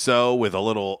we'll do so with a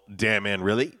little Damn Man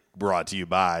Really, brought to you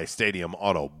by Stadium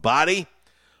Auto Body.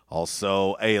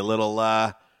 Also, a little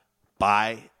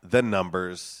by the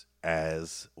numbers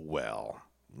as well.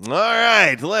 All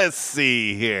right, let's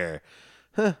see here.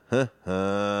 Let's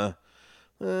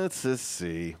just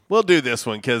see. We'll do this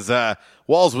one because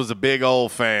Walls was a big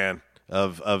old fan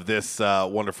of this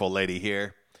wonderful lady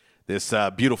here, this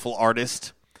beautiful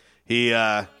artist. He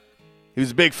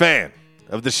was a big fan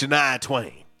of the Shania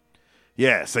Twain.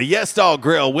 Yes, a Yes Doll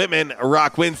Grill Women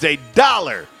Rock Wednesday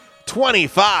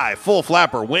 $1.25 full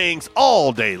flapper wings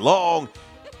all day long.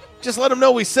 Just let them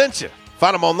know we sent you.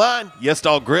 Find them online,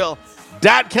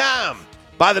 YesDollGrill.com.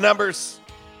 By the numbers,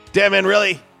 Damn Man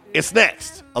Really, it's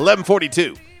next,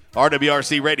 11:42.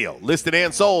 RWRC Radio, listed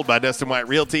and sold by Dustin White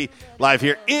Realty, live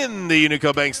here in the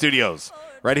Unico Bank Studios.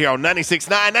 Right here on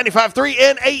 96.9, 95.3,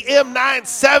 and AM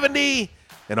 970,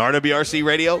 and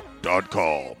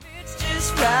RWRCRadio.com.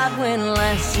 Just right when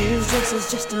last year's dress is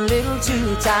just a little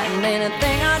too tight, and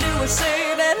anything I do or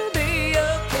say that'll be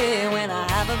okay when I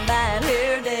have a bad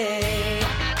hair day.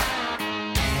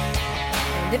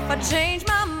 And if I change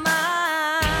my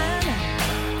mind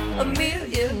a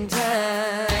million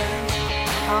times,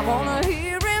 I wanna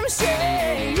hear him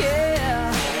say,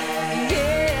 yeah,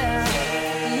 yeah,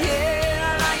 yeah, I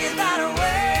like it that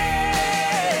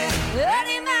way.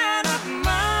 Any man of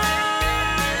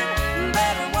mine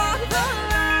better walk the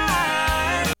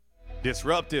line.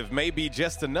 Disruptive may be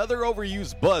just another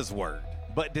overused buzzword,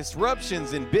 but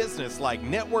disruptions in business like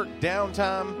network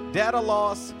downtime, data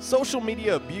loss, social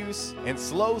media abuse, and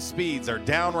slow speeds are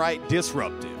downright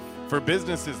disruptive. For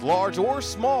businesses large or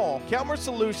small, Calmer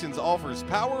Solutions offers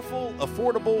powerful,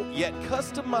 affordable, yet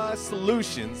customized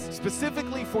solutions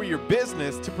specifically for your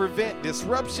business to prevent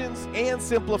disruptions and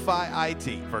simplify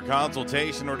IT. For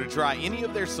consultation or to try any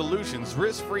of their solutions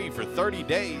risk-free for 30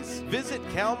 days, visit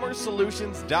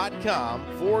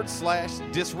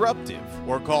calmersolutions.com/disruptive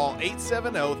or call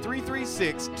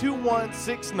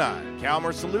 870-336-2169.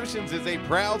 Calmer Solutions is a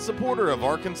proud supporter of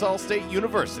Arkansas State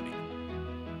University.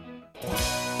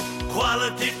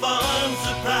 Quality Farm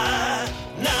Supply,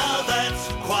 now that's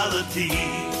quality.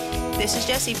 This is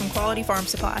Jessie from Quality Farm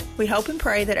Supply. We hope and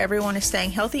pray that everyone is staying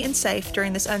healthy and safe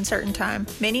during this uncertain time.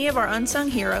 Many of our unsung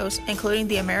heroes, including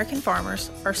the American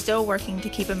farmers, are still working to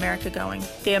keep America going.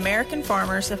 The American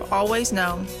farmers have always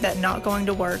known that not going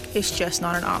to work is just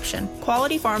not an option.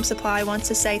 Quality Farm Supply wants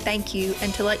to say thank you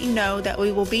and to let you know that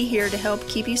we will be here to help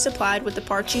keep you supplied with the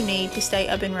parts you need to stay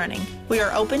up and running. We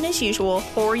are open as usual,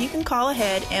 or you can call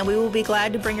ahead and we will be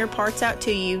glad to bring your parts out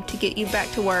to you to get you back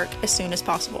to work as soon as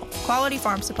possible. Quality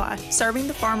Farm Supply, serving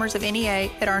the farmers of NEA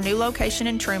at our new location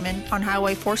in Truman on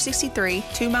Highway 463,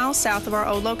 2 miles south of our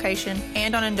old location,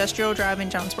 and on Industrial Drive in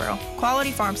Jonesboro.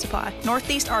 Quality Farm Supply,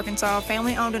 Northeast Arkansas,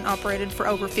 family owned and operated for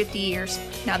over 50 years.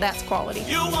 Now that's quality.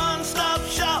 Your one-stop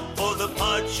shop for the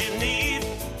parts you need.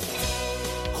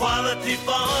 Quality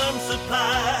Farm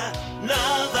Supply,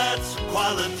 now that's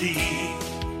quality.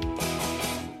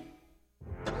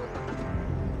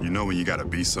 You know when you gotta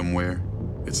be somewhere,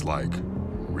 it's like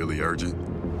really urgent.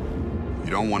 You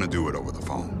don't want to do it over the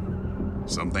phone.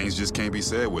 Some things just can't be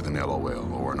said with an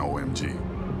LOL or an OMG.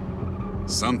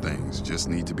 Some things just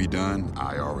need to be done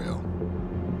IRL.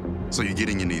 So you get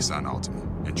in your Nissan Altima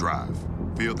and drive.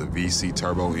 Feel the VC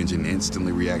turbo engine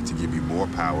instantly react to give you more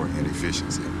power and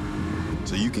efficiency,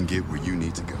 so you can get where you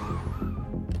need to go.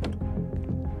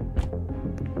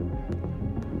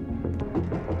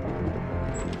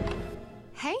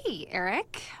 Hey,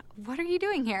 Eric. What are you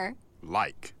doing here?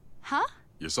 Like. Huh?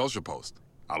 Your social post.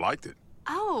 I liked it.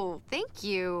 Oh, thank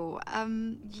you.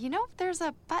 There's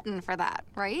a button for that,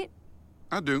 right?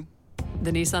 I do.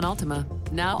 The Nissan Altima,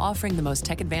 now offering the most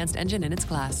tech-advanced engine in its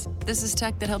class. This is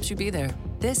tech that helps you be there.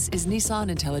 This is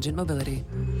Nissan Intelligent Mobility.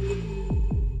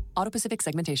 Auto-Pacific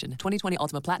segmentation. 2020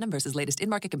 Altima Platinum versus latest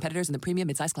in-market competitors in the premium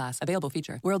midsize class. Available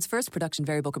feature. World's first production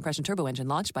variable compression turbo engine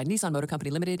launched by Nissan Motor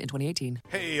Company Limited in 2018.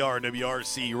 Hey,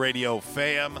 RWRC Radio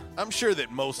fam. I'm sure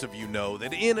that most of you know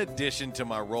that in addition to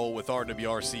my role with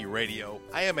RWRC Radio,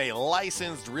 I am a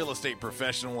licensed real estate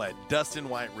professional at Dustin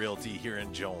White Realty here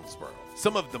in Jonesboro.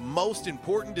 Some of the most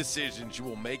important decisions you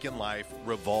will make in life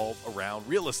revolve around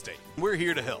real estate. We're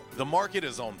here to help. The market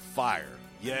is on fire.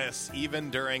 Yes, even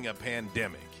during a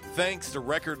pandemic. Thanks to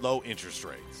record low interest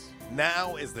rates.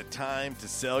 Now is the time to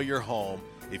sell your home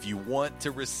if you want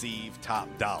to receive top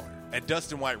dollar. At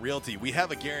Dustin White Realty, we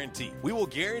have a guarantee. We will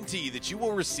guarantee that you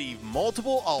will receive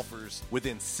multiple offers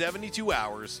within 72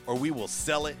 hours or we will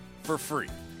sell it for free.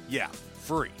 Yeah,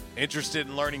 free. Interested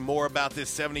in learning more about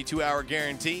this 72-hour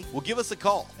guarantee? Well, give us a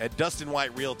call at Dustin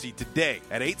White Realty today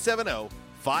at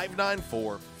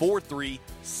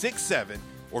 870-594-4367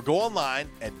 or go online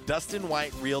at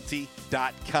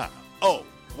DustinWhiteRealty.com. Oh,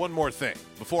 one more thing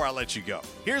before I let you go.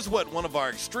 Here's what one of our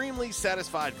extremely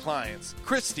satisfied clients,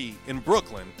 Christy in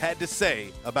Brooklyn, had to say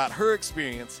about her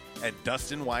experience at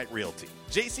Dustin White Realty.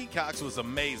 J.C. Cox was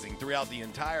amazing throughout the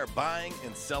entire buying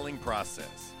and selling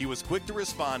process. He was quick to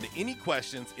respond to any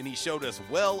questions, and he showed us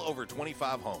well over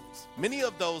 25 homes. Many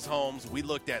of those homes we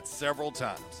looked at several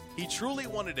times. He truly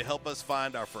wanted to help us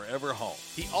find our forever home.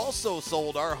 He also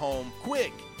sold our home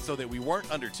quick so that we weren't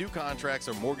under 2 contracts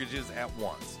or mortgages at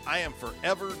once. I am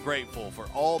forever grateful for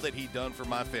all that he done for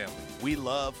my family. We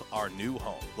love our new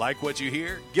home. Like what you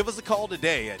hear? Give us a call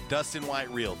today at Dustin White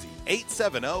Realty,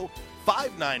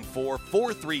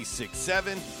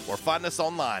 870-594-4367, or find us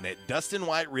online at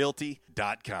DustinWhiteRealty.com.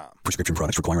 Prescription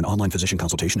products require an online physician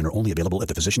consultation and are only available if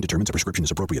the physician determines a prescription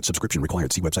is appropriate. Subscription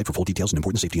required. See website for full details and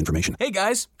important safety information. Hey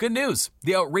guys, good news.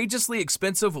 The outrageously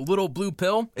expensive Little Blue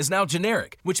Pill is now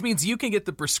generic, which means you can get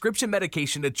the prescription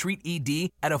medication to treat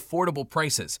ED at affordable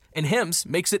prices. And Hims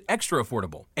makes it extra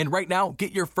affordable. And right now,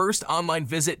 get your first online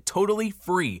visit totally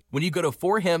free when you go to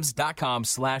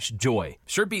forhims.com/joy.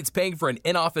 Sure beats paying for an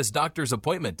in-office doctor's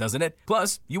appointment, doesn't it?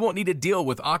 Plus, you won't need to deal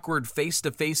with awkward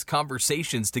face-to-face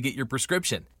conversations to get your prescription.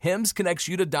 Hims connects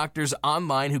you to doctors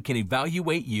online who can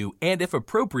evaluate you and, if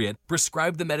appropriate,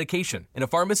 prescribe the medication. And a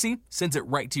pharmacy sends it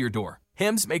right to your door.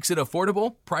 Hims makes it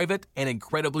affordable, private, and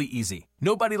incredibly easy.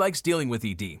 Nobody likes dealing with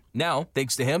ED. Now,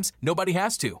 thanks to Hims, nobody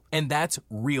has to. And that's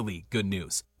really good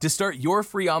news. To start your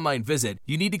free online visit,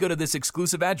 you need to go to this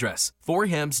exclusive address,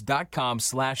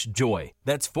 forhims.com/joy.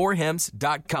 That's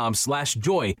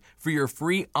forhims.com/joy for your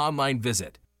free online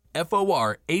visit.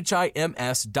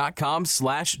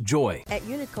 forhims.com/joy. At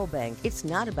Unico Bank, it's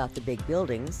not about the big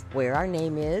buildings, where our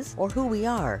name is, or who we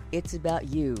are. It's about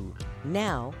you,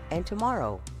 now and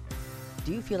tomorrow.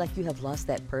 Do you feel like you have lost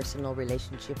that personal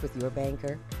relationship with your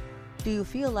banker? Do you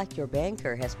feel like your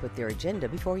banker has put their agenda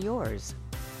before yours?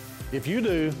 If you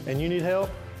do and you need help,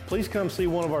 please come see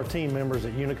one of our team members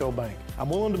at Unico Bank. I'm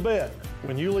willing to bet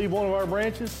when you leave one of our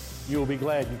branches, you will be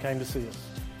glad you came to see us.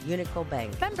 Unico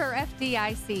Bank. Member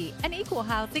FDIC, an equal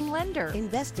housing lender.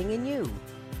 Investing in you.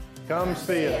 Come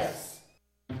see us.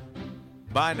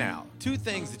 By now, 2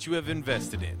 things that you have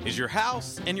invested in is your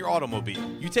house and your automobile.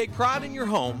 You take pride in your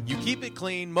home, you keep it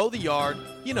clean, mow the yard,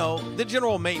 you know, the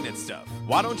general maintenance stuff.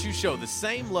 Why don't you show the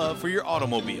same love for your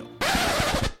automobile?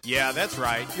 Yeah, that's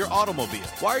right, your automobile.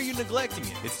 Why are you neglecting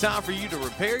it? It's time for you to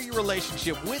repair your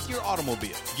relationship with your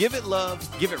automobile. Give it love,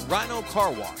 give it Rhino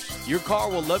Car Wash. Your car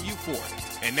will love you for it.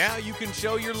 And now you can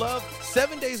show your love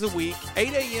 7 days a week,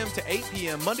 8 a.m. to 8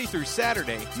 p.m. Monday through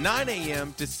Saturday, 9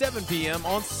 a.m. to 7 p.m.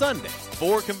 on Sunday.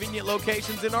 4 convenient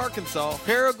locations in Arkansas,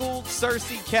 Paragould,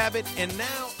 Searcy, Cabot, and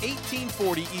now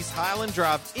 1840 East Highland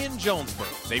Drive in Jonesboro.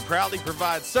 They proudly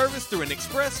provide service through an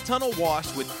express tunnel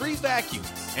wash with free vacuums.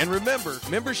 And remember,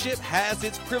 membership has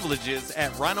its privileges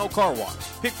at Rhino Car Wash.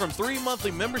 Pick from 3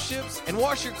 monthly memberships and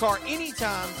wash your car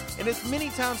anytime and as many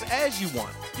times as you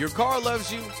want. Your car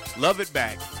loves you, love it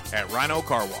back at Rhino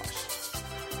Car Wash.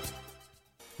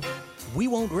 We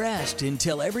won't rest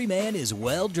until every man is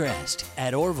well dressed.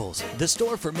 At Orville's, the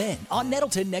store for men, on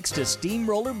Nettleton next to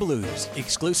Steamroller Blues.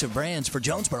 Exclusive brands for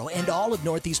Jonesboro and all of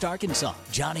Northeast Arkansas.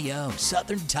 Johnny O,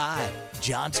 Southern Tide,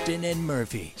 Johnston and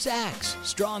Murphy, Saks,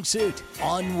 Strong Suit,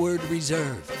 Onward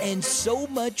Reserve, and so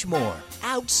much more.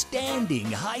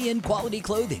 Outstanding high-end quality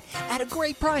clothing at a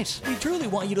great price. We truly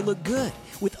want you to look good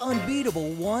with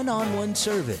unbeatable one-on-one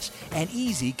service and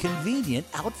easy, convenient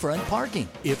out-front parking.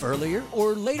 If earlier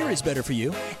or later is better for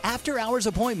you, after-hours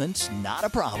appointments, not a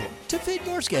problem. To fit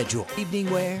your schedule, evening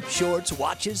wear, shorts,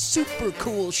 watches, super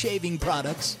cool shaving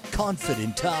products,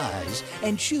 confident ties,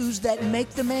 and shoes that make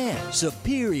the man.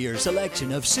 Superior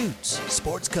selection of suits,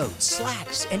 sports coats,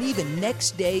 slacks, and even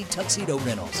next-day tuxedo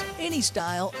rentals. Any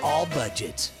style, all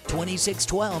budgets.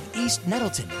 2612 East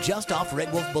Nettleton, just off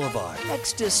Red Wolf Boulevard,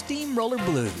 next to Steamroller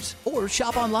Blues. Or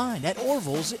shop online at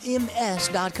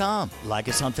orvillesms.com. Like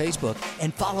us on Facebook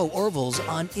and follow Orville's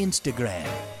on Instagram.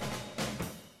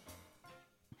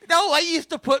 No, they used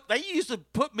to put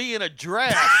me in a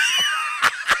dress.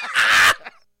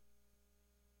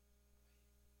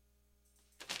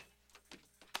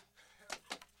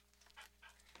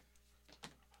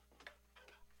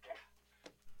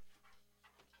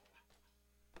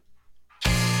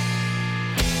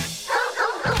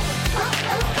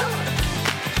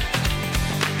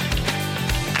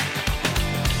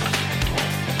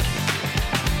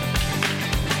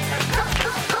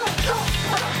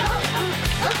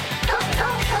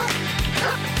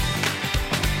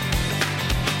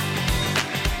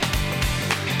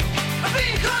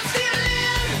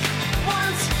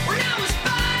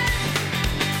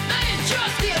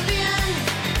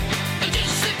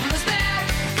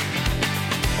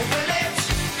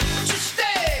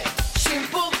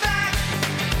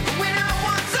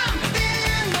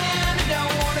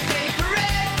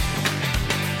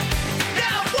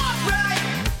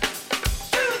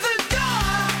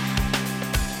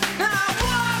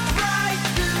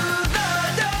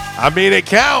 I mean, it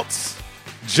counts.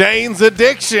 Jane's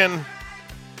Addiction.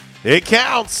 It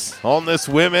counts on this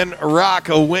Women Rock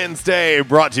Wednesday,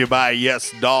 brought to you by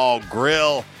Yes Dog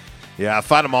Grill. Yeah,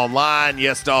 find them online,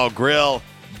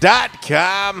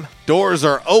 yesdoggrill.com. Doors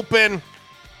are open.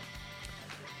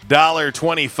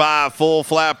 $1.25 full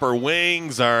flapper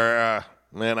wings are,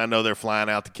 man, I know they're flying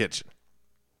out the kitchen.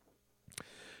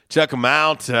 Check them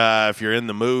out if you're in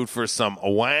the mood for some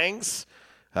wangs.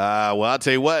 Well, I'll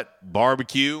tell you what,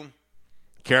 barbecue,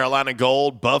 Carolina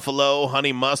Gold, buffalo,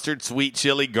 honey mustard, sweet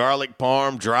chili, garlic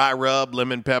parm, dry rub,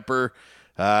 lemon pepper,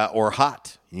 or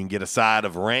hot. You can get a side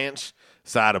of ranch,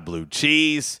 side of blue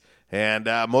cheese, and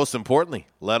most importantly,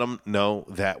 let them know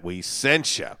that we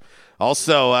sent you.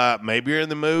 Also, maybe you're in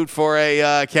the mood for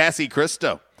a Cassie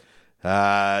Cristo.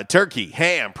 Turkey,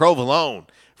 ham, provolone,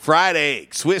 fried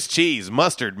egg, Swiss cheese,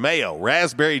 mustard, mayo,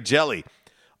 raspberry jelly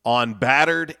on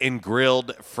battered and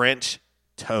grilled French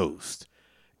toast.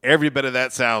 Every bit of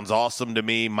that sounds awesome to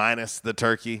me, minus the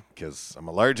turkey, because I'm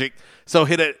allergic. So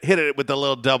hit it with a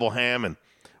little double ham, and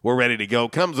we're ready to go.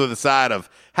 Comes with a side of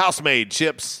house-made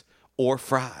chips or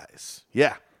fries.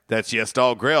 Yeah, that's Yes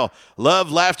Dog Grill.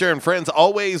 Love, laughter, and friends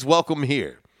always welcome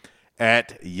here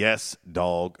at Yes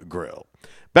Dog Grill.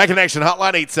 Back in action,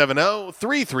 hotline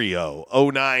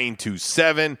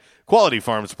 870-330-0927. Quality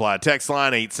Farm Supply text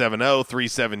line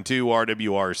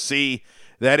 870-372-RWRC.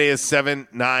 That is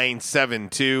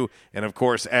 7972. And, of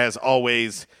course, as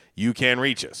always, you can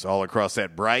reach us all across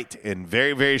that bright and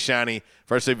very, very shiny,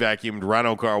 freshly vacuumed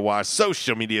Rhino Car Wash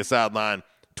social media sideline,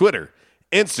 Twitter,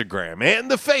 Instagram, and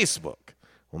the Facebook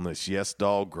on this Yes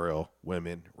Dog Grill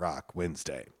Women Rock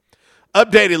Wednesday.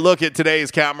 Updated look at today's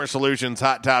Calmer Solutions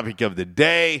hot topic of the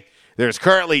day. There's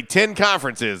currently 10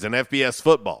 conferences in FBS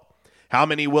football. How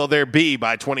many will there be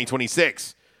by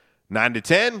 2026? 9 to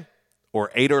 10 or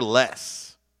 8 or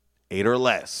less? 8 or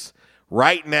less.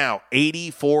 Right now,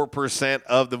 84%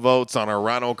 of the votes on our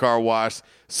Rhino Car Wash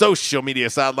social media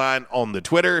sideline on the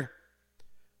Twitter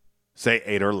say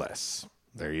 8 or less.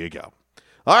 There you go.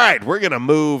 All right, we're going to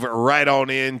move right on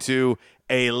into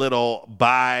a little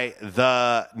by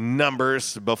the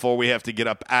numbers before we have to get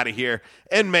up out of here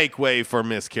and make way for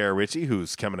Miss Kara Ritchie,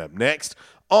 who's coming up next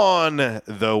on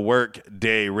the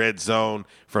Workday Red Zone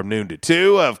from noon to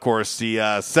 2. Of course,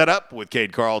 the setup with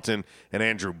Cade Carlton and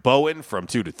Andrew Bowen from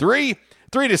 2 to 3.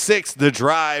 3 to 6, The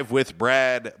Drive with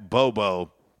Brad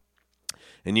Bobo.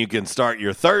 And you can start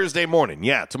your Thursday morning,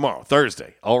 tomorrow,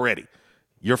 Thursday, already.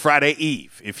 Your Friday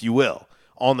Eve, if you will,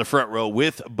 on the front row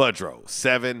with Budrow,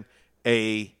 7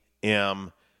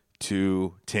 a.m.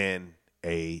 to 10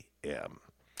 a.m.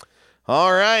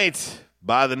 All right.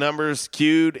 By the numbers,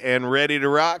 cued and ready to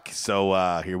rock.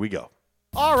 So here we go.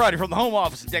 All righty, from the home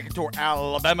office in Decatur,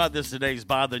 Alabama, this is today's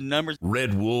By the Numbers.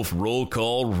 Red Wolf Roll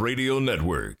Call Radio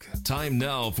Network. Time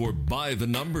now for By the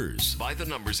Numbers. By the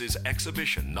Numbers is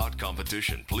exhibition, not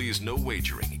competition. Please, no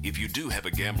wagering. If you do have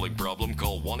a gambling problem,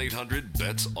 call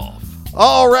 1-800-BETS-OFF.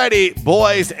 All righty,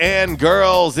 boys and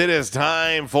girls, it is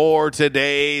time for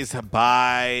today's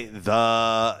By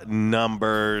the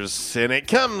Numbers. And it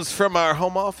comes from our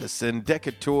home office in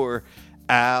Decatur,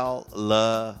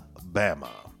 Alabama.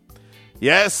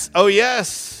 Yes, oh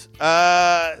yes,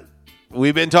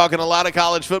 we've been talking a lot of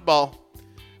college football.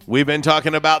 We've been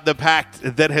talking about the pact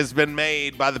that has been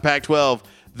made by the Pac-12,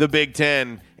 the Big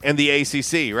Ten, and the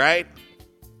ACC, right?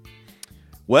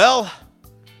 Well,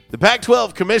 the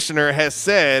Pac-12 commissioner has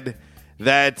said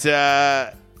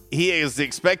that he is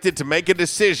expected to make a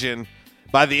decision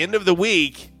by the end of the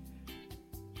week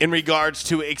in regards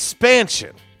to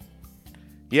expansion.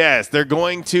 Yes, they're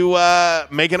going to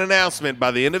make an announcement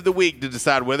by the end of the week to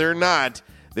decide whether or not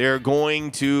they're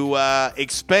going to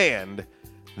expand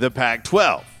the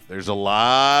Pac-12. There's a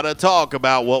lot of talk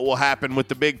about what will happen with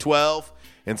the Big 12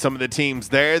 and some of the teams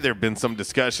there. There have been some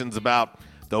discussions about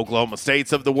the Oklahoma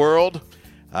States of the world.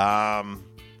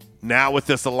 Now with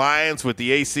this alliance with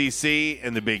the ACC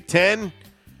and the Big Ten,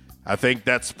 I think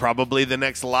that's probably the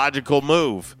next logical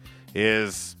move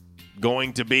is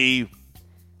going to be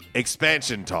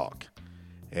expansion talk.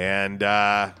 And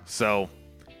so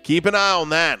keep an eye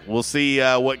on that. We'll see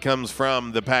what comes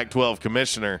from the Pac-12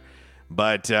 commissioner.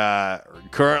 But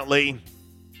currently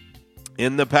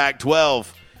in the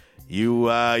Pac-12,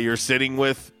 you're sitting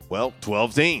with,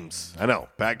 12 teams. I know,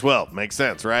 Pac-12. Makes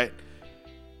sense, right?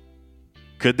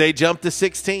 Could they jump to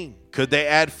 16? Could they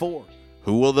add 4?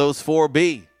 Who will those 4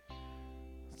 be?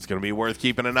 It's going to be worth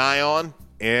keeping an eye on.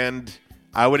 And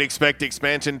I would expect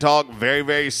expansion talk very,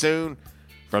 very soon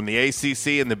from the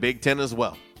ACC and the Big Ten as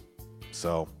well.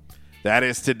 So that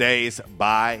is today's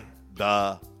By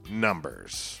the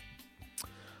Numbers.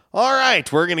 All right,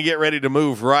 we're going to get ready to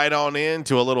move right on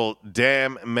into a little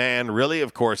Damn Man Really.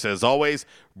 Of course, as always,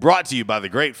 brought to you by the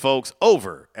great folks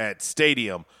over at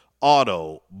Stadium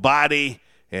Auto Body.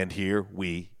 And here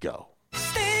we go.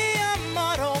 Stadium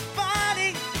Auto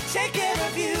Body, take care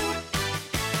of you.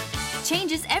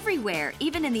 Changes everywhere,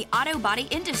 even in the auto body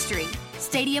industry.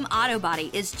 Stadium Auto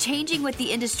Body is changing with the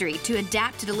industry to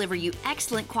adapt to deliver you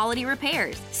excellent quality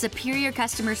repairs, superior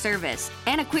customer service,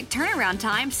 and a quick turnaround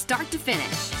time start to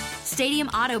finish. Stadium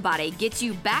Auto Body gets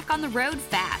you back on the road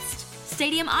fast.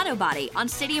 Stadium Auto Body on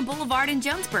Stadium Boulevard in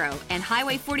Jonesboro and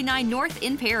Highway 49 North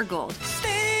in Paragould.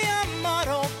 Stadium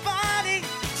Auto Body,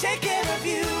 take care of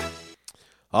you.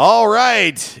 All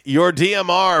right, your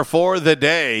DMR for the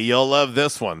day. You'll love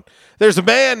this one. There's a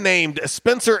man named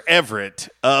Spencer Everett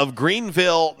of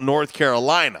Greenville, North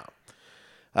Carolina.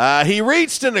 He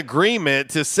reached an agreement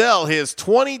to sell his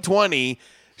 2020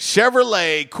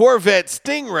 Chevrolet Corvette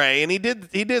Stingray, and he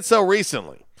did so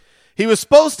recently. He was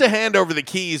supposed to hand over the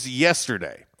keys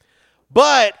yesterday,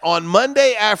 but on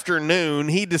Monday afternoon,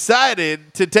 he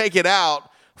decided to take it out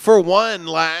for one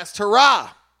last hurrah.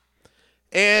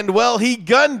 And, well, he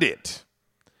gunned it.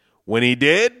 When he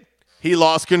did, he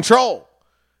lost control.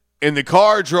 And the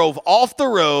car drove off the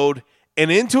road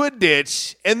and into a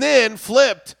ditch and then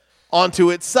flipped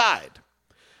onto its side.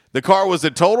 The car was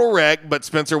a total wreck, but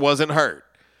Spencer wasn't hurt.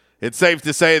 It's safe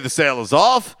to say the sale is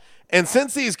off, and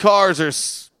since these cars are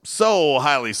so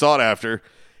highly sought after,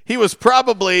 he was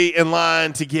probably in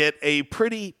line to get a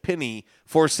pretty penny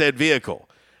for said vehicle.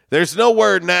 There's no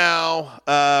word now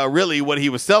really what he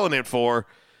was selling it for,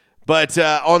 but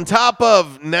on top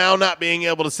of now not being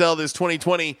able to sell this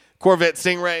 2020 Corvette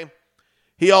Stingray,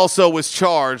 he also was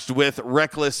charged with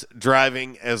reckless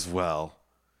driving as well.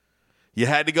 You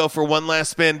had to go for one last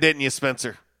spin, didn't you,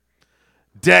 Spencer?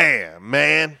 Damn,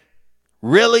 man.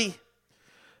 Really?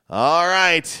 All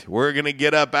right, we're going to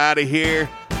get up out of here.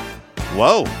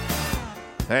 Whoa.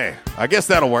 Hey, I guess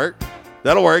that'll work.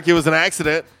 That'll work. It was an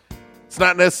accident. It's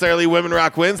not necessarily Women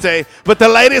Rock Wednesday, but the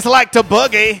ladies like to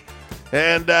boogie.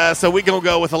 And so we're going to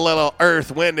go with a little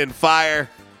Earth, Wind, and Fire.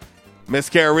 Miss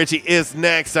Kara Ritchie is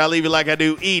next. I leave you like I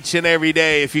do each and every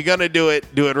day. If you're going to do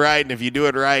it right. And if you do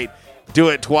it right, do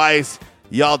it twice.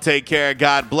 Y'all take care.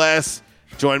 God bless.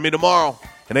 Join me tomorrow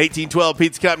at 1812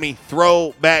 Pizza Company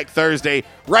Throwback Thursday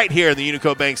right here in the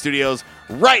Unico Bank Studios,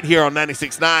 right here on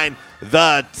 96.9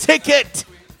 The Ticket.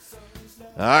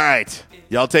 All right.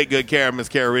 Y'all take good care of Miss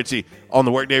Kara Ritchie on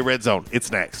the Workday Red Zone.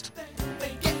 It's next.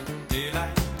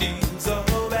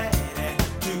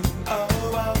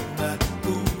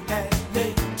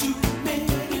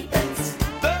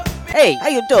 Hey, how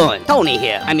you doing? Tony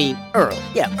here. I mean, Earl.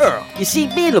 Yeah, Earl. You see,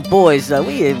 me and the boys,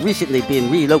 we have recently been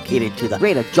relocated to the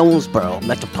greater Jonesboro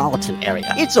metropolitan area.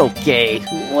 It's okay.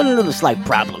 One little slight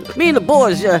problem. Me and the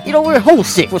boys, we're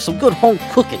homesick for some good home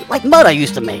cooking, like Mother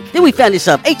used to make. Then we found this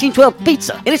 1812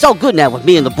 pizza, and it's all good now with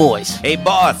me and the boys. Hey,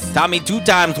 boss, Tommy 2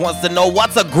 Times wants to know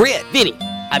what's a grit. Vinny,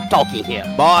 I'm talking here.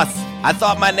 Boss, I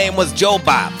thought my name was Joe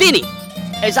Bob. Vinny!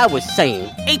 As I was saying,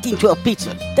 1812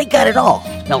 Pizza, they got it all.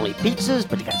 Not only pizzas,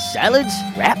 but they got salads,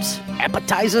 wraps,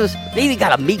 appetizers. They even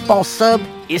got a meatball sub.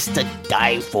 It's to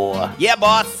die for. Yeah,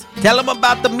 boss. Tell them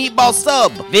about the meatball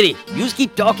sub. Vinny, you just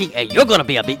keep talking and you're gonna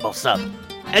be a meatball sub.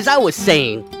 As I was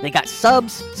saying, they got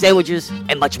subs, sandwiches,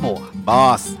 and much more.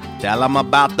 Boss, tell them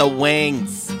about the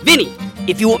wings. Vinny,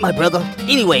 if you want my brother,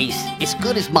 anyways, it's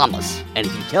good as mama's. And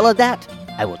if you tell her that,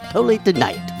 I will totally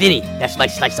deny it. Vinny, that's my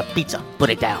slice of pizza. Put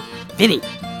it down. Vinny,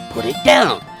 put it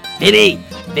down. Vinny!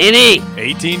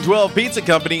 1812 Pizza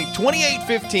Company,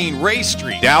 2815 Ray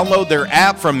Street. Download their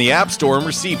app from the App Store and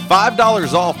receive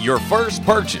 $5 off your first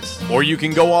purchase. Or you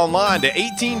can go online to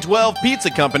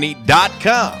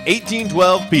 1812pizzacompany.com.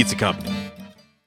 1812 Pizza Company.